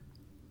there,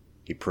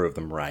 he proved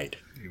them right.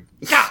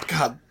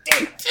 God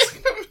damn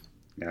it.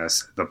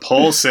 Yes. The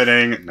pole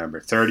sitting, number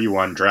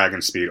 31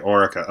 Dragon Speed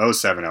Orica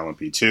 07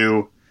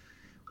 LMP2.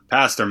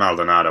 Pastor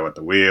Maldonado at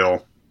the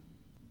wheel.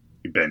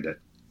 He binned it.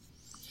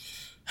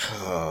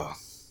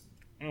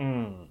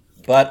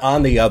 But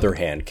on the other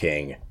hand,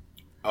 King,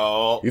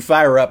 Oh, you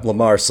fire up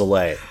Lamar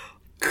Soleil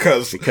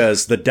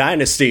because the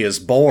dynasty is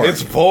born.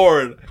 it's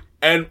born.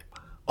 And,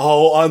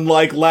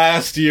 unlike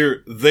last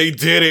year, they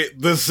did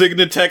it. The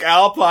Signatech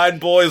Alpine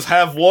boys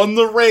have won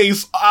the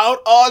race out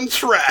on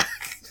track.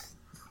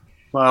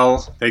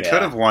 Well, they Yeah.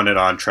 could have won it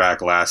on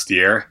track last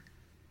year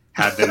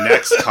had the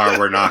next car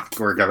we're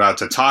about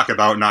to talk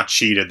about not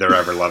cheated their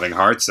ever-loving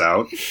hearts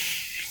out.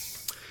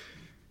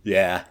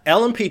 Yeah,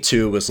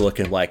 LMP2 was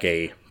looking like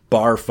a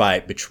bar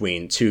fight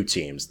between two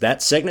teams. That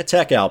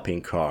Signatech Alpine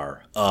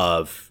car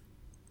of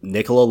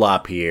Nicolas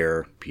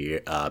Lapierre,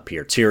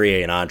 Pierre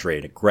Thierry, and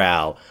Andre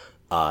Negrau,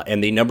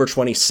 and the number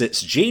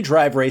 26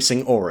 G-Drive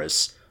Racing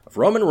Oris of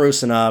Roman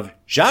Rusinov,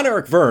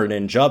 Jean-Eric Verne,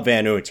 and Job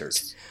Van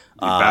Uitert.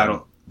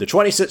 Battle. The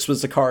 26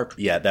 was the car,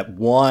 that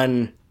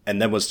won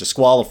and then was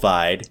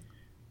disqualified,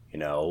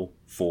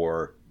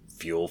 for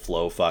fuel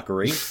flow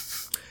fuckery.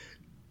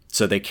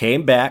 So they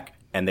came back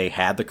and they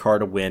had the car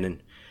to win.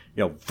 And,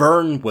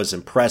 Verne was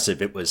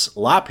impressive. It was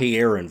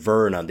Lapierre and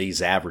Verne on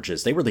these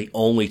averages. They were the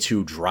only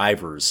two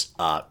drivers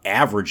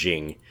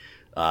averaging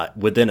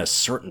within a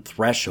certain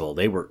threshold.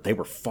 They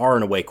were far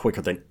and away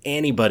quicker than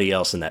anybody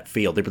else in that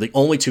field. They were the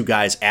only two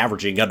guys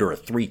averaging under a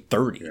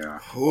 3:30 Yeah.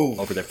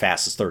 over their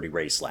fastest 30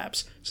 race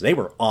laps. So they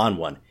were on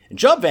one. And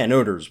Job Van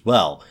Uitert as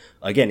well.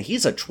 Again,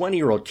 he's a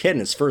 20-year-old kid in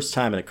his first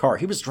time in a car.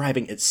 He was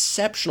driving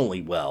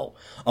exceptionally well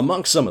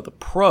among some of the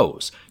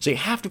pros. So you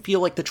have to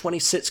feel like the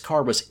 26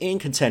 car was in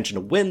contention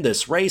to win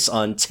this race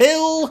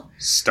until...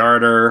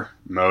 Starter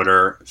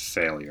motor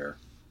failure.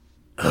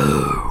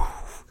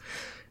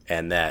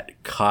 And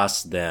that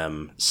cost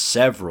them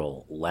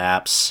several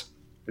laps.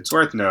 It's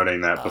worth noting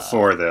that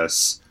before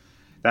this,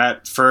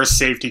 that first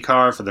safety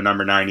car for the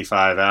number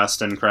 95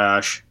 Aston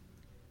crash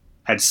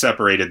had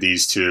separated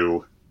these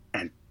two,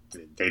 and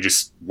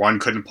one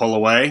couldn't pull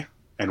away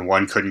and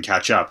one couldn't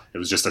catch up. It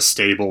was just a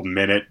stable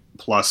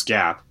minute-plus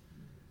gap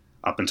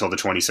up until the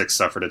 26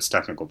 suffered its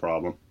technical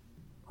problem.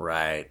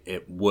 Right.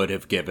 It would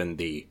have given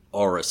the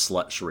Oris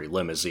luxury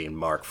limousine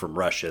mark from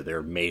Russia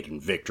their maiden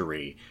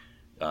victory,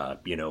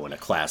 in a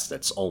class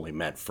that's only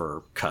meant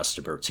for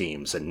customer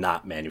teams and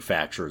not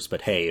manufacturers.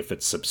 But hey, if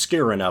it's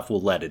obscure enough,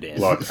 we'll let it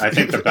in. Look, I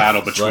think the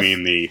battle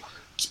between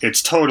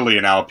it's totally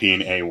an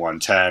Alpine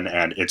A110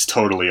 and it's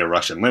totally a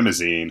Russian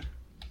limousine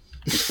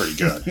is pretty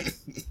good.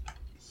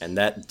 And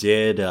that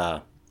did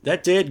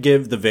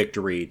give the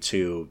victory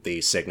to the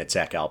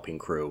Signatech Alpine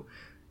crew.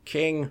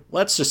 King,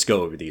 let's just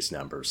go over these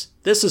numbers.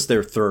 This is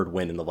their third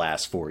win in the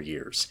last 4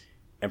 years.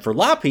 And for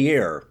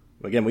Lapierre,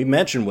 again, we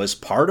mentioned was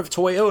part of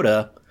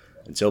Toyota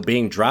until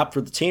being dropped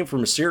for the team for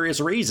mysterious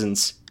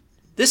reasons.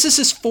 This is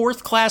his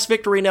fourth class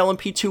victory in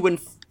LMP2 in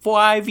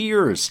 5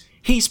 years.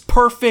 He's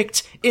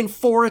perfect in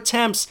 4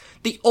 attempts.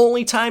 The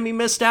only time he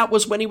missed out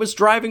was when he was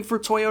driving for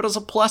Toyota as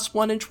a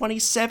 +1 in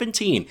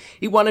 2017.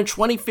 He won in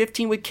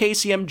 2015 with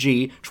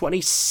KCMG,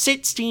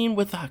 2016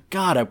 with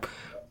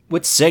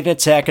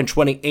Signatech, and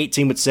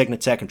 2018 with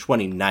Signatech, and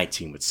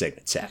 2019 with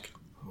Signatech.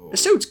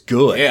 This dude's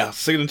good. Yeah,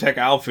 Signatech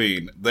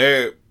Alpine.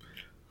 They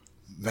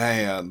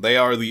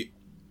are the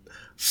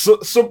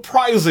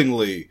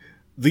surprisingly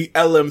the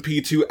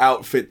LMP2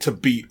 outfit to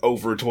beat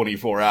over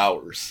 24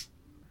 hours.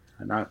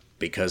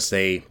 Because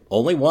they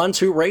only won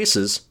 2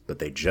 races, but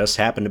they just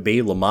happened to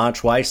be Le Mans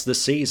twice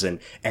this season,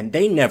 and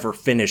they never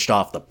finished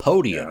off the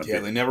podium.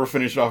 Yeah, they never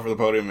finished off of the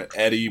podium at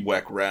Eddie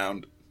Weck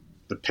round.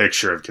 The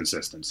picture of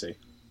consistency.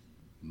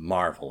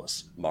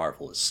 Marvelous,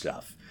 marvelous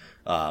stuff.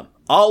 All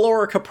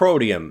Orica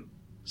podium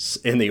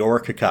in the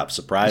Orica Cup.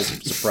 Surprise,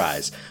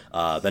 surprise.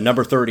 The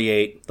number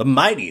 38, the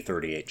mighty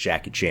 38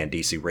 Jackie Chan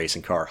DC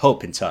racing car,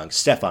 Hope Tung,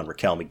 Stefan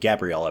Rakelmi,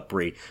 Gabriella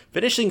Brie,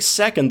 finishing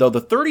second, though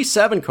the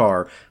 37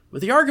 car,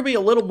 with the arguably a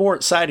little more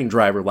exciting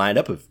driver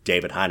lineup of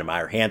David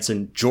Heinemeier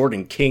Hansen,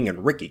 Jordan King,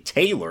 and Ricky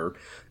Taylor,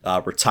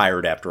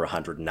 retired after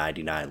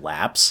 199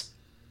 laps.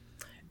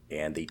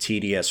 And the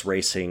TDS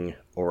Racing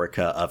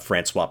Orica of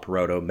Francois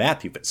Perotto,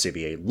 Mathieu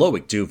Vatsivier,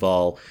 Loic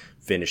Duval,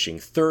 finishing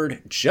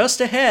third,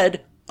 just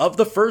ahead of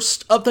the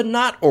first of the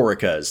not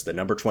Oricas, the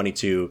number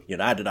 22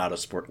 United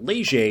Autosport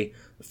Ligier,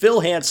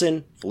 Phil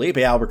Hansen, Felipe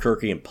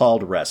Albuquerque, and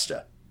Paul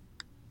DiResta.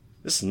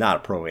 This is not a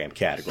Pro-Am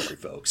category,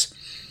 folks.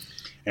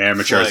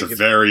 Amateur is a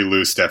very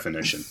loose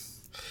definition.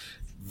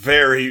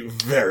 Very,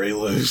 very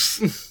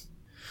loose.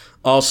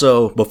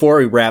 Also, before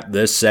we wrap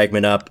this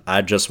segment up,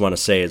 I just want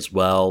to say as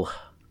well,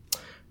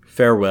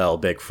 farewell,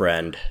 big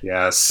friend.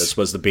 Yes. This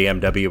was the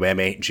BMW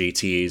M8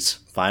 GT's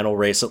final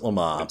race at Le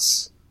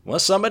Mans.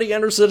 Unless somebody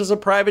enters it as a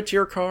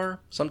privateer car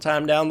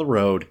sometime down the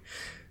road,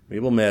 we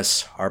will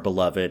miss our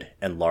beloved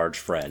and large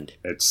friend.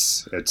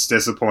 It's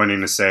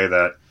disappointing to say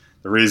that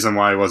the reason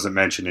why he wasn't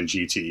mentioned in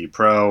GTE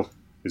Pro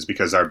is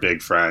because our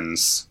big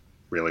friends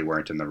really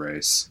weren't in the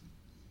race.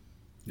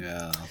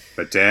 Yeah.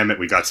 But damn it,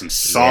 we got some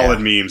solid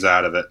memes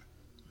out of it.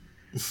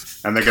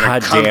 And they're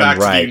going to come Goddamn back to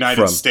the right,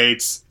 United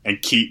States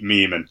and keep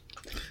memeing.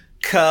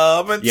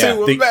 Coming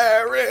to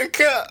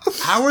America.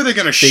 How are they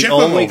going to ship The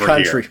them only over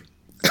country, here?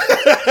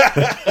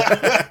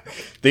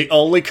 the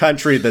only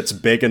country that's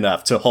big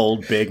enough to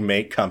hold Big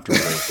Mate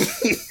comfortably.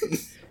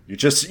 You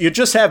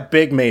just have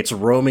big mates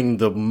roaming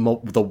the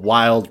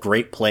wild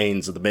Great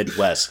Plains of the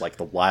Midwest like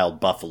the wild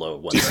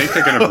buffalo. Do you think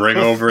they're going to bring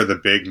over the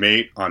big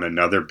mate on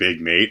another big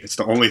mate? It's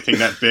the only thing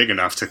that big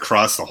enough to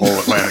cross the whole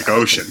Atlantic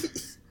Ocean.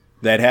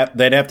 They'd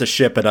have to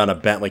ship it on a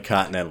Bentley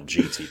Continental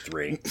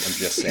GT3. I'm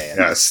just saying.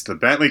 Yes, the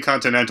Bentley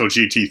Continental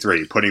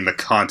GT3, putting the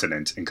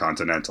continent in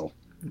Continental.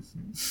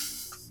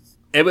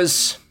 It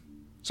was,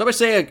 somebody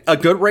say, a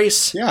good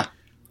race. Yeah.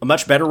 A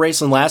much better race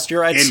than last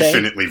year, I'd say.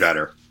 Infinitely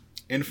better.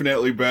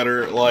 Infinitely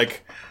better.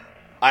 Like,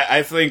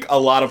 I think a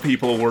lot of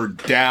people were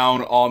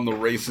down on the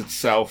race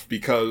itself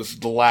because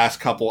the last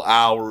couple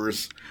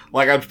hours,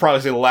 like I'd probably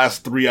say the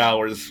last 3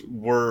 hours,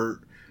 were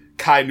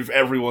kind of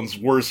everyone's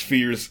worst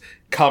fears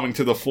coming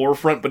to the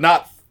forefront,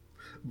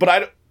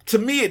 to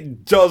me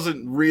it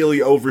doesn't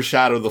really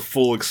overshadow the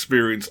full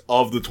experience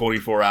of the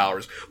 24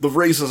 hours. The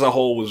race as a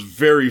whole was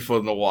very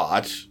fun to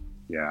watch.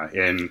 Yeah,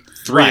 in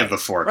three of the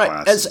four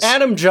classes. As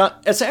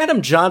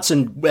Adam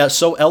Johnson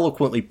so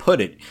eloquently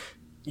put it,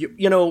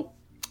 you know,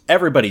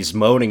 everybody's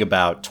moaning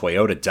about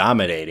Toyota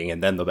dominating,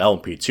 and then the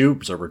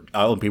LMP2s or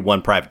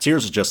LMP1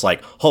 privateers are just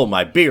like, hold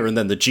my beer, and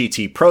then the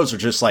GT pros are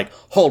just like,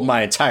 hold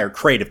my entire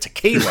crate of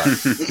tequila.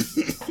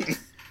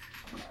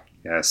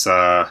 Yes,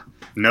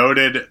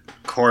 noted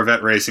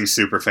Corvette racing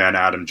superfan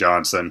Adam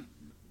Johnson.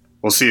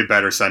 We'll see a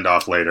better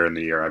send-off later in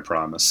the year, I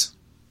promise.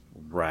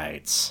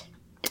 Right.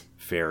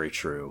 Very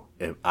true.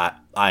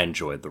 I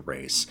enjoyed the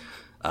race.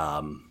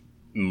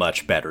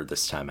 Much better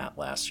this time out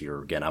last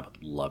year. Again, I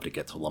would love to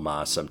get to Le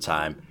Mans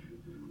sometime.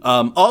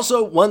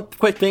 Also, one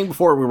quick thing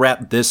before we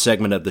wrap this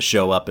segment of the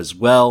show up as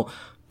well.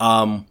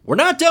 We're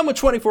not done with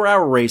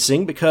 24-hour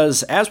racing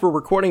because as we're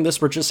recording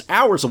this, we're just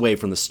hours away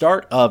from the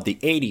start of the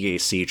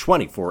ADAC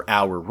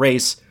 24-hour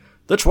race,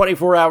 the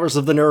 24 hours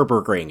of the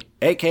Nürburgring,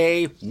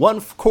 aka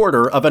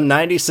 1/4 of a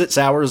 96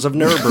 hours of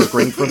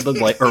Nürburgring from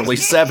the early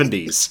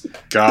 70s.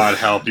 God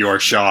help your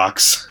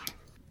shocks.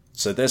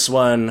 So this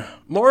one,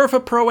 more of a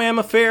Pro-Am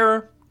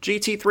affair,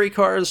 GT3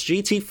 cars,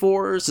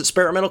 GT4s,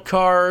 experimental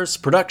cars,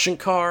 production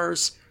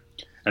cars.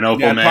 An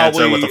Opel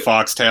Manta with a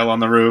foxtail on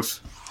the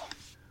roof.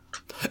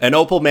 An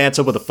Opel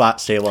Manta with a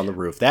foxtail on the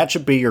roof. That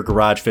should be your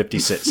Garage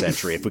 56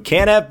 entry. If we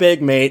can't have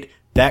Big Mate,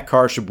 that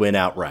car should win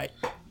outright.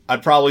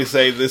 I'd probably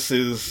say this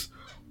isn't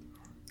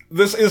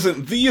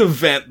the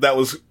event that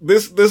was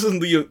this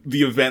isn't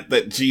the event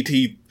that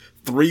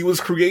GT3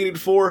 was created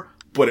for,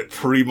 but it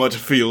pretty much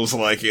feels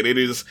like it. It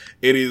is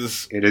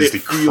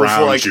the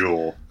crown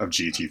jewel of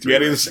GT3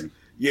 racing.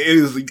 It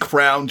is the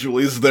crown jewel.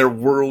 It is their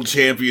world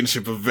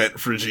championship event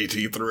for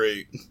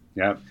GT3.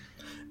 Yep.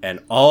 And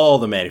all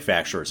the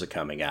manufacturers are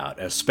coming out,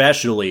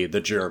 especially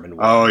the German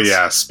ones. Oh,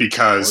 yes,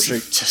 because,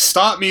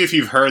 stop me if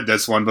you've heard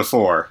this one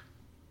before,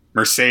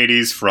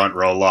 Mercedes front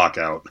row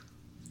lockout.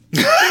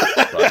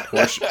 But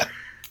Porsche,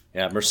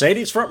 yeah,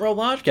 Mercedes front row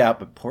lockout,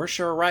 but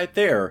Porsche are right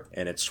there,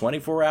 and it's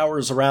 24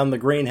 hours around the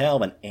green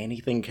hell, and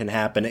anything can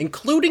happen,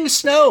 including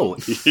snow.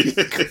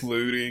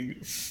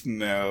 Including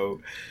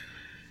snow.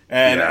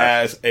 And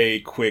as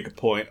a quick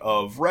point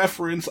of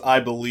reference,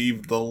 I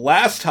believe the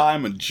last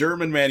time a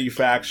German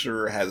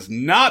manufacturer has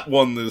not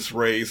won this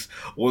race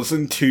was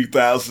in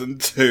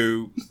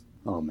 2002.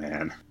 Oh,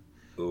 man.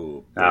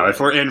 Ooh, now, if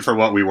we're in for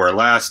what we were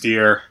last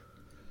year,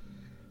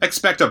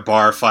 expect a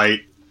bar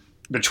fight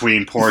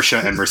between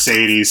Porsche and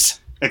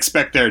Mercedes.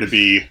 Expect there to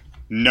be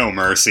no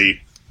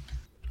mercy.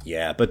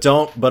 Yeah, but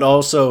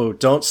also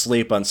don't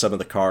sleep on some of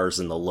the cars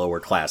in the lower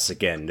class.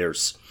 Again,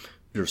 there's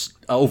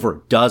over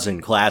a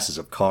dozen classes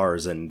of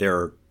cars, and there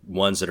are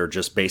ones that are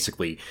just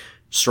basically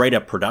straight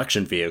up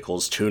production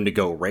vehicles tuned to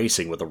go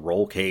racing with a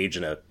roll cage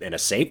and a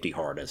safety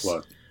harness.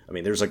 Look. I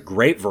mean, there's a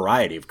great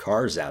variety of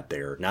cars out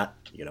there. Not,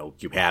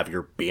 you have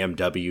your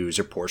BMWs,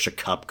 your Porsche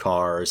Cup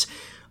cars,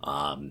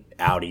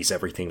 Audis,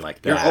 everything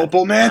like that. Your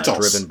Opel Mantas.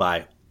 Driven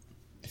by...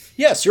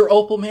 Yes, your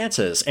Opel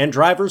Mantas, and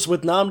drivers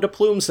with nom de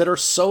plumes that are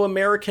so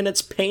American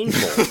it's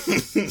painful.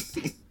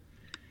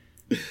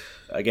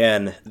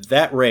 Again,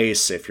 that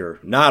race, if you're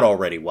not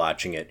already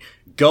watching it,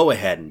 go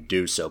ahead and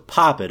do so.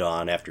 Pop it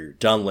on after you're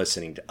done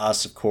listening to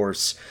us, of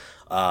course.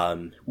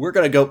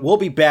 We'll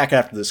be back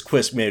after this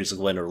quiz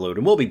musical interlude,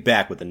 and we'll be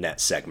back with the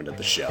next segment of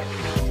the show.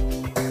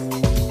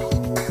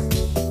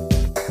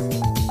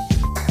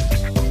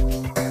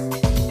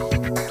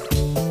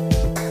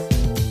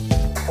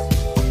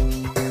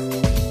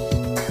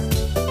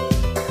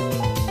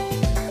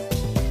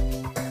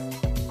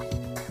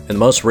 In the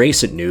most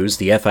recent news,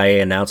 the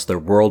FIA announced their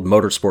World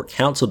Motorsport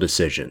Council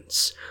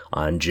decisions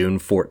on June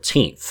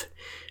 14th.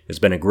 It's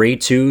been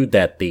agreed to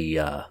that the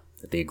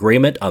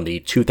agreement on the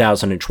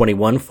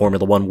 2021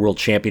 Formula One World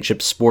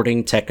Championship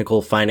Sporting,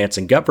 Technical, Finance,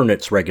 and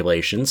Governance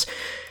regulations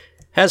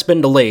has been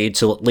delayed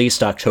till at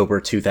least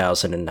October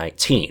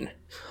 2019.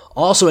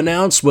 Also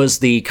announced was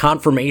the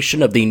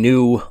confirmation of the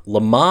new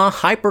Le Mans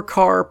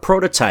Hypercar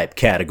Prototype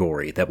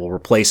category that will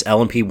replace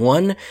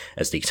LMP1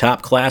 as the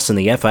top class in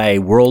the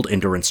FIA World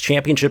Endurance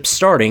Championship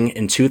starting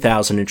in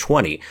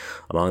 2020.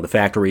 Among the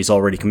factories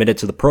already committed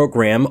to the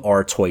program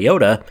are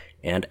Toyota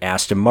and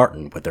Aston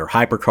Martin, with their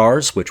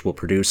hypercars, which will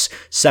produce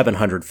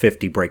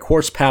 750 brake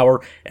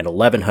horsepower and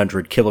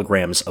 1,100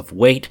 kilograms of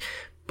weight.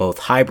 Both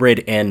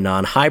hybrid and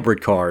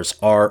non-hybrid cars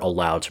are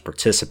allowed to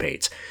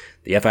participate.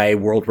 The FIA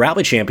World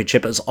Rally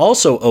Championship has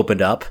also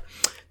opened up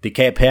the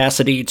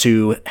capacity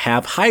to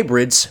have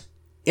hybrids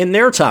in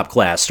their top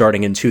class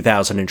starting in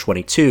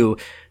 2022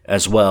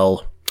 as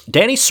well.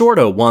 Danny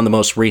Sordo won the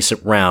most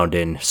recent round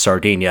in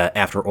Sardinia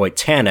after Ott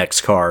Tanek's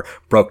car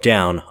broke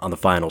down on the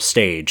final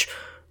stage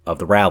of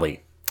the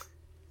rally.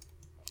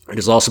 It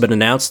has also been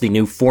announced the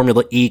new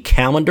Formula E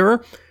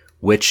calendar,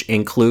 which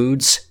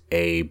includes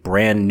a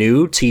brand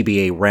new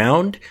TBA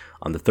round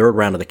on the third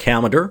round of the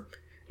calendar.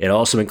 It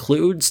also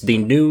includes the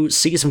new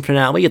season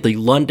finale at the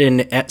London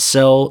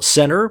Edsel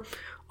Centre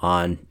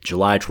on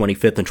July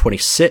 25th and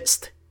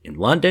 26th in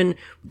London,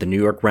 with the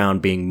New York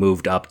round being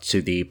moved up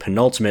to the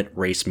penultimate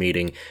race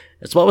meeting,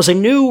 as well as a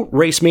new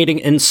race meeting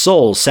in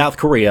Seoul, South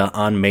Korea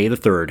on May the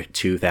 3rd,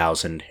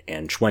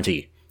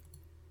 2020.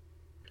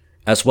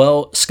 As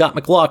well, Scott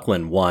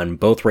McLaughlin won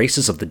both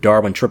races of the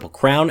Darwin Triple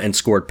Crown and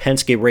scored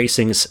Penske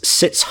Racing's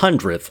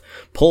 600th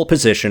pole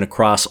position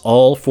across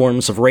all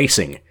forms of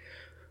racing.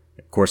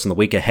 Of course, in the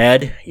week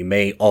ahead, you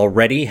may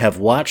already have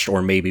watched,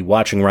 or may be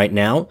watching right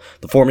now,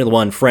 the Formula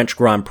One French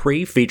Grand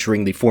Prix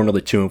featuring the Formula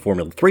 2 and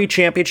Formula 3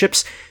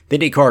 championships, the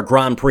IndyCar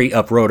Grand Prix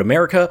of Road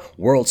America,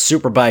 World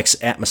Superbikes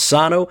at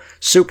Misano,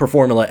 Super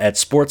Formula at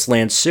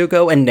Sportsland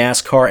Sugo, and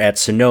NASCAR at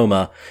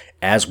Sonoma,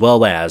 as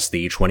well as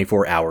the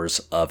 24 hours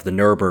of the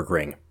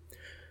Nürburgring.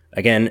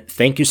 Again,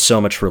 thank you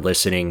so much for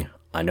listening.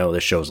 I know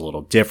this show's a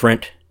little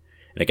different,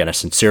 and again, I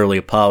sincerely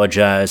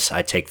apologize.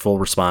 I take full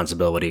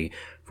responsibility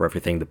for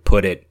everything that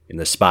put it in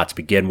the spot to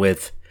begin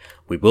with.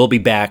 We will be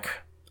back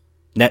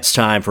next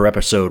time for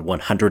episode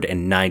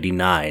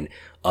 199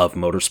 of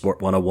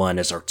Motorsport 101,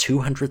 as our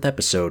 200th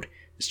episode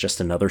is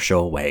just another show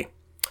away.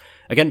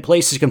 Again,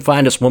 places you can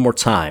find us one more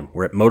time.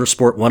 We're at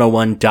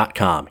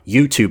motorsport101.com,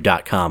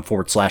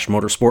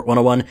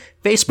 youtube.com/motorsport101,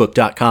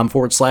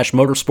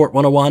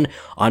 facebook.com/motorsport101,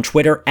 on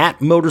Twitter at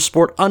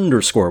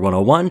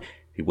motorsport_101.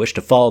 If you wish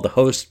to follow the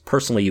host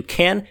personally, you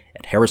can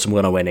at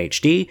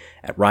Harrison101HD,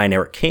 at Ryan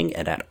Eric King,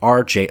 and at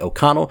RJ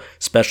O'Connell.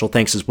 Special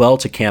thanks as well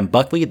to Cam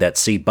Buckley,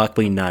 that's C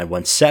Buckley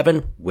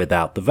 917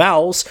 without the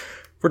vowels,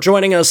 for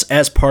joining us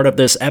as part of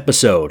this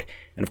episode.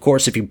 And of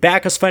course, if you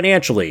back us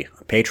financially,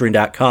 on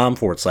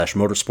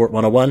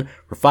patreon.com/motorsport101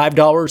 for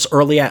 $5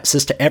 early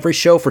access to every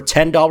show. For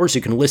 $10,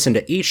 you can listen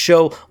to each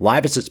show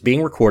live as it's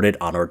being recorded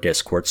on our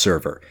Discord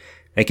server.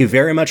 Thank you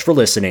very much for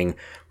listening.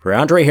 For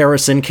Andre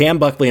Harrison, Cam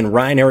Buckley, and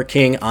Ryan Eric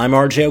King, I'm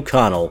RJ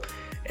O'Connell,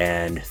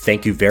 and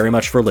thank you very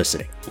much for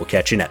listening. We'll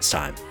catch you next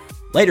time.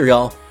 Later,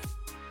 y'all.